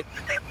 right?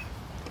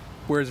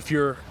 Whereas if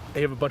you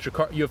have a bunch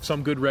of you have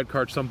some good red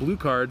cards, some blue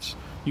cards,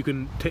 you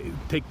can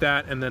take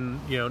that and then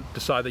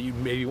decide that you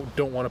maybe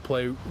don't want to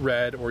play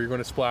red, or you're going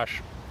to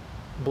splash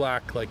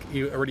black. Like,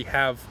 you already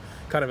have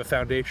kind of a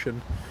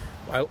foundation.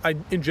 I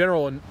in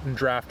general in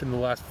draft in the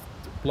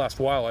last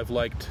while, I've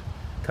liked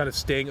kind of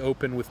staying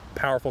open with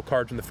powerful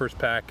cards in the first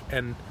pack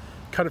and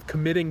kind of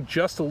committing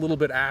just a little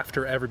bit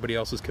after everybody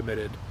else is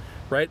committed,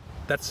 right?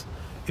 That's,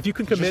 if you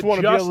can commit, just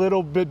want to be a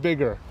little bit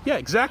bigger. Yeah,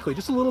 exactly,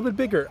 just a little bit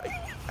bigger.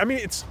 I mean,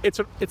 it's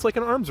like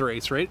an arms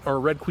race, right? Or a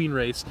red queen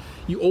race.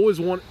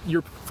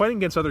 You're fighting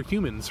against other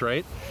humans,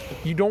 right?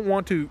 You don't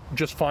want to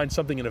just find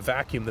something in a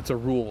vacuum that's a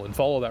rule and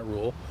follow that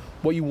rule.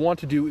 What you want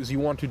to do is you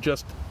want to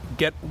just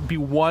be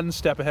one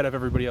step ahead of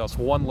everybody else,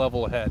 one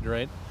level ahead,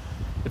 right?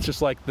 It's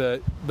just like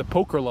the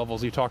poker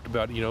levels you talked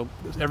about.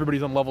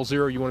 Everybody's on level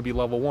 0, you want to be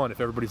level 1.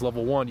 If everybody's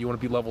level 1, you want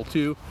to be level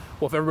 2.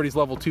 Well, if everybody's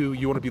level 2,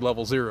 you want to be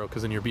level 0,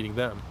 because then you're beating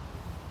them.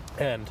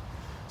 And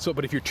so,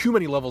 but if you're too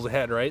many levels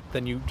ahead, right,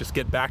 then you just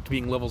get back to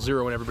being level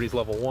 0 when everybody's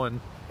level 1,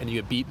 and you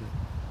get beaten.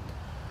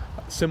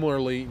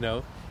 Similarly,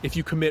 if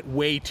you commit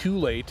way too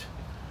late,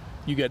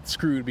 you get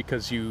screwed,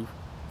 because you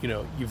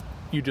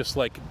just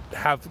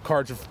have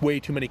cards of way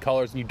too many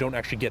colors and you don't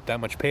actually get that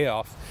much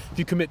payoff. If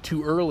you commit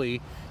too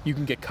early, you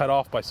can get cut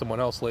off by someone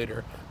else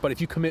later. But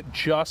if you commit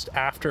just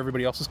after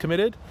everybody else is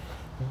committed,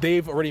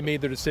 they've already made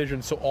their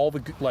decision. So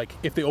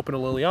if they open a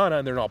Liliana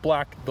and they're not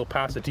black, they'll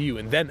pass it to you,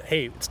 and then,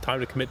 hey, it's time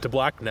to commit to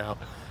black now,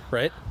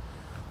 right?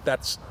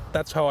 That's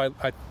how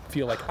I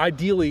feel like.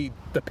 Ideally,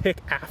 the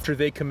pick after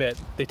they commit,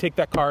 they take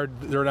that card,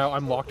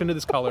 I'm locked into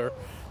this color,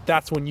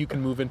 that's when you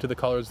can move into the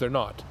colors they're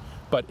not.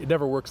 But it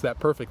never works that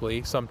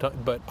perfectly sometimes.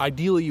 But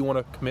ideally, you want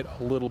to commit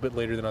a little bit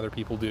later than other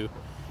people do.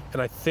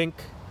 And I think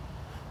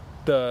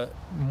the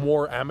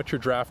more amateur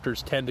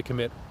drafters tend to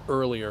commit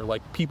earlier.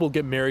 Like, people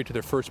get married to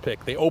their first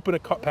pick. They open a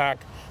pack,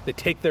 they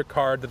take their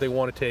card that they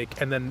want to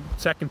take, and then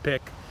second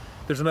pick,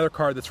 there's another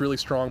card that's really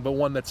strong, but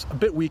one that's a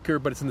bit weaker,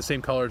 but it's in the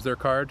same color as their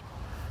card.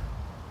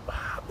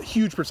 A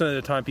huge percent of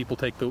the time, people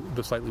take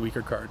the slightly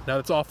weaker card. Now,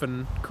 that's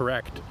often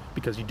correct,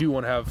 because you do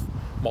want to have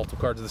multiple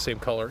cards of the same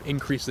color,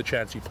 increase the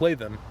chance you play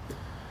them.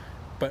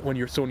 But when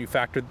you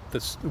factor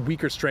the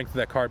weaker strength of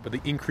that card, but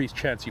the increased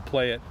chance you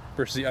play it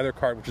versus the other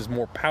card, which is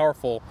more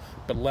powerful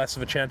but less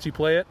of a chance you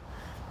play it,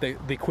 the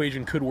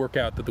equation could work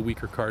out that the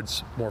weaker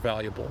card's more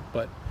valuable.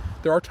 But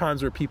there are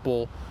times where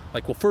people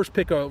will first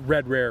pick a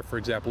red rare, for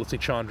example, let's say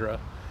Chandra,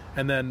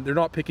 and then they're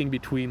not picking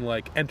between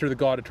Enter the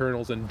God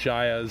Eternals and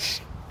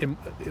Jaya's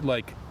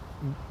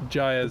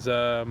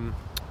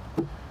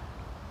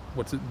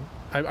what's it?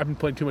 I've been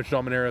playing too much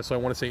Dominaria, so I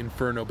want to say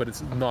Inferno, but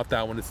it's not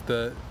that one.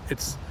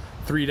 It's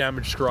 3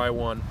 damage scry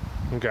 1.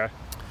 Okay.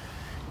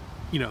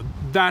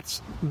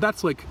 That's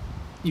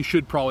you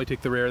should probably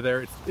take the rare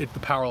there. The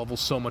power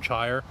level's so much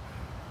higher.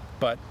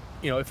 But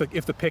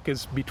if the pick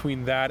is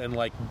between that and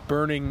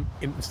burning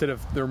instead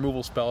of the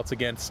removal spell, it's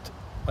against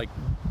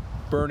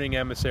burning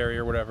emissary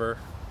or whatever.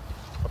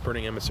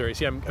 Burning emissary.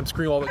 See, I'm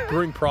screwing all the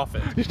Burning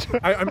Prophet.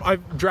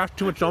 I've drafted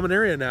too much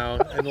Dominaria now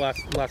in the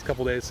last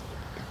couple days.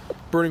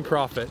 Burning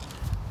Prophet.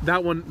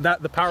 That one,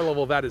 the power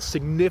level of that is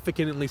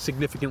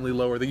significantly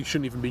lower. That you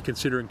shouldn't even be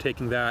considering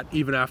taking that,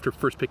 even after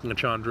first picking a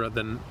Chandra,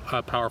 than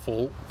a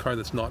powerful card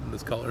that's not in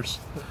those colors.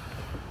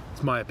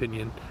 It's my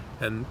opinion,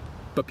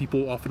 but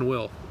people often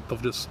will. They'll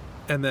just,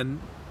 and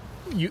then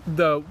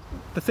the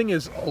thing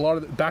is,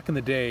 back in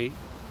the day,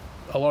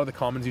 a lot of the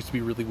commons used to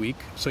be really weak,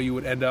 so you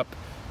would end up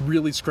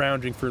really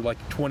scrounging for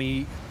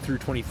 20 through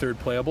 23rd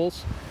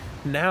playables.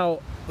 Now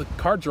the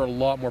cards are a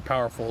lot more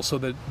powerful, so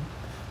the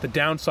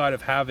downside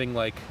of having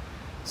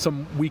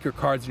some weaker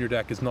cards in your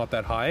deck is not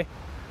that high.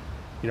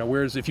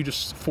 Whereas if you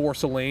just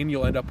force a lane,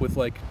 you'll end up with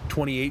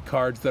 28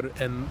 cards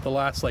and the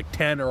last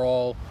 10 are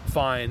all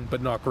fine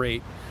but not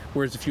great.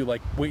 Whereas if you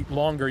wait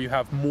longer, you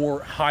have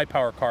more high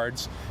power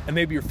cards, and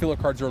maybe your filler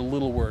cards are a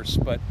little worse,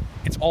 but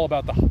it's all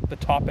about the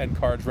top end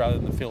cards rather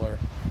than the filler.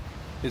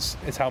 Is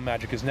how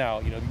Magic is now.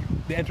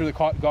 The Enter the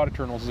God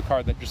Eternals is a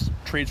card that just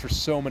trades for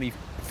so many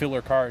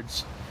filler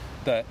cards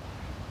that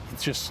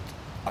it's just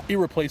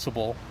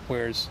irreplaceable,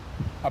 whereas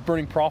a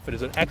Burning Prophet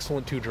is an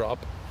excellent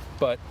 2-drop,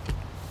 but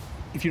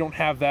if you don't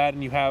have that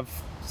and you have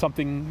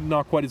something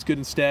not quite as good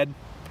instead,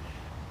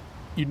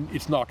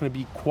 it's not going to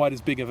be quite as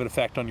big of an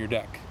effect on your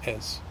deck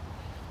as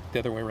the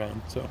other way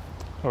around. So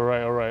all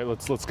right,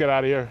 let's get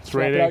out of here. It's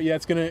raining. Yeah,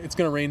 it's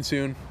gonna rain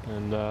soon,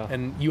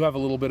 and you have a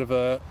little bit of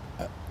a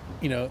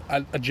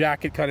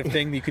jacket kind of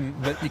thing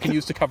that you can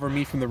use to cover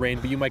me from the rain,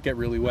 but you might get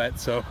really wet.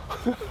 So,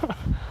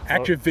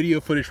 actually, video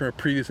footage from a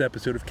previous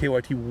episode of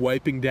KYT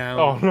wiping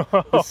down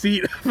the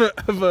seat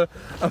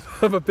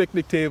of a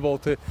picnic table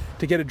to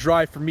get it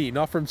dry for me,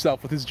 not for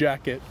himself with his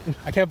jacket.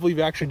 I can't believe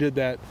he actually did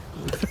that.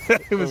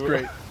 It was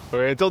great.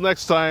 Okay, until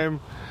next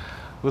time,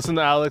 listen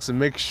to Alex and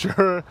make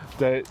sure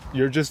that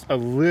you're just a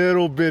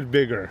little bit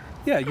bigger.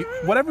 Yeah,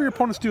 whatever your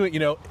opponent's doing,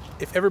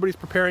 if everybody's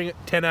preparing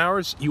 10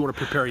 hours, you want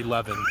to prepare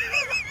 11.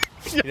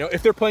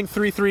 If they're playing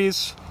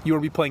 3/3s, you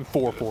want to be playing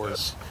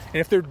 4/4s. And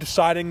if they're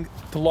deciding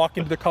to lock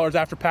into their colors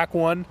after pack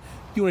 1,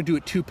 you want to do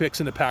it 2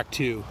 picks into pack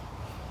 2.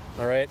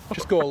 All right?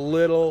 Just go a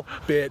little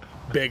bit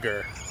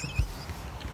bigger.